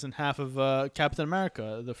Bucky was in half of Captain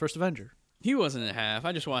America, the first Avenger. He wasn't in half.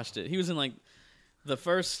 I just watched it. He was in like the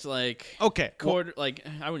first quarter. Like,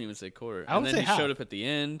 I wouldn't even say quarter. I would say half. And then he showed up at the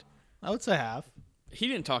end. I would say half. He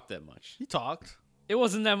didn't talk that much. He talked. It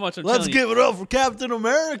wasn't that much. Let's give it up for Captain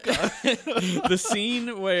America. The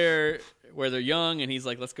scene where they're young and he's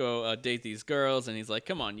like, let's go date these girls. And he's like,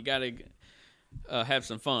 come on, you got to have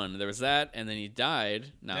some fun. There was that. And then he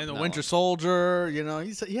died. And the Winter Soldier,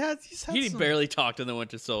 he barely talked in the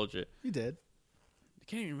Winter Soldier. He did. I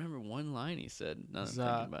can't even remember one line he said. Now that I'm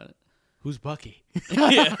thinking about it. Who's Bucky?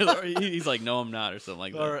 Yeah, he's like, no, I'm not, or something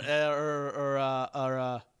like that.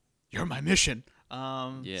 Or you're my mission.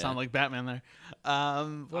 Sound like Batman there.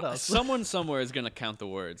 What else? Someone somewhere is gonna count the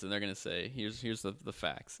words, and they're gonna say, "Here's the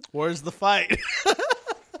facts." Where's the fight?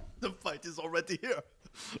 The fight is already here.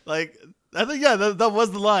 Like, I think that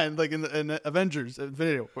was the line. Like in Avengers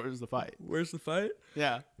Infinity War. Where's the fight? Where's the fight?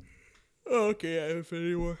 Yeah. Oh, okay, I have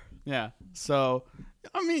Infinity War. Yeah. So,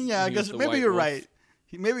 I mean, I guess maybe you're right.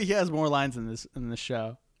 Maybe he has more lines in this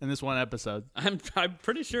show. In this one episode. I'm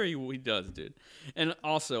pretty sure he does, dude. And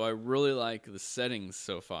also, I really like the settings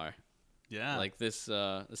so far. Yeah. Like this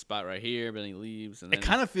spot right here, but then he leaves. And then it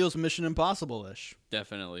kind of feels Mission Impossible-ish.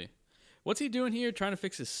 Definitely. What's he doing here? Trying to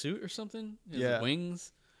fix his suit or something? His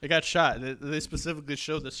wings? It got shot. They specifically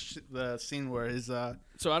showed the scene where his...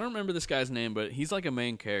 So I don't remember this guy's name, but he's like a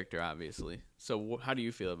main character, obviously. So how do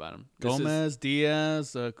you feel about him? Gomez,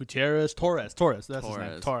 Diaz, Gutierrez, Torres. That's his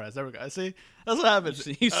name. Torres. There we go. See? That's what happens.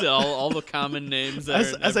 You said all the common names. I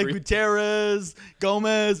said Gutierrez,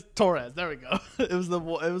 Gomez, Torres. There we go. It was the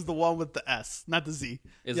one with the S, not the Z.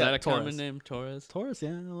 Is that a common name, Torres? Torres, yeah,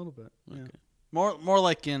 a little bit. Okay. Yeah. More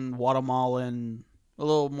like in Guatemalan, a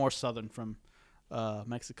little more southern from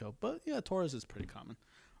Mexico. But yeah, Torres is pretty common.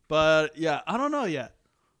 But yeah, I don't know yet.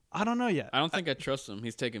 I don't think I trust him.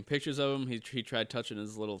 He's taking pictures of him. He tried touching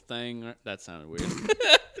his little thing. That sounded weird.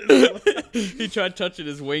 He tried touching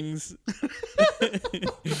his wings.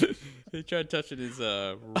 He tried touching his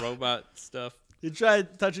robot stuff. He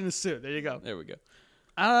tried touching his suit. There you go. There we go.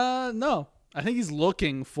 No. I think he's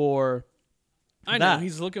looking for I know.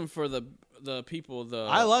 He's looking for the people,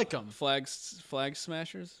 I like them. Flag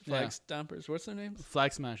smashers? Flag stompers. What's their names?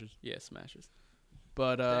 Flag smashers. Yeah, smashers.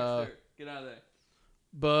 But Dexter, get out of there.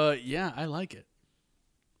 But yeah, I like it.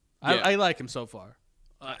 Yeah. I like him so far.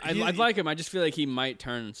 I'd like him. I just feel like he might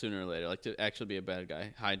turn sooner or later, like to actually be a bad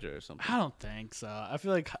guy, Hydra or something. I don't think so. I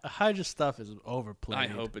feel like Hydra stuff is overplayed. I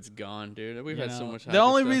hope it's gone, dude. We've had so much Hydra The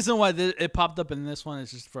only stuff. reason why it popped up in this one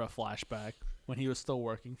is just for a flashback when he was still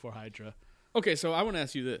working for Hydra. Okay, so I want to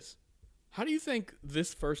ask you this. How do you think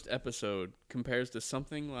this first episode compares to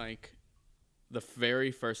something like the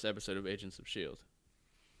very first episode of Agents of S.H.I.E.L.D.?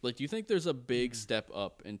 Like, do you think there's a big step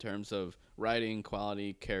up in terms of writing,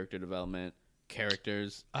 quality, character development,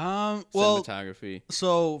 characters, cinematography?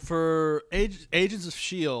 So for Agents of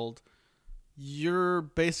S.H.I.E.L.D., you're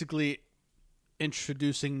basically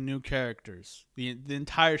introducing new characters. The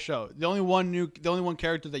entire show. The only one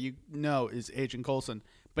character that you know is Agent Coulson.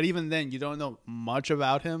 But even then, you don't know much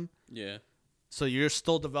about him. Yeah. So you're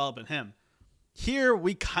still developing him. Here,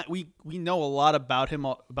 we know a lot about him,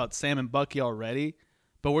 about Sam and Bucky already,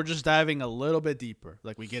 but we're just diving a little bit deeper.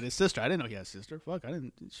 Like, we get his sister. I didn't know he had a sister. Fuck, I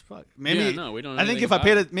didn't. Fuck. Maybe. Yeah, no, we don't know I think if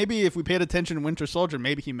we paid attention to Winter Soldier,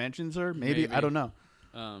 maybe he mentions her. Maybe. I don't know.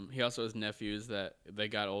 He also has nephews that they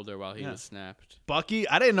got older while he was snapped. Bucky,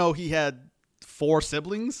 I didn't know he had 4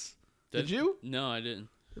 siblings. Did you? No, I didn't.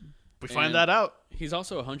 We find that out. He's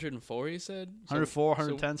also 104, he said? 104,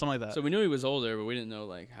 110, something like that. So we knew he was older, but we didn't know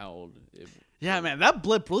like how old. Man, that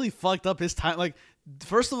blip really fucked up his time. Like,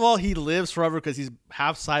 first of all, he lives forever because he's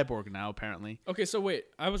half cyborg now, apparently. Okay, so wait.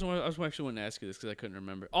 I actually wanting to ask you this because I couldn't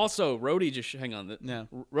remember. Also, Rhodey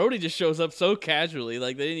Rhodey just shows up so casually.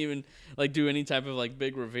 Like, they didn't even like do any type of like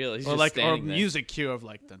big reveal. He's just standing there. Music cue of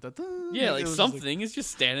like, dun, dun, dun. Yeah, like something. He's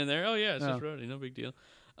just standing there. Oh yeah, it's just Rhodey. No big deal.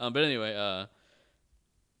 But anyway,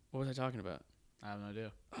 what was I talking about? I have no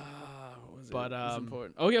idea. What was it? But it's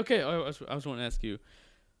important. Oh yeah, okay. I was wanting to ask you.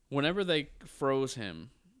 Whenever they froze him,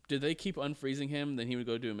 did they keep unfreezing him? Then he would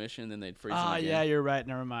go do a mission, then they'd freeze him again? Yeah, you're right.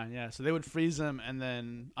 Never mind. Yeah, so they would freeze him and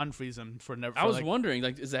then unfreeze him for never. I was wondering,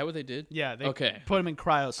 like, is that what they did? Yeah. They put him in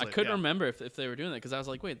cryo sleep. I couldn't remember if they were doing that because I was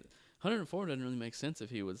like, wait, 104 doesn't really make sense if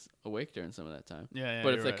he was awake during some of that time. Yeah.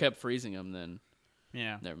 But if they kept freezing him, then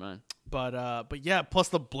never mind. But yeah, plus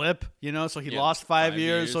the blip, so he lost 5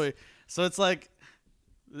 years. So it's like.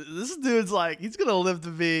 This dude's like, he's going to live to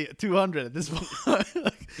be 200 at this point.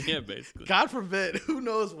 Yeah, basically. God forbid. Who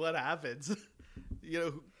knows what happens?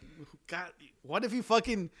 God, what if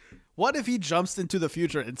he jumps into the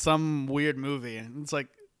future in some weird movie? And it's like,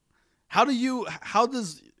 how do you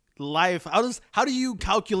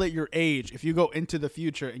calculate your age if you go into the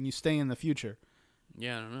future and you stay in the future?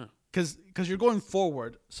 Yeah, I don't know. Because you're going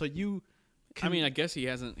forward. So you I guess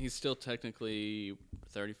he's still technically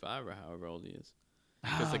 35 or however old he is.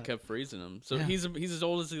 Because they kept freezing him. So he's as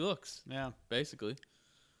old as he looks. Yeah. Basically.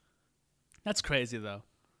 That's crazy, though.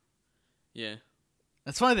 Yeah.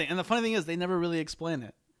 That's the funny thing. And the funny thing is, they never really explain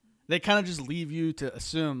it. They kind of just leave you to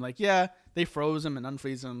assume, like, yeah, they froze him and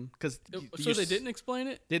unfreeze him. So they didn't explain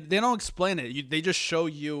it? They don't explain it. They just show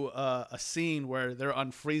you a scene where they're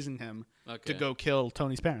unfreezing him to go kill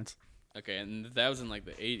Tony's parents. Okay, and that was in, like,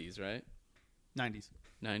 the 80s, right? 90s.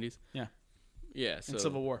 90s? Yeah. Yeah, so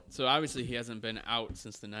Civil War. So obviously he hasn't been out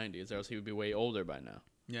since the 90s, or else he would be way older by now.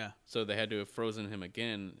 Yeah. So they had to have frozen him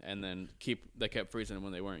again, and then they kept freezing him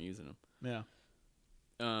when they weren't using him. Yeah.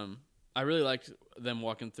 I really liked them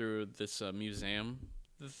walking through this museum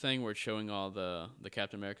thing where it's showing all the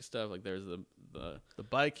Captain America stuff. Like there's the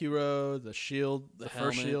bike he rode, the shield, the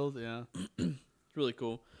first shield. Yeah. It's really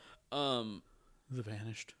cool. The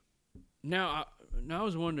Vanished. Now I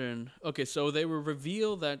was wondering, okay, so they were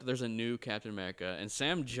revealed that there's a new Captain America, and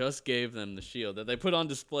Sam just gave them the shield that they put on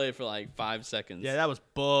display for like 5 seconds. Yeah, that was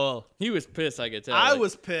bull. He was pissed, I could tell. I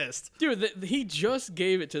was pissed. Dude, he just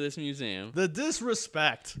gave it to this museum. The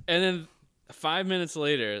disrespect. And then 5 minutes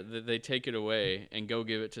later, they take it away and go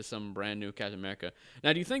give it to some brand new Captain America.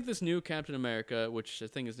 Now, do you think this new Captain America, which I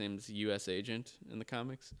think his name is U.S. Agent in the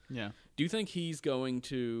comics, do you think he's going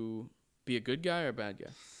to be a good guy or a bad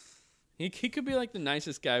guy? He could be like the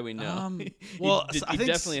nicest guy we know. Well, he I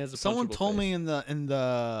think definitely has a someone told face. Me in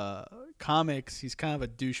the comics he's kind of a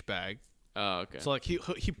douchebag. Oh, okay. So like he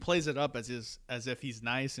plays it up as if he's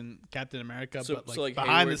nice in Captain America, so, but like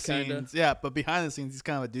behind Hayward the scenes, kinda? but behind the scenes he's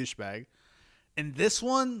kind of a douchebag. In this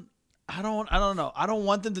one, I don't know. I don't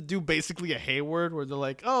want them to do basically a Hayward where they're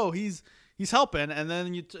like, oh, he's helping, and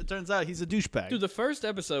then it turns out he's a douchebag. Dude, the first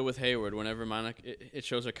episode with Hayward, whenever it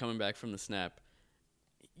shows her coming back from the snap.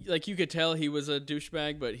 like you could tell he was a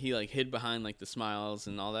douchebag, but he like hid behind like the smiles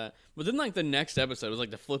and all that. But then like the next episode was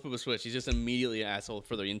like the flip of a switch. He's just immediately an asshole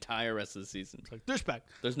for the entire rest of the season. It's like douchebag.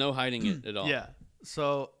 There's no hiding it at all. Yeah.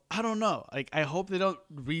 So I don't know. Like I hope they don't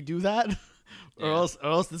redo that, or Yeah.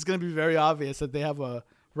 else it's gonna be very obvious that they have a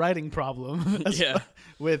writing problem. Yeah.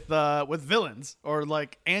 with villains or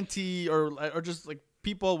like or just like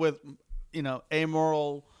people with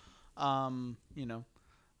amoral, trying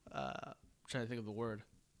to think of the word,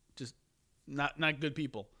 just not good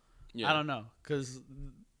people. Yeah. I don't know because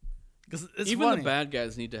it's even funny. the bad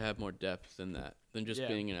guys need to have more depth than that, than just Yeah.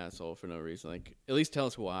 being an asshole for no reason. Like at least tell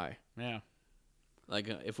us why. Yeah. Like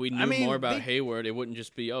if we knew more about Hayward, it wouldn't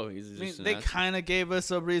just be he's just an they asshole. kind of gave us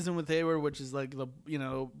a reason with Hayward, which is like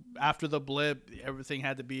after the blip, everything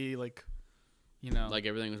had to be like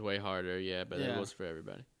everything was way harder. Yeah, but it was for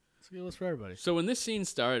everybody. it was for everybody. So when this scene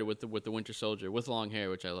started with the Winter Soldier with long hair,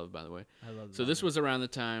 which I love by the way. I love. So this was around the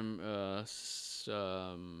time.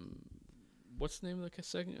 What's the name of the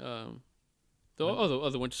second?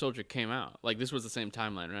 The Winter Soldier came out. Like this was the same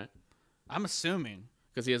timeline, right? I'm assuming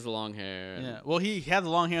Because he has the long hair. Yeah. Well, he had the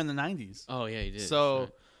long hair in the 90s. Oh yeah, he did. So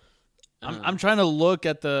That's right. I'm trying to look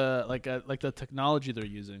at the the technology they're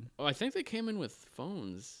using. Oh, I think they came in with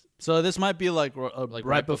phones. So this might be like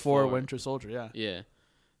right before before. Winter Soldier. Yeah. Yeah.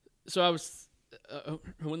 So I was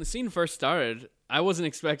when the scene first started, I wasn't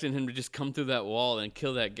expecting him to just come through that wall and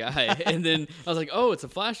kill that guy, and then I was like, "Oh, it's a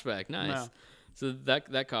flashback. Nice." No. So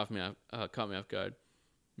that caught me off guard.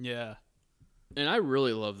 Yeah. And I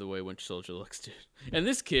really love the way Winter Soldier looks, dude. And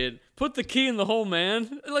this kid put the key in the hole,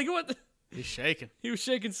 man. Like what? He's shaking. He was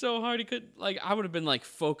shaking so hard he could I would have been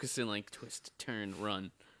focusing, twist, turn,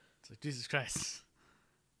 run. It's like Jesus Christ,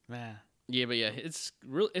 man. Yeah, but yeah, it's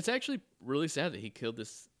actually really sad that he killed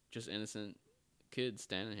this just innocent kid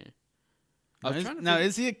standing here. Now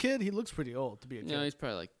is he a kid? He looks pretty old to be a kid. No, he's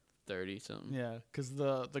probably 30 something. Yeah, because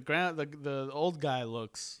the old guy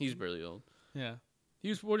looks. He's really old. Yeah. He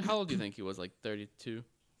was how old do you think he was? 32?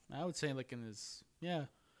 I would say in his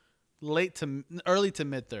early to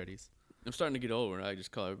mid 30s. I'm starting to get old where I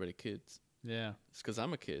just call everybody kids. Yeah. It's because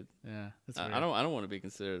I'm a kid. Yeah. That's I don't want to be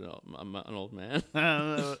considered an old man.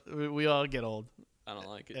 we all get old. I don't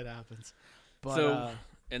like it. It happens. But,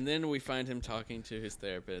 and then we find him talking to his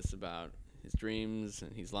therapist about his dreams,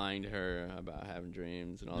 and he's lying to her about having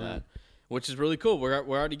dreams and all that, which is really cool. We're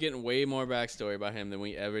already getting way more backstory about him than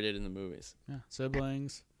we ever did in the movies. yeah,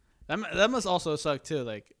 siblings. That must also suck too.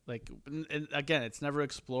 Again, it's never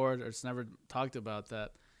explored or it's never talked about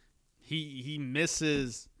that he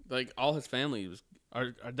misses All his family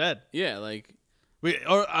are dead. Yeah,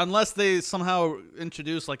 Or unless they somehow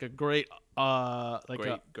introduce a great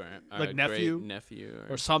nephew great nephew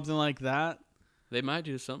or something like that. They might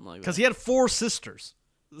do something like that. Because he had 4 sisters,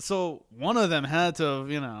 so one of them had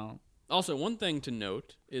to Also, one thing to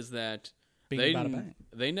note is that they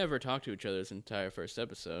never talked to each other this entire first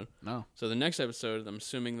episode. No. So the next episode, I'm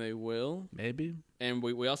assuming they will. Maybe. And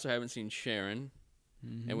we also haven't seen Sharon,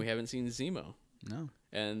 and we haven't seen Zemo. No.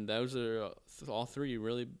 And those are all 3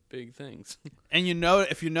 really big things. And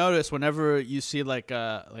if you notice, whenever you see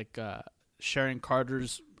Sharon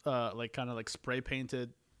Carter's spray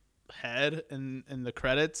painted head in the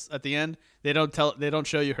credits at the end, they don't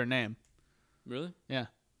show you her name. Really? Yeah.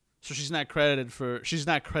 So she's not credited for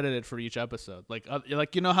each episode.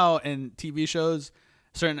 How in TV shows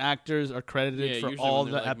certain actors are credited for all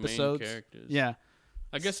the episodes. Main characters. Yeah.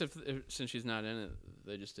 I guess if since she's not in it,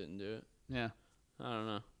 they just didn't do it. Yeah. I don't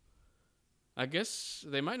know. I guess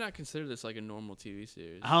they might not consider this a normal TV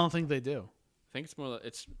series. I don't think they do. I think it's more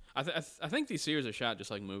I think these series are shot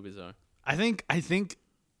just like movies are. I think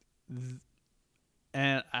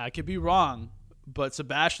and I could be wrong, but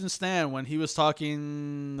Sebastian Stan, when he was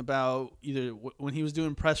talking about when he was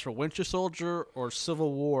doing press for Winter Soldier or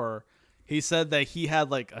Civil War, he said that he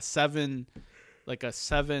had a seven projects,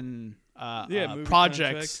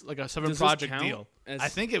 a 7 project deal. I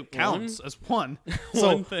think it counts as one.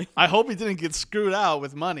 So One thing. I hope he didn't get screwed out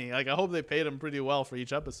with money. I hope they paid him pretty well for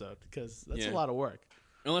each episode because that's a lot of work.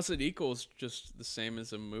 Unless it equals just the same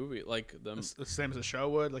as a movie, The same as a show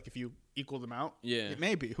would, if you equal them out. Yeah. It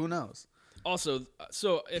may be. Who knows? Also,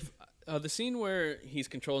 so if the scene where he's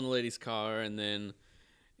controlling the lady's car and then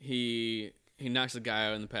he knocks the guy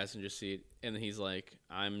out in the passenger seat and then he's like,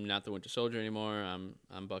 "I'm not the Winter Soldier anymore. I'm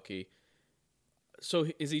Bucky." So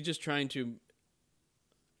is he just trying to?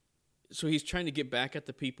 So he's trying to get back at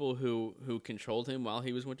the people who controlled him while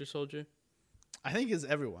he was Winter Soldier? I think it's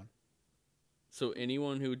everyone. So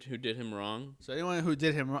anyone who did him wrong? So anyone who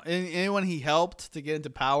did him wrong, anyone he helped to get into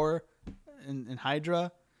power in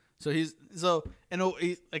Hydra. So there's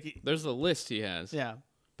a list he has. Yeah.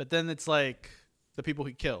 but then it's like the people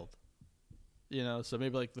he killed. You know, so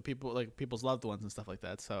maybe like the people, like people's loved ones and stuff like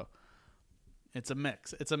that. So it's a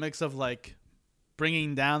mix. It's a mix of like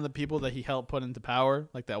bringing down the people that he helped put into power,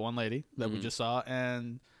 like that one lady that we just saw,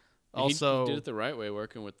 and also he did it the right way,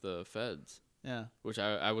 working with the feds. Yeah, which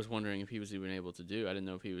I was wondering if he was even able to do. I didn't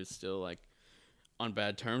know if he was still like on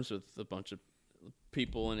bad terms with a bunch of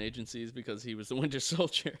people and agencies because he was the Winter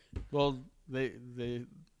Soldier. Well,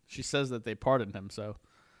 she says that they pardoned him. So,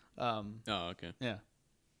 oh, okay. Yeah.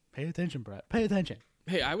 Pay attention, Brett. Pay attention.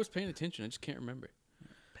 Hey, I was paying attention. I just can't remember.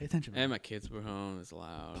 Pay attention. And my kids were home. It's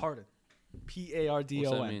loud. Pardon. Pardon.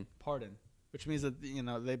 What's that mean? Pardon. Which means that, you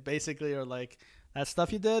know, they basically are like, that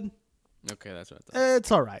stuff you did? Okay, that's what I thought.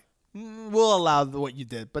 It's all right. We'll allow what you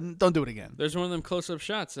did, but don't do it again. There's one of them close-up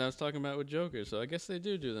shots that I was talking about with Joker, so I guess they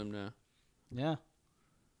do them now. Yeah.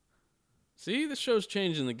 See, the show's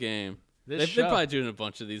changing the game. They're probably doing a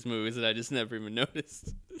bunch of these movies that I just never even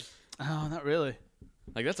noticed. Oh, not really.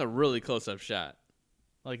 Like, that's a really close-up shot.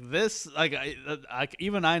 Like this, like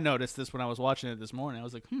even I noticed this when I was watching it this morning. I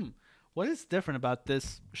was like, what is different about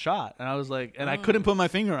this shot? And I was like, and I couldn't put my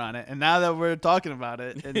finger on it. And now that we're talking about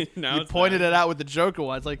it, and you pointed it out with the Joker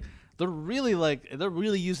one, it's like they're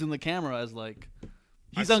really using the camera as like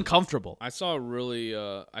he's uncomfortable. I saw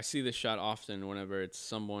I see this shot often whenever it's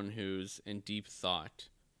someone who's in deep thought.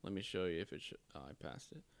 Let me show you if it should. Oh, I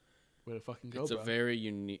passed it. Way to fucking go, It's bro. a very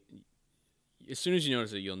unique. As soon as you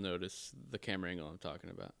notice it, you'll notice the camera angle I'm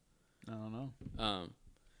talking about. I don't know.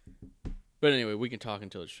 But anyway, we can talk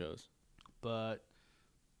until it shows. But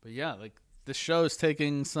yeah, like the show's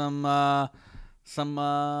taking some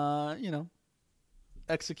you know,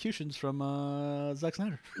 executions from Zack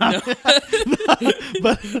Snyder. No.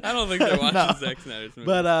 But I don't think they're watching Zack Snyder's movies.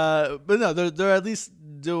 But no, they're at least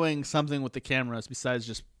doing something with the cameras besides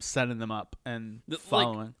just setting them up and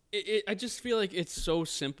following. I just feel like it's so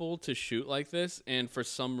simple to shoot like this, and for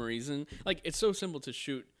some reason, like it's so simple to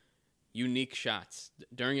shoot unique shots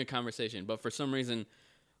during a conversation, but for some reason,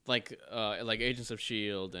 like Agents of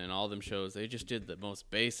S.H.I.E.L.D. and all them shows, they just did the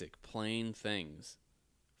most basic, plain things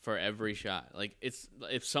for every shot. Like it's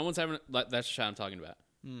if someone's having that's the shot I'm talking about.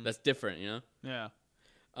 That's different, you know?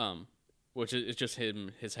 Yeah. Which is just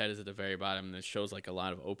him. His head is at the very bottom, and it shows like a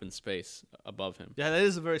lot of open space above him. Yeah, that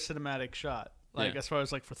is a very cinematic shot. Like as far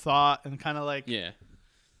as like for thought and kind of like yeah.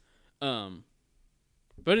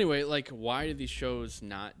 But anyway, like, why do these shows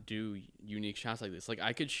not do unique shots like this? Like,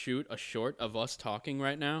 I could shoot a short of us talking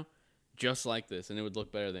right now, just like this, and it would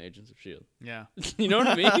look better than Agents of S.H.I.E.L.D. Yeah. You know what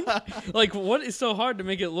I mean? Like, what is so hard to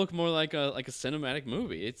make it look more like a cinematic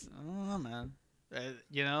movie? It's I don't know, man.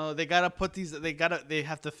 You know, they gotta put these. They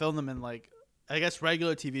have to film them in like, I guess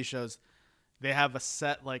regular TV shows. They have a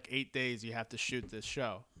set like 8 days. You have to shoot this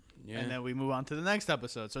show. Yeah. And then we move on to the next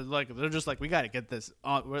episode. So like they're just like, we got to get this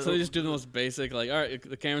on. So they just do the most basic, like, all right,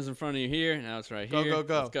 the camera's in front of you here, now it's right here. Go.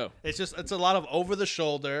 Let's go. It's a lot of over the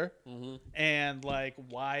shoulder and like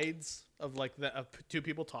wides of like of two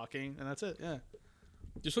people talking, and that's it. Yeah.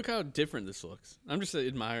 Just look how different this looks. I'm just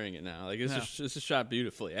admiring it now. Like it's just shot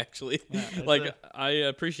beautifully, actually. Yeah, like I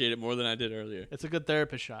appreciate it more than I did earlier. It's a good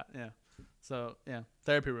therapist shot. Yeah. So yeah,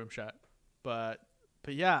 therapy room shot. But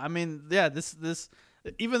yeah, I mean, yeah, this.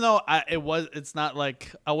 Even though it's not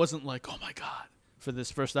like I wasn't like, oh my god, for this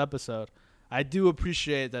first episode. I do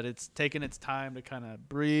appreciate that it's taken its time to kind of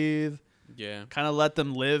breathe, kind of let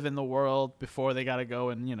them live in the world before they got to go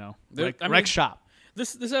and wreck shop.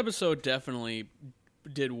 This episode definitely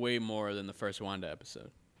did way more than the first Wanda episode.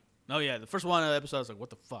 Oh yeah, the first Wanda episode I was like,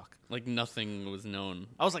 what the fuck? Like nothing was known.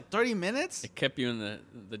 I was like 30 minutes. It kept you in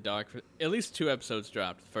the dark. At least 2 episodes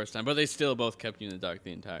dropped the first time, but they still both kept you in the dark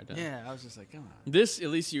the entire time. Yeah, I was just like, come on. This, at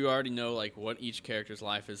least you already know like what each character's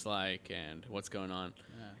life is like and what's going on.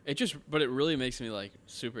 Yeah. But it really makes me like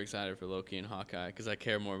super excited for Loki and Hawkeye because I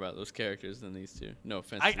care more about those characters than these two. No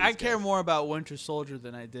offense. I care more about Winter Soldier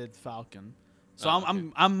than I did Falcon. So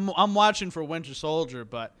I'm watching for Winter Soldier,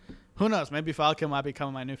 but who knows? Maybe Falcon might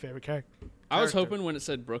become my new favorite character. I was hoping when it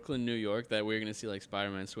said Brooklyn, New York, that we were going to see like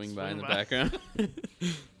Spider-Man swing by in the background. That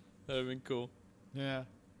would have been cool. Yeah.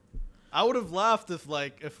 I would have laughed if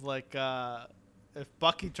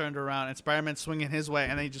Bucky turned around and Spider-Man swinging his way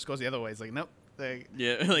and then he just goes the other way. He's like, nope.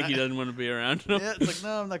 Yeah, like he doesn't want to be around. Yeah, it's like,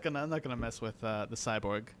 no, I'm not gonna mess with the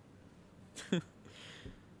cyborg.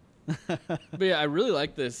 But yeah, I really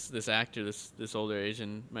like this actor, this older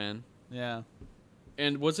Asian man. Yeah.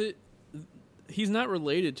 And was it? He's not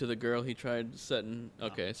related to the girl he tried setting.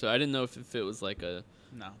 Okay, no. So I didn't know if it was like a.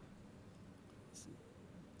 No.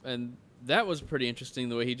 And that was pretty interesting.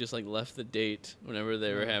 The way he just like left the date whenever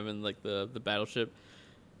they were having like the battleship.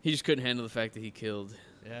 He just couldn't handle the fact that he killed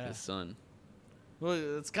his son.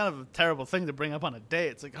 Well, it's kind of a terrible thing to bring up on a date.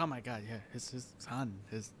 It's like, oh my god, yeah, his son,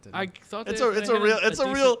 I thought it's a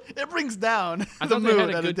real. It brings down the mood they had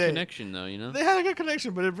a good date. connection, though. You know, they had a good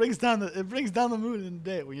connection, but it brings down the mood in a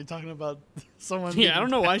date when you're talking about someone. Yeah, I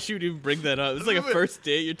don't know why she would even bring that up. It's like a first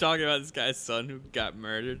date. You're talking about this guy's son who got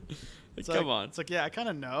murdered. Like, come on. It's like, yeah, I kind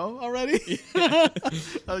of know already. You don't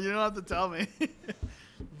have to tell me.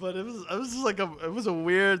 But it was just like it was a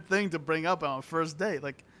weird thing to bring up on a first date.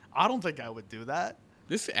 Like, I don't think I would do that.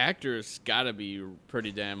 This actor's got to be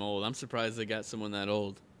pretty damn old. I'm surprised they got someone that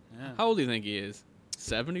old. Yeah. How old do you think he is?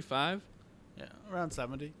 75? Yeah, around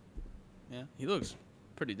 70. Yeah. He looks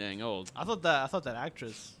pretty dang old. I thought that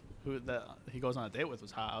actress that he goes on a date with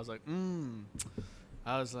was hot. I was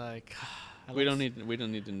like, we don't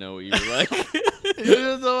need to know what you were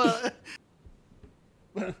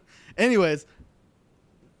like. Anyways,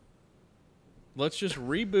 let's just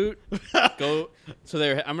reboot. Go. So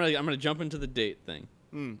there. I'm gonna jump into the date thing.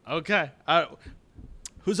 Okay.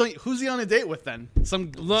 Who's he on a date with then?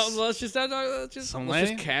 Let's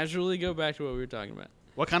just casually go back to what we were talking about.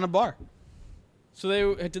 What kind of bar?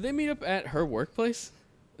 So did they meet up at her workplace?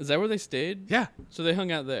 Is that where they stayed? Yeah. So they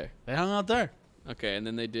hung out there. They hung out there. Okay, and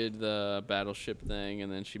then they did the battleship thing,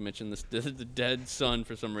 and then she mentioned the dead son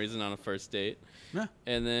for some reason on a first date. Yeah.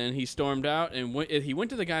 And then he stormed out and he went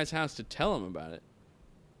to the guy's house to tell him about it.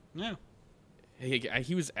 Yeah.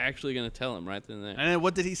 He was actually going to tell him right then and there. And then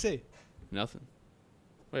what did he say? Nothing.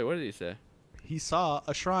 Wait, what did he say? He saw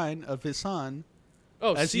a shrine of his son.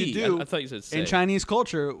 Oh, as you do. I thought you said say. In Chinese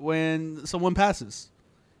culture, when someone passes,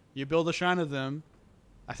 you build a shrine of them.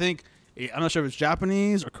 I'm not sure if it's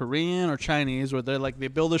Japanese or Korean or Chinese, where they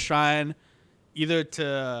build a shrine either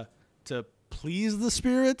to please the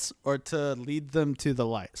spirits or to lead them to the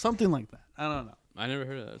light. Something like that. I don't know. I never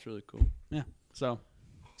heard of that. That's really cool. Yeah. So,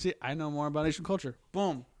 see, I know more about Asian culture.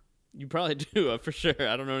 Boom. You probably do, for sure.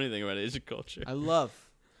 I don't know anything about Asian culture. I love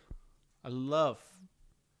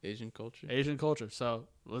Asian culture. Asian culture. So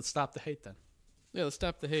let's stop the hate then. Yeah, let's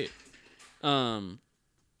stop the hate.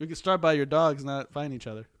 We can start by your dogs not fighting each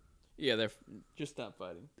other. Yeah, just stop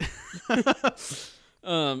fighting.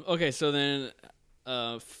 Okay, so then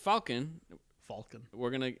Falcon. We're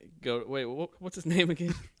gonna go. Wait, what's his name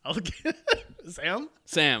again?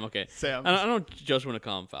 Sam. Okay. Sam. I don't just want to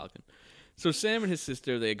call him Falcon. So Sam and his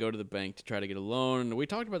sister, they go to the bank to try to get a loan. We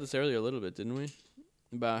talked about this earlier a little bit, didn't we?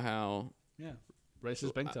 About how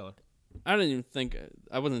racist bank teller. I wasn't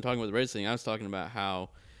talking about the race thing. I was talking about how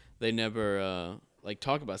they never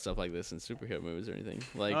talk about stuff like this in superhero movies or anything.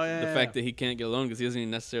 The fact that he can't get a loan because he doesn't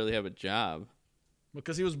even necessarily have a job.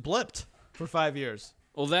 Because he was blipped for 5 years.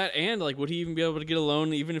 Well, that and would he even be able to get a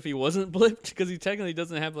loan even if he wasn't blipped? Because he technically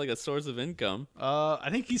doesn't have a source of income. I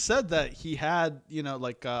think he said that he had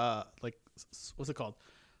what's it called,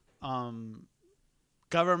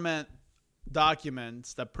 government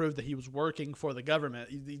documents that proved that he was working for the government.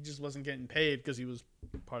 He just wasn't getting paid because he was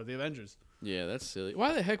part of the Avengers. Yeah, that's silly.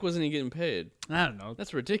 Why the heck wasn't he getting paid? I don't know.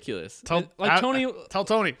 That's ridiculous. Tell Tony.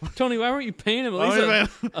 Tony, why weren't you paying him at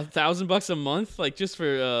least $1,000 a month, just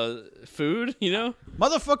for food? You know,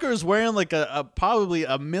 motherfucker is wearing a probably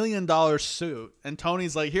 $1 million suit, and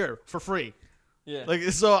Tony's here for free. Yeah.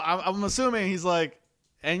 So I'm assuming he's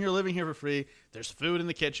and you're living here for free. There's food in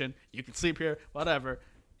the kitchen. You can sleep here. Whatever.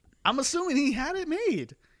 I'm assuming he had it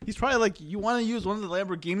made. He's probably you want to use one of the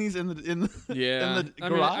Lamborghinis in the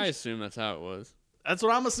garage? I assume that's how it was. That's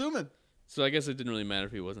what I'm assuming. So I guess it didn't really matter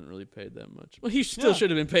if he wasn't really paid that much. Well, he still should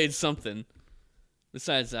have been paid something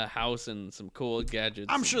besides a house and some cool gadgets.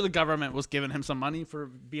 I'm sure the government was giving him some money for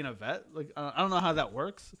being a vet. I don't know how that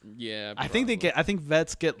works. Yeah, I think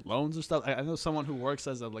vets get loans or stuff. I know someone who works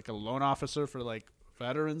as a loan officer for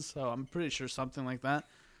veterans, so I'm pretty sure something like that.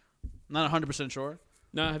 Not 100% sure.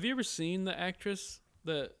 Now, have you ever seen the actress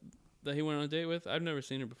that he went on a date with? I've never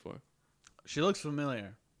seen her before. She looks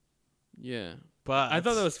familiar. Yeah. But I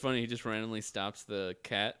thought that was funny. He just randomly stops the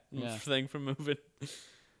cat thing from moving.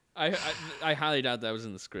 I highly doubt that was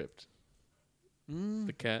in the script.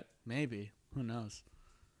 The cat. Maybe. Who knows?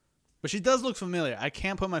 But she does look familiar. I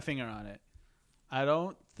can't put my finger on it. I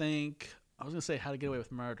don't think... I was going to say How to Get Away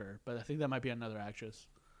with Murder, but I think that might be another actress.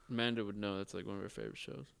 Amanda would know. That's one of her favorite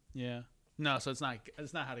shows. Yeah. No, so it's not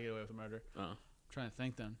How to Get Away with Murder. Oh. I'm trying to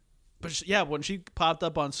think then. But when she popped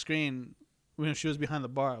up on screen when she was behind the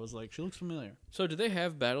bar, I was like, she looks familiar. So did they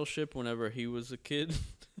have Battleship whenever he was a kid?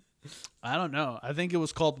 I don't know. I think it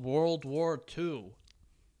was called World War II.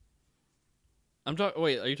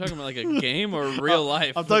 Wait, are you talking about a game or real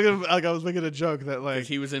life? I'm talking I was making a joke that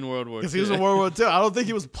he was in World War II. Because he was in World War II. I don't think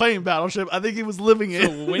he was playing Battleship. I think he was living it.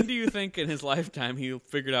 So when do you think in his lifetime he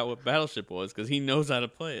figured out what Battleship was? Because he knows how to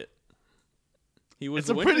play it. He was It's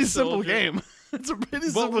the a Winter pretty simple Soldier. game. It's a pretty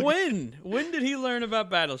But simple. when did he learn about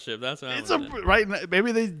Battleship? That's what It's I'm right.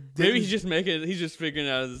 Maybe they. Maybe he's just making. He's just figuring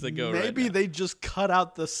out as they go. Maybe right now. they just cut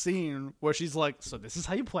out the scene where she's like, "So this is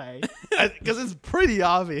how you play," because it's pretty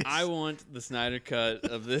obvious. I want the Snyder cut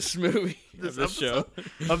of this movie, of this show.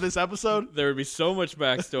 Of this episode, There would be so much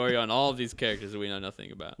backstory on all of these characters that we know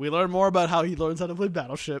nothing about. we learn more about how he learns how to play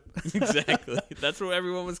Battleship. Exactly. That's what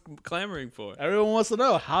everyone was clamoring for. Everyone wants to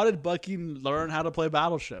know, how did Bucky learn how to play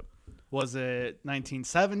Battleship? Was it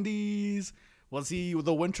 1970s? Was he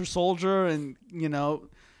the Winter Soldier? And You know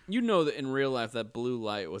that in real life, that blue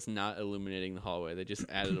light was not illuminating the hallway. They just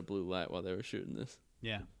added a blue light while they were shooting this.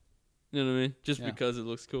 yeah, You know what I mean? Just Yeah. because it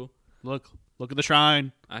looks cool. look at the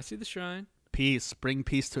shrine. I see the shrine. Peace, bring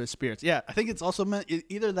peace to his spirits. Yeah, I think it's also meant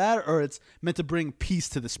either that or it's meant to bring peace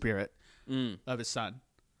to the spirit of his son.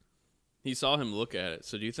 He saw him look at it.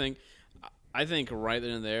 So do you think? I think right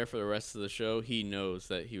then and there for the rest of the show, he knows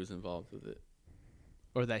that he was involved with it.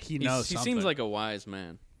 Or that he knows He something. seems like a wise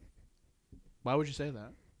man. Why would you say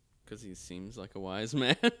that? Because he seems like a wise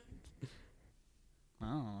man. I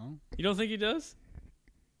don't know. You don't think he does?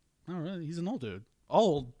 Not really. He's an old dude. All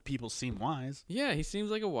old people seem wise. Yeah, he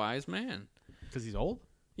seems like a wise man. Because he's old?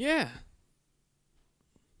 Yeah.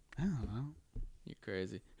 I don't know. You're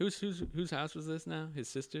crazy. Whose house was this now? His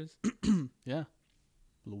sister's? Yeah.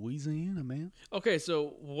 Louisiana, man. Okay,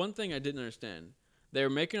 so one thing I didn't understand. They were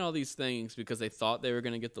making all these things because they thought they were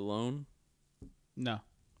going to get the loan. No.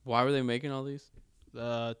 Why were they making all these?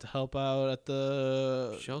 To help out at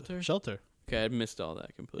the Shelter? Shelter. Okay, I missed all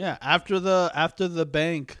that completely. Yeah. After the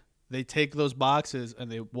bank, they take those boxes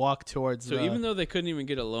and they walk towards. So even though they couldn't even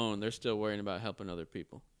get a loan, they're still worrying about helping other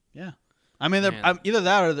people. yeah, I mean, Man. either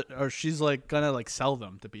that or she's like gonna like sell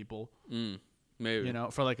them to people, Maybe. you know,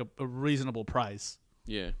 for like a reasonable price.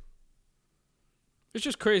 Yeah. It's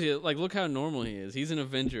just crazy. Like, look how normal he is. He's an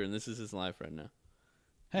Avenger, and this is his life right now.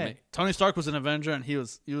 Hey, Right. Tony Stark was an Avenger, and he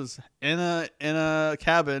was in a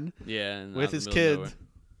cabin Yeah, and with out in his the middle of kid. nowhere.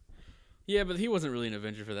 Yeah, but he wasn't really an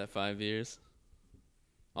Avenger for that 5 years.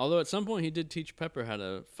 Although at some point he did teach Pepper how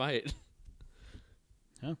to fight.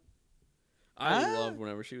 Yeah. I love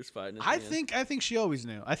whenever she was fighting. At I the end. think she always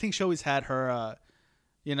knew. I think she always had her.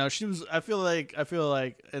 You know, she was. I feel like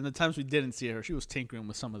in the times we didn't see her, she was tinkering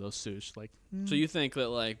with some of those suits. Like, So you think that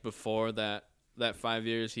like before that 5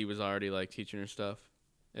 years, he was already like teaching her stuff?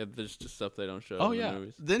 There's just stuff they don't show. oh in yeah, the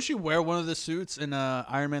movies. didn't she wear one of the suits in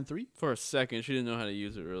Iron Man 3? For a second, she didn't know how to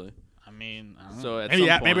use it really. I mean, I don't So know. at maybe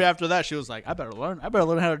some point- maybe after that, she was like, I better learn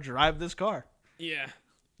how to drive this car. Yeah.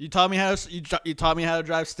 You taught me how to you taught me how to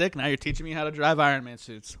drive stick. Now you're teaching me how to drive Iron Man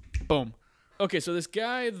suits. Boom. Okay, so this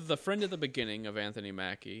guy, the friend at the beginning of Anthony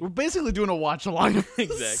Mackie. We're basically doing a watch along.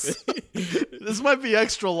 Exactly. This might be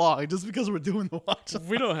extra long just because we're doing the watch.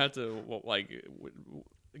 We don't have to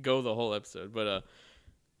go the whole episode, but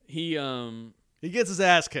he He gets his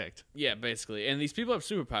ass kicked. yeah, basically. And these people have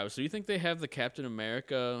superpowers. So you think they have the Captain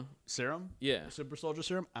America? Serum? Yeah. Super soldier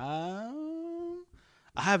serum?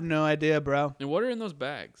 I have no idea, bro. And what are in those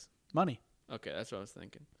bags? Money. Okay, that's what I was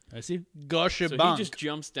thinking. I see. Gosh, So he just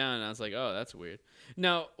jumps down, and I was like, oh, that's weird.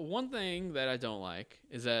 Now, one thing that I don't like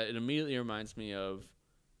is that it immediately reminds me of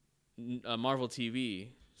a Marvel TV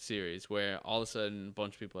series where all of a sudden a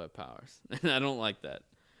bunch of people have powers. And I don't like that.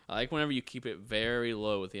 I like whenever you keep it very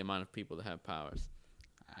low with the amount of people that have powers.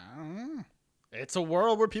 I don't know. It's a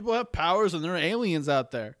world where people have powers and there are aliens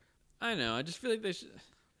out there. I know. I just feel like they should.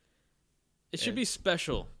 It should be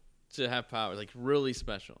special to have powers, like really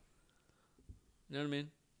special. You know what I mean?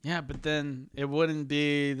 Yeah, but then it wouldn't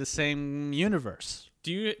be the same universe.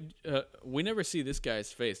 Do you? We never see this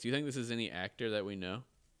guy's face. Do you think this is any actor that we know?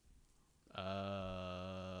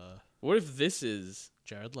 What if this is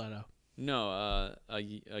Jared Leto. no a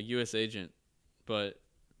U.S. agent, but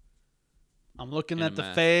I'm looking In a at the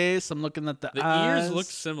mask. face. I'm looking at the eyes. ears look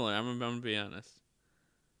similar. I'm gonna be honest.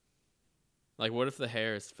 Like, what if the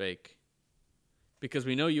hair is fake? Because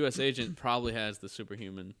we know U.S. agent probably has the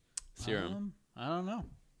superhuman serum. I don't know.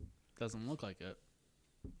 Doesn't look like it.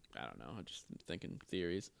 I don't know. I'm just thinking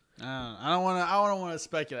theories. I don't want to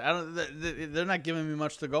speculate. They're not giving me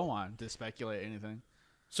much to go on to speculate anything.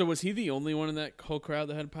 So was he the only one in that whole crowd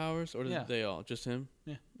that had powers, or did Yeah. they all? Just him?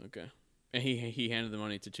 Yeah. Okay. And he handed the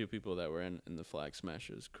money to two people that were in the Flag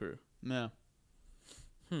Smashers crew. No.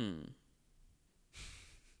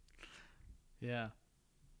 Yeah.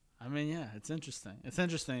 I mean, yeah, it's interesting. It's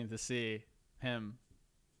interesting to see him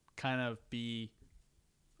kind of be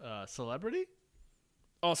a celebrity.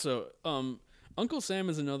 Also, Uncle Sam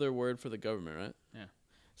is another word for the government, right? Yeah.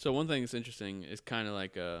 So one thing that's interesting is kind of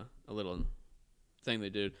like a little thing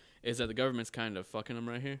they did is that the government's kind of fucking them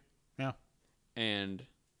right here. Yeah. and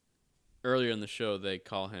earlier in the show they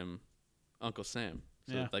call him Uncle Sam.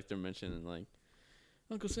 So Yeah. like they're mentioning like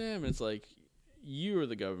Uncle Sam. It's like you are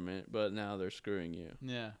the government, but now they're screwing you.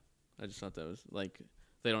 Yeah. I just thought that was like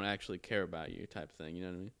they don't actually care about you type thing. You know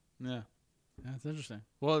what I mean? Yeah. That's interesting.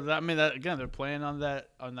 Well, I mean, that again, they're playing on that.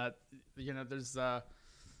 You know, there's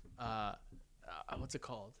what's it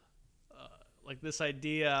called? Like this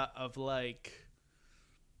idea of like,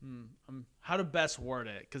 how to best word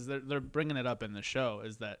it, because they're bringing it up in the show,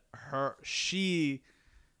 is that she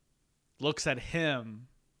looks at him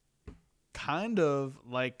kind of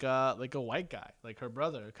like a white guy, like her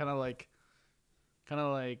brother, kind of like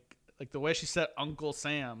the way she said Uncle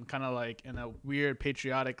Sam, kind of like in a weird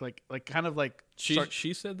patriotic, like kind of like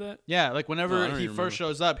she said that. Yeah, like whenever I he first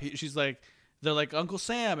shows up, she's like, they're like Uncle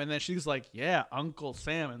Sam, and then she's like, yeah, Uncle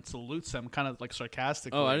Sam, and salutes him, kind of like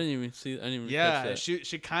sarcastically. Oh, I didn't even see. I didn't even yeah, catch that.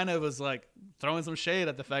 she kind of was like throwing some shade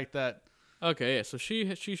at the fact that. Okay, yeah. So she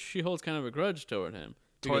holds kind of a grudge toward him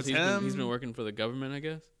Towards because he's been working for the government, I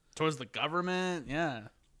guess. Towards the government, yeah.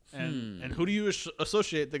 And who do you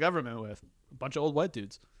associate the government with? A bunch of old white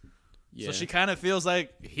dudes. Yeah. So she kind of feels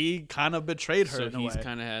like he kind of betrayed her. So in a he's way.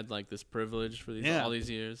 kind of had like this privilege for all these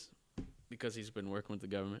years because he's been working with the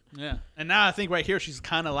government. Yeah, and now I think right here she's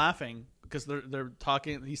kind of laughing because they're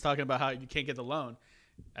talking. He's talking about how you can't get the loan.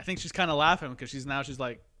 I think she's kind of laughing because she's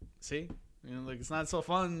like, see, like it's not so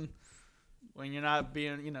fun when you're not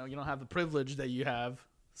being, you don't have the privilege that you have.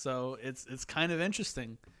 So it's kind of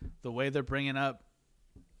interesting the way they're bringing up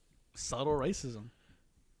subtle racism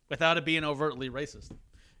without it being overtly racist.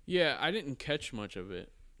 Yeah, I didn't catch much of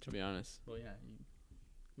it, to be honest. Well, yeah,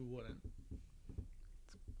 who wouldn't?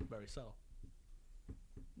 It's very subtle.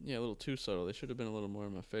 Yeah, a little too subtle. They should have been a little more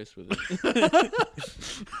in my face with it.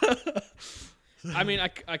 I mean,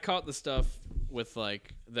 I caught the stuff with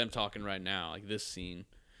like them talking right now, like this scene,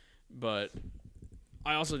 but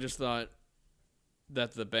I also just thought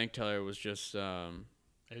that the bank teller was just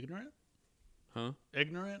ignorant. Huh?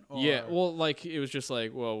 Ignorant? Or? Yeah. Well, like it was just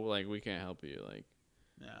like, well, like we can't help you, like,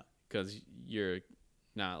 yeah, because you're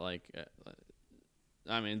not like.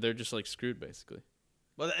 I mean, they're just like screwed basically.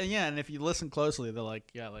 Well, yeah, and if you listen closely, they're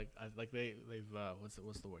like, yeah, like they've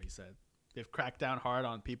what's the word he said? They've cracked down hard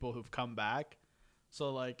on people who've come back.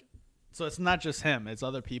 So it's not just him; it's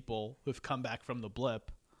other people who've come back from the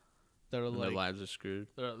blip. They're like, their lives are screwed.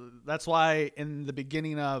 That's why in the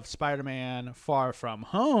beginning of Spider-Man: Far From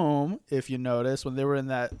Home, if you notice, when they were in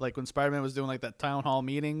that, like when Spider-Man was doing like that town hall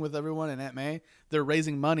meeting with everyone in Aunt May, they're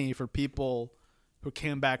raising money for people who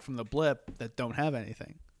came back from the blip that don't have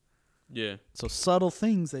anything. Yeah. So subtle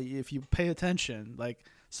things that if you pay attention, like,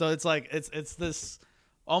 so it's like it's this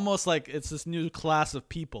almost like it's this new class of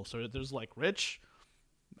people. So there's like rich,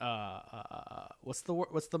 what's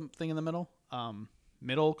the thing in the middle?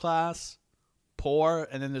 Middle class, poor,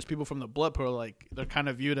 and then there's people from the blip who are like, they're kind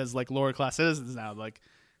of viewed as like lower class citizens now. Like,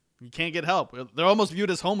 you can't get help. They're almost viewed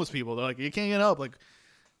as homeless people. They're like, you can't get help. Like,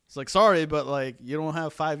 it's like, sorry, but like you don't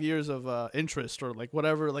have 5 years of interest or like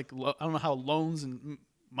whatever. Like, I don't know how loans and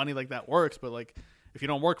money like that works, but like if you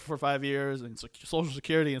don't work for 5 years and Social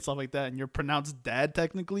Security and stuff like that, and you're pronounced dead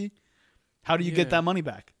technically, how do you get that money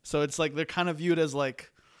back? So it's like they're kind of viewed as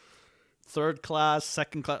like third class,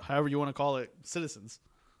 second class, however you want to call it, citizens.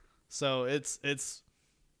 So it's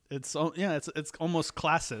almost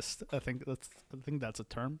classist. I think that's a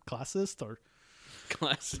term, classist or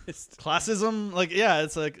classism. Like, yeah,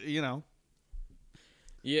 it's like, Yeah,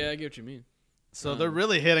 I get what you mean. So they're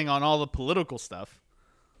really hitting on all the political stuff.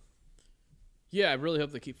 Yeah, I really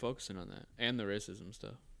hope they keep focusing on that and the racism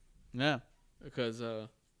stuff. Yeah, because I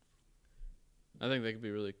think they could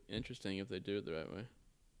be really interesting if they do it the right way.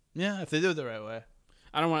 Yeah, if they do it the right way.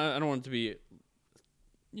 I don't want it to be,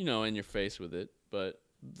 in your face with it, but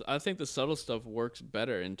I think the subtle stuff works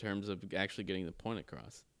better in terms of actually getting the point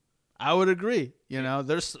across. I would agree.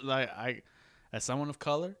 There's like as someone of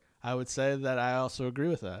color, I would say that I also agree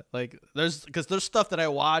with that. Like, there's stuff that I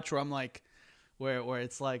watch where I'm like, where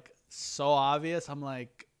it's like so obvious. I'm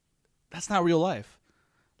like, that's not real life.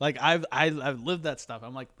 Like I've lived that stuff.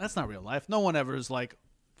 I'm like, that's not real life. No one ever is like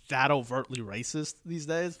that overtly racist these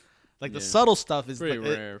days. Like the subtle stuff is pretty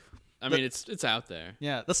rare. I mean, it's out there.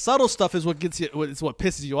 Yeah, the subtle stuff is what gets you. It's what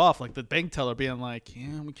pisses you off. Like the bank teller being like,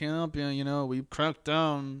 "Yeah, we can't help you. We cracked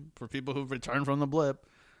down for people who've returned from the blip."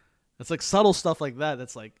 It's like subtle stuff like that.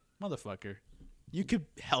 That's like, motherfucker, you could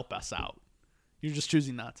help us out. You're just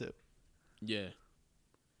choosing not to. Yeah.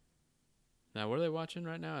 Now, what are they watching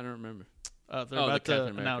right now? I don't remember. They're about to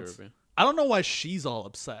announce. I don't know why she's all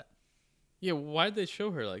upset. Yeah, why'd they show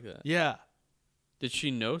her like that? Yeah. Did she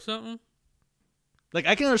know something? Like,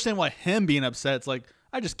 I can understand why him being upset. It's like,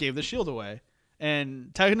 I just gave the shield away.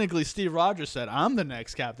 And technically, Steve Rogers said, I'm the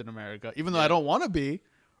next Captain America, even though Yeah. I don't want to be,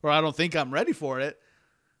 or I don't think I'm ready for it.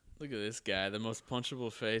 Look at this guy, the most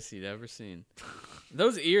punchable face he'd ever seen.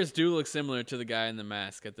 Those ears do look similar to the guy in the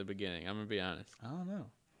mask at the beginning. I'm going to be honest. I don't know.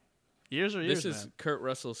 Years or years, This is man. Kurt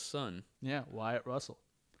Russell's son. Yeah, Wyatt Russell.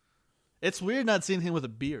 It's weird not seeing him with a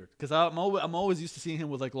beard, because I'm always used to seeing him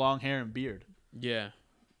with like long hair and beard. Yeah.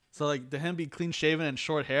 So like to him be clean shaven and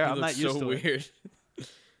short hair, He I'm looks not used so to it. weird.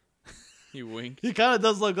 He winked. He kind of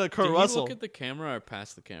does look like Kurt Did Russell. he look at the camera or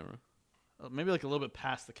past the camera? Maybe like a little bit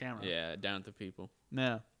past the camera. Yeah, down to people.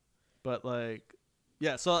 Yeah. But like,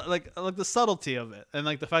 yeah. So like the subtlety of it, and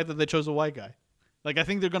like the fact that they chose a white guy. Like I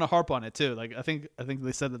think they're gonna harp on it too. Like I think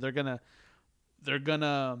they said that they're gonna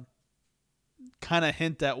kind of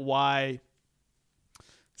hint at why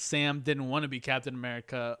Sam didn't want to be Captain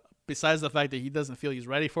America. Besides the fact that he doesn't feel he's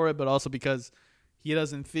ready for it, but also because he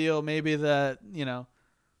doesn't feel maybe that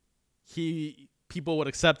people would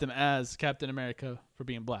accept him as Captain America for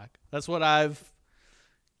being black. That's what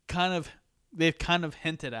they've kind of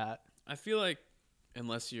hinted at. I feel like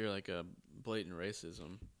unless you're like a blatant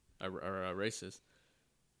racism or a racist,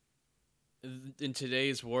 in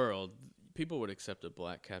today's world, people would accept a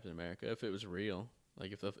black Captain America if it was real.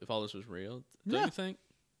 Like if all this was real, don't you think?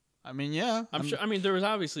 I mean, yeah. I'm sure. I mean, there would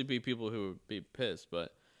obviously be people who would be pissed,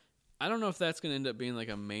 but I don't know if that's going to end up being like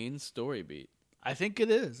a main story beat. I think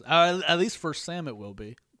it is. At least for Sam, it will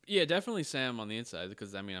be. Yeah, definitely Sam on the inside,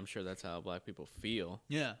 because I mean, I'm sure that's how black people feel.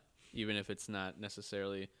 Yeah. Even if it's not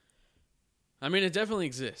necessarily. I mean, it definitely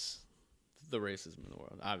exists. The racism in the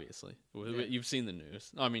world, obviously. Yeah. You've seen the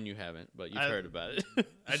news. I mean, you haven't, but you've heard about it.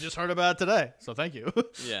 I just heard about it today, so thank you.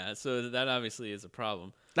 Yeah, so that obviously is a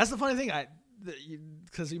problem. That's the funny thing.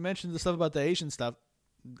 Because you mentioned the stuff about the Asian stuff,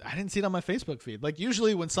 I didn't see it on my Facebook feed. Like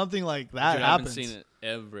usually when something like that happens, I haven't seen it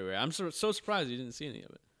everywhere. I'm so surprised you didn't see any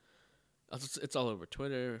of it. It's all over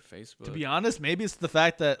Twitter, Facebook. To be honest, maybe it's the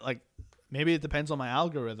fact that like maybe it depends on my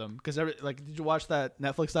algorithm. Because did you watch that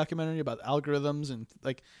Netflix documentary about algorithms and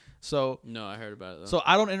like so? No, I heard about it though. So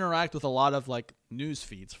I don't interact with a lot of like news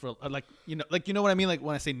feeds for like you know what I mean. Like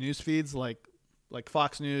when I say news feeds, like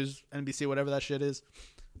Fox News, NBC, whatever that shit is.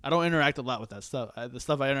 I don't interact a lot with that stuff. The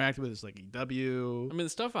stuff I interact with is like EW. I mean, the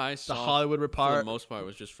stuff I saw, the Hollywood Report, for the most part,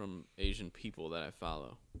 was just from Asian people that I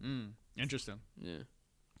follow. Interesting. Yeah.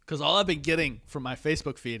 Because all I've been getting from my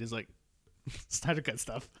Facebook feed is like Snyder Cut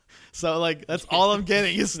stuff. So like that's all I'm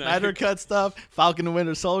getting is Snyder Cut stuff, Falcon and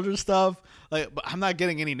Winter Soldier stuff. Like, but I'm not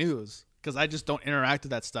getting any news because I just don't interact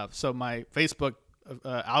with that stuff. So my Facebook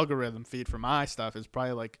algorithm feed for my stuff is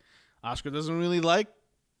probably like Oscar doesn't really like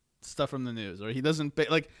stuff from the news, or he doesn't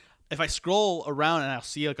like if I scroll around and I'll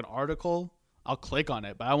see like an article, I'll click on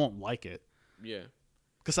it, but I won't like it. Yeah.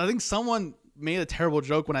 Because I think someone made a terrible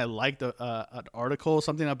joke when I liked an article,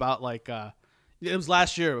 something about like it was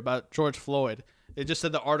last year about George Floyd. It just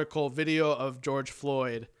said the article video of George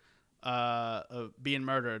Floyd being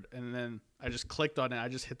murdered, and then I just clicked on it. I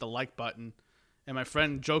just hit the like button, and my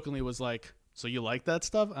friend jokingly was like, "So you like that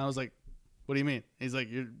stuff?" And I was like, "What do you mean?" He's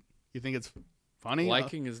like, "You think it's funny?"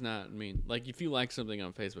 Liking is not mean. Like if you like something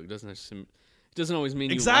on Facebook, it doesn't always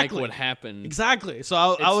mean Exactly. you like what happened. Exactly. So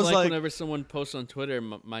I was like, whenever someone posts on Twitter,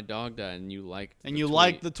 my dog died, and you liked and the you tweet.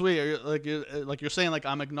 like the tweet, or like you're saying like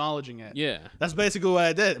I'm acknowledging it. Yeah. That's basically what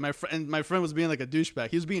I did. My friend was being like a douchebag.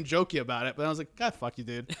 He was being jokey about it, but I was like, God, fuck you,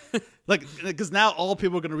 dude. Like, because now all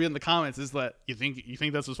people are gonna read in the comments is that you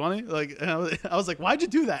think this was funny. Like, and I was like, why'd you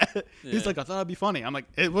do that? Yeah. He's like, I thought it'd be funny. I'm like,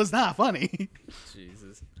 it was not funny.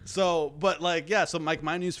 Jesus. So, but like, yeah. So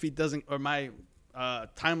my news feed doesn't, or my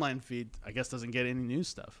timeline feed, I guess, doesn't get any news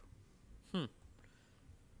stuff.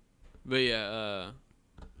 But yeah,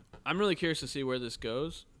 I'm really curious to see where this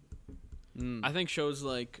goes. I think shows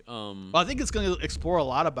like Well, I think it's going to explore a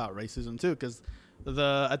lot about racism too, because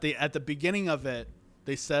at the beginning of it,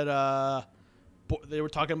 they said they were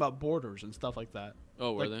talking about borders and stuff like that.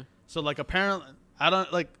 Oh, were they? So like apparently,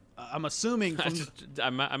 I'm assuming from I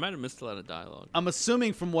might have missed a lot of dialogue. I'm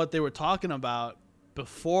assuming from what they were talking about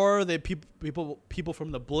before people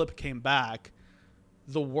from the blip came back,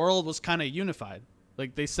 the world was kind of unified.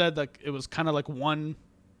 Like they said, like it was kind of like one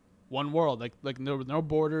world. Like there were no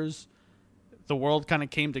borders. The world kind of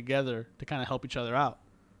came together to kind of help each other out.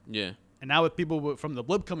 Yeah. And now with people from the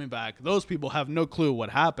blip coming back, those people have no clue what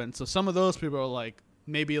happened. So some of those people are like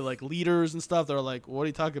maybe like leaders and stuff. They're like, "What are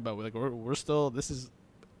you talking about? We're still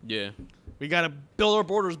Yeah. we got to build our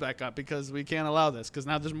borders back up because we can't allow this because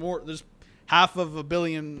now there's half of a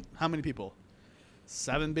billion. How many people?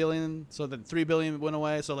 7 billion. So then 3 billion went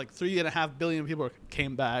away. So like 3.5 billion people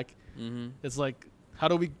came back. Mm-hmm. It's like how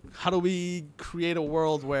do we create a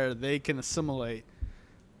world where they can assimilate?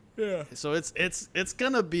 Yeah. So it's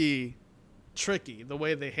gonna be tricky the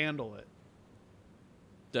way they handle it.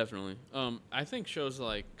 Definitely. I think shows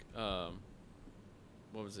like what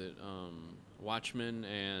was it? Watchmen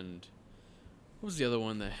and what was the other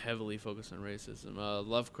one that heavily focused on racism?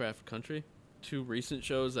 Lovecraft Country. 2 recent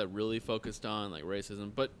shows that really focused on like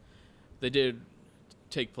racism, but they did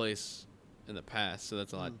take place in the past, so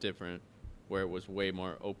that's a lot different. Where it was way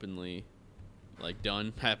more openly, like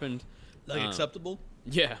happened, like acceptable.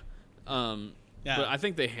 Yeah. But I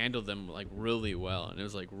think they handled them like really well, and it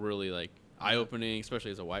was like really like eye-opening,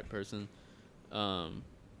 especially as a white person. And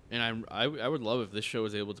I would love if this show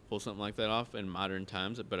was able to pull something like that off in modern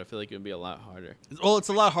times, but I feel like it would be a lot harder. Well, it's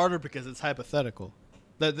a lot harder because it's hypothetical.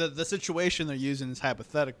 The situation they're using is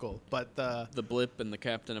hypothetical, but the blip and the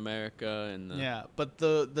Captain America and but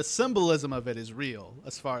the symbolism of it is real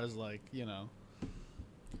as far as like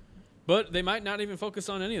But they might not even focus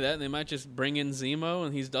on any of that, and they might just bring in Zemo,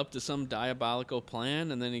 and he's up to some diabolical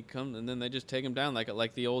plan, and then and then they just take him down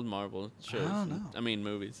like the old Marvel shows. I don't know.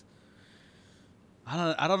 Movies.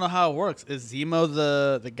 I don't know how it works. Is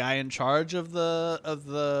Zemo the guy in charge of the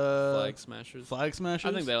Flag Smashers? Flag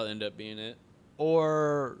Smashers? I think that'll end up being it.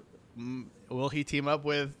 Or will he team up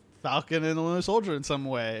with Falcon and the Winter Soldier in some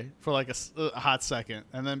way for like a hot second,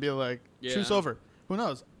 and then be like, truce over? Who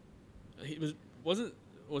knows? Was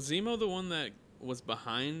Zemo the one that was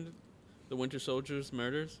behind the Winter Soldier's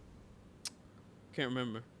murders? Can't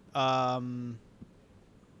remember. The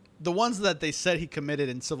ones that they said he committed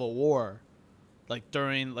in Civil War, like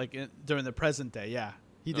during the present day, yeah,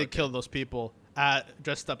 he did kill those people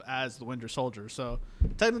dressed up as the Winter Soldier. So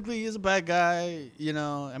technically, he's a bad guy.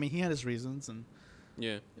 I mean, he had his reasons, and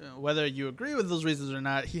whether you agree with those reasons or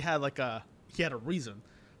not, he had a reason.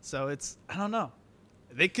 So I don't know.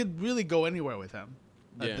 They could really go anywhere with him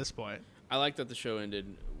at this point. I like that the show ended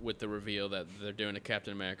with the reveal that they're doing a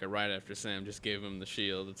Captain America right after Sam just gave him the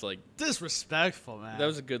shield. It's like disrespectful, man. That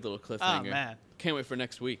was a good little cliffhanger. Oh, man. Can't wait for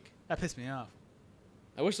next week. That pissed me off.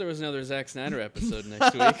 I wish there was another Zack Snyder episode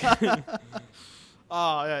next week.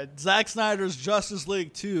 Oh, yeah. Zack Snyder's Justice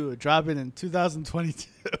League 2 dropping in 2022.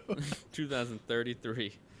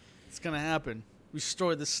 2033. It's going to happen.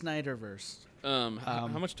 Restore the Snyderverse. How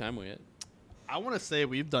much time we at? I want to say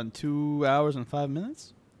we've done 2 hours and 5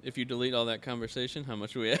 minutes. If you delete all that conversation, how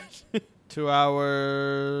much we at? 2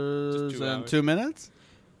 hours and 2 minutes.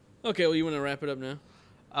 Okay, well, you want to wrap it up now?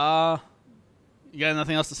 You got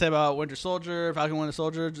nothing else to say about Winter Soldier, Falcon Winter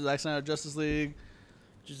Soldier, Zack Snyder Justice League?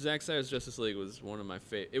 Zack Snyder's Justice League was one of my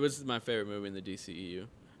favorite. It was my favorite movie in the DCEU.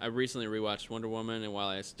 I recently rewatched Wonder Woman, and while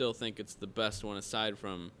I still think it's the best one aside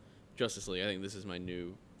from Justice League, I think this is my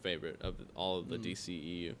new favorite of all of the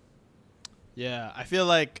DCEU. Yeah, I feel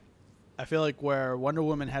like where Wonder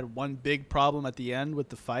Woman had one big problem at the end with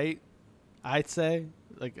the fight, I'd say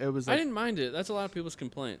it was. I didn't mind it. That's a lot of people's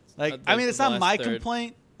complaints. I mean, it's not my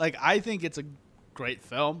complaint. I think it's a great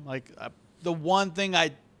film. The one thing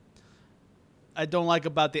I don't like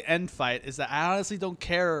about the end fight is that I honestly don't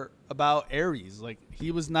care about Ares.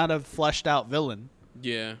 He was not a fleshed out villain.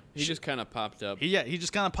 Yeah, he just kind of popped up. He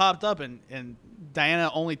just kind of popped up, and Diana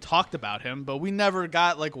only talked about him, but we never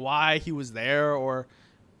got why he was there or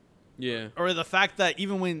the fact that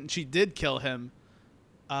even when she did kill him,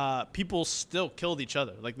 people still killed each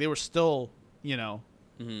other. They were still,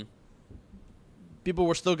 people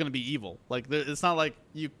were still going to be evil. It's not like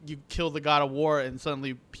you kill the god of war and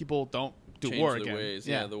suddenly people don't do change war their again. Ways.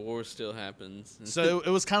 Yeah, the war still happens. So it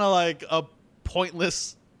was kind of like a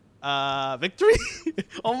pointless victory,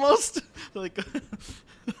 almost. It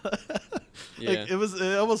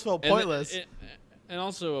almost felt pointless. And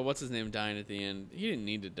also, what's his name dying at the end? He didn't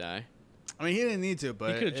need to die. I mean, he didn't need to,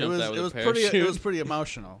 but it was pretty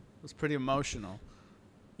emotional. It was pretty emotional.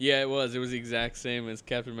 Yeah, it was. It was the exact same as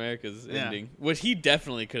Captain America's ending, which he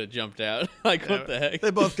definitely could have jumped out. What the heck? They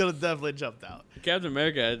both could have definitely jumped out. Captain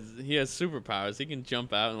America, he has superpowers. He can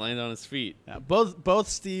jump out and land on his feet. Yeah, both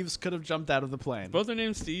Steves could have jumped out of the plane. Both are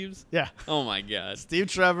named Steves? Yeah. Oh, my God. Steve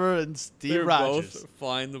Trevor and Steve Rogers. Both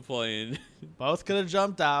flying the plane. Both could have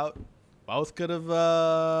jumped out. Both could have,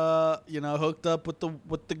 hooked up with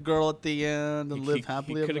the girl at the end and lived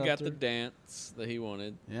happily ever after. He could have got the dance that he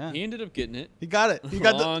wanted. Yeah. He ended up getting it. He got it.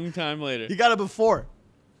 Long time later. He got it before.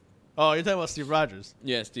 Oh, you're talking about Steve Rogers.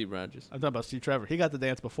 Yeah, Steve Rogers. I'm talking about Steve Trevor. He got the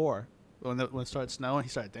dance before. When it started snowing, he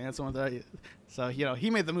started dancing with her. So, he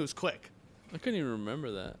made the moves quick. I couldn't even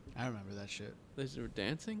remember that. I remember that shit. They were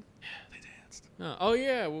dancing? Yeah, they danced. Oh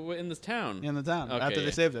yeah, in this town. In the town. Okay, after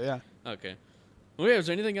they saved it, yeah. Okay. Well, yeah, is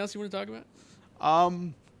there anything else you want to talk about?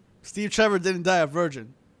 Steve Trevor didn't die a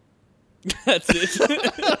virgin. That's it.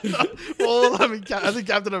 Well, Well, I mean, I think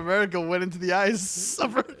Captain America went into the eyes.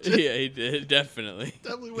 Suffered. Yeah, he did. Definitely.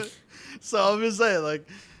 Definitely went. So I'm just saying, like,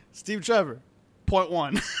 Steve Trevor,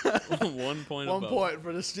 0.1. 1 point. 1 above. point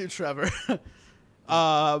for the Steve Trevor.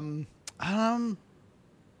 I mean,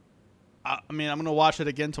 I'm gonna watch it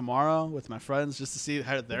again tomorrow with my friends just to see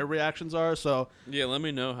how their reactions are. So Yeah, let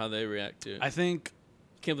me know how they react to it. I think,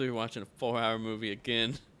 Can't believe you're watching a 4-hour movie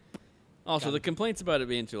again. Also, the complaints about it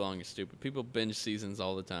being too long is stupid. People binge seasons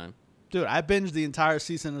all the time. dude, I binged the entire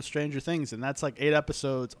season of Stranger Things, and that's like 8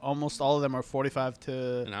 episodes. Almost all of them are 45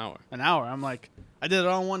 to An hour. an hour. I'm like, I did it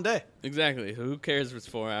all in one day. Exactly. So who cares if it's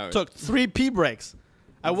 4 hours? Took 3 pee breaks.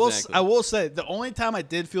 Exactly. I will say the only time I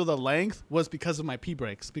did feel the length was because of my pee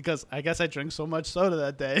breaks, because I guess I drank so much soda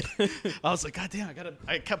that day. I was like, God damn,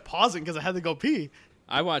 I kept pausing because I had to go pee.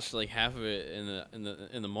 I watched like half of it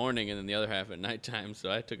in the morning and then the other half at nighttime,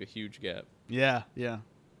 so I took a huge gap. Yeah.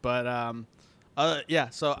 But yeah.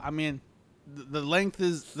 So I mean, the length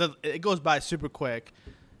it goes by super quick.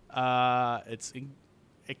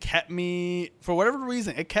 It kept me, for whatever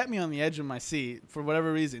reason, it kept me on the edge of my seat for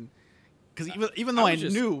whatever reason. Because even though I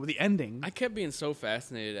knew the ending, I kept being so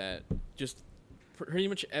fascinated at just pretty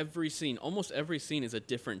much every scene. Almost every scene is a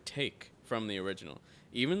different take from the original.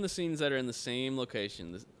 Even the scenes that are in the same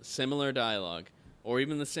location, the similar dialogue, or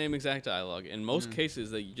even the same exact dialogue. In most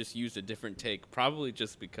cases, they just used a different take, probably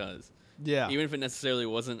just because. yeah, Even if it necessarily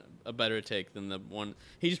wasn't a better take than the one.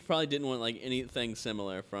 He just probably didn't want like anything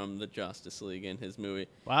similar from the Justice League in his movie.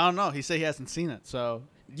 well, I don't know. He said he hasn't seen it, so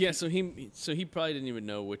Yeah, so he probably didn't even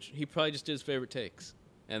know which. He probably just did his favorite takes,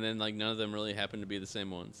 and then like none of them really happened to be the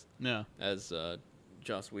same ones yeah. as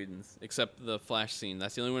Joss Whedon's, except the Flash scene.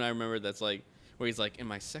 That's the only one I remember. That's like where he's like in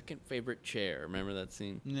my second favorite chair. Remember that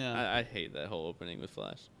scene? Yeah. I hate that whole opening with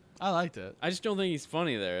Flash. I liked it. I just don't think he's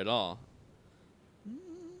funny there at all.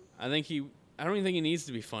 I don't even think he needs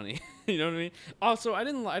to be funny. You know what I mean? Also, I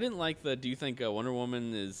didn't like the. Do you think Wonder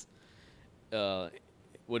Woman is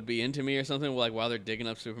would be into me or something? Like while they're digging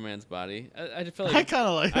up Superman's body, I just felt like I kind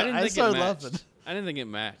of like it. I started laughing. I didn't think it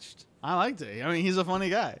matched. I liked it. I mean, he's a funny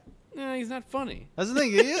guy. No, he's not funny. That's the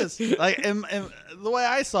thing. He is. Like, and the way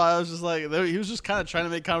I saw it, I was just like, he was just kind of trying to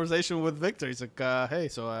make conversation with Victor. He's like, hey,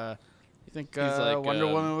 so you think like, Wonder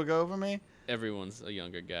Woman would go over me? Everyone's a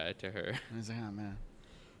younger guy to her. And he's like, oh, man.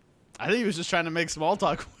 I think he was just trying to make small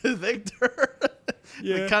talk with Victor.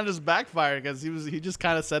 Yeah. It kind of just backfired because he just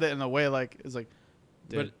kind of said it in a way like, it's like,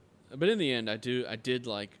 dude. But in the end, I did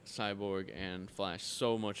like Cyborg and Flash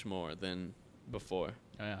so much more than before.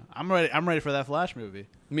 Oh, yeah. I'm ready for that Flash movie.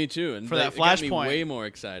 Me too. And For that it got me Flashpoint. way more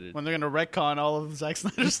excited. When they're going to retcon all of Zack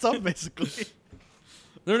Snyder's stuff, basically.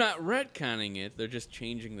 They're not retconning it. They're just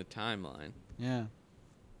changing the timeline. Yeah.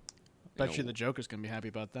 Bet know- you the Joker's going to be happy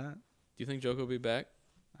about that. Do you think Joker will be back?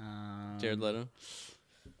 Jared Leto?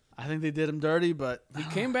 I think they did him dirty, but He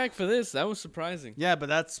came back for this. That was surprising. yeah, but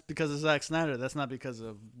that's because of Zack Snyder. That's not because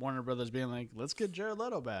of Warner Brothers being like, let's get Jared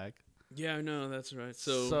Leto back. Yeah, I know. That's right.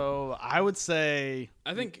 So So I would say,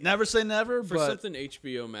 I think never say never, for but something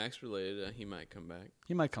HBO Max related, he might come back.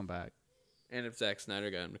 he might come back. And if Zack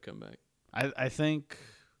Snyder got him to come back. I think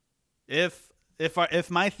if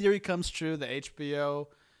my theory comes true, the HBO,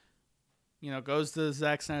 goes to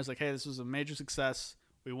Zack Snyder's like, hey, this was a major success.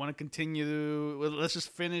 We want to continue. Let's just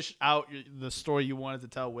finish out the story you wanted to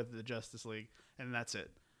tell with the Justice League, and that's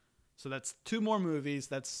it. So that's 2 more movies.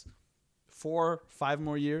 That's 4-5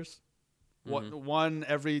 more years. Mm-hmm. One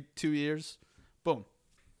every 2 years. Boom.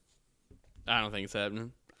 I don't think it's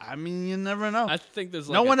happening. I mean, you never know. I think there's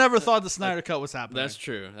like no one ever thought the Snyder Cut was happening. That's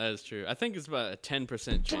true. That is true. I think it's about a 10%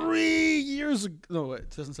 chance. 3 years ago. No, wait,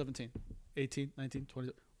 2017, 18, 19, 20.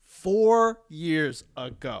 4 years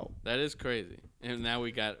ago. That is crazy. And now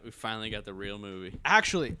we finally got the real movie.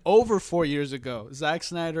 Actually, over 4 years ago, Zack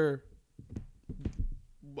Snyder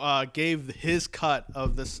gave his cut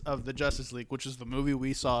of the Justice League, which is the movie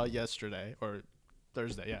we saw yesterday or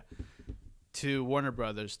Thursday, yeah, to Warner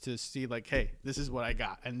Brothers to see like, hey, this is what I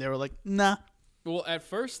got, and they were like, nah. Well, at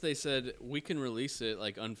first they said we can release it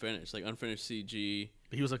like unfinished CG.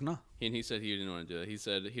 But he was like, no. And he said he didn't want to do it. He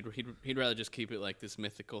said he'd rather just keep it like this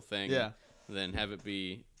mythical thing, Yeah. than have it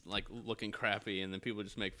be like looking crappy and then people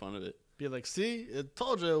just make fun of it. Be like, see, it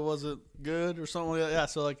told you it wasn't good or something like that. Yeah,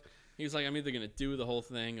 so like, He was like, I'm either gonna do the whole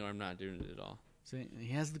thing or I'm not doing it at all. see, he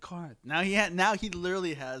has the card. Now he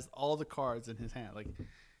literally has all the cards in his hand. Like,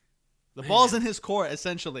 the ball's in his court,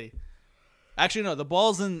 essentially. Actually, no, the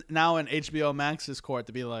ball's now in HBO Max's court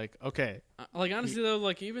to be like, okay. Like honestly though,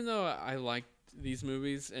 like even though I liked these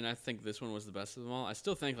movies and I think this one was the best of them all, I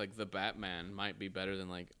still think like the Batman might be better than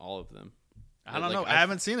like all of them. I don't know. I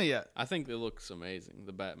haven't seen it yet. I think it looks amazing,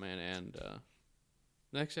 the Batman and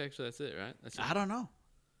Actually, that's it, right? That's it. I don't know.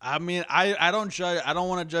 I mean, I don't judge. I don't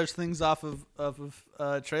want to judge things off of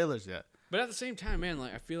trailers yet. But at the same time, man,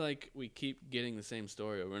 like I feel like we keep getting the same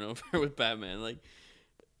story over and over with Batman. Like,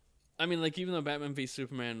 I mean, like even though Batman v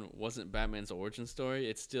Superman wasn't Batman's origin story,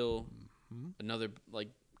 it's still another like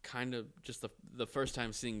kind of just the first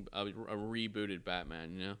time seeing a rebooted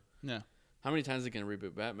Batman. You know? Yeah. How many times are they gonna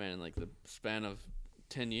reboot Batman in like the span of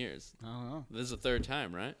 10 years? I don't know. This is the third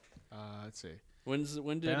time, right? Let's see. When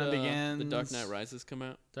did the Dark Knight Rises come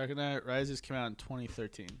out? Dark Knight Rises came out in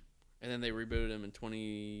 2013. And then they rebooted him in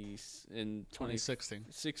 2016.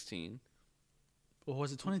 16. Well,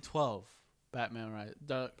 was it 2012? Batman, right?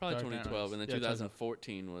 Probably 2012, and then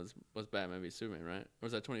 2014 was Batman v Superman, right? Or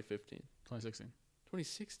was that 2015? 2016.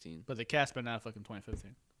 2016. But they cast Ben Affleck in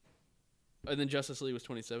 2015. And then Justice League was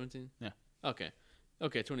 2017? Yeah. Okay,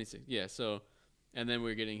 26. Yeah, so, and then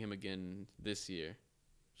we're getting him again this year.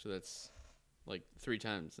 So that's like 3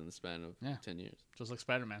 times in the span of 10 years. Just like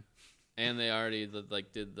Spider-Man. And they already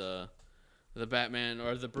did the Batman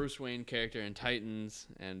or the Bruce Wayne character in Titans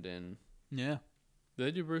and in... Yeah. Did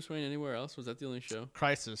they do Bruce Wayne anywhere else? Was that the only show?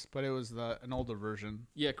 Crisis, but it was an older version.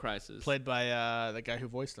 Yeah, Crisis. Played by the guy who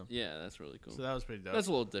voiced him. Yeah, that's really cool. So that was pretty dope. That's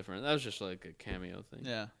a little different. That was just like a cameo thing.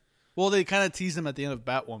 Yeah. Well, they kind of teased him at the end of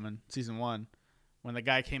Batwoman season 1, when the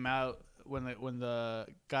guy came out, when the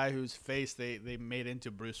guy whose face they made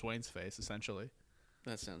into Bruce Wayne's face, essentially.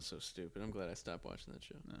 That sounds so stupid. I'm glad I stopped watching that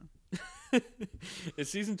show. No. Is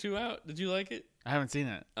season 2 out? Did you like it? I haven't seen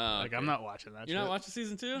it. Okay. I'm not watching that. You're not watching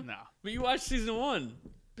season 2? No. But you watched season 1.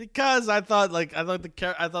 Because I thought the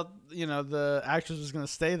actress was gonna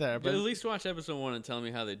stay there. But at least watch episode 1 and tell me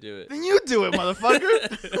how they do it. Then you do it,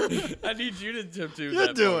 motherfucker. I need you to do you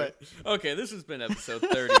that. Do it. Okay, this has been episode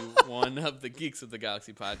 31 of the Geeks of the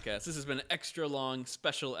Galaxy podcast. This has been an extra long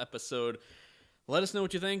special episode. Let us know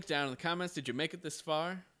what you think down in the comments. Did you make it this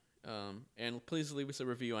far? And please leave us a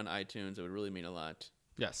review on iTunes. It would really mean a lot.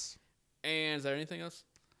 Yes. And is there anything else?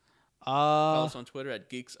 Follow us on Twitter at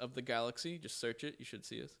Geeks of the Galaxy. Just search it. You should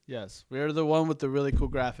see us. Yes. We are the one with the really cool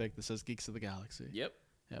graphic that says Geeks of the Galaxy. Yep.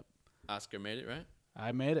 Yep. Oscar made it, right?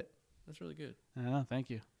 I made it. That's really good. Thank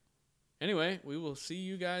you. Anyway, we will see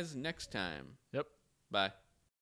you guys next time. Yep. Bye.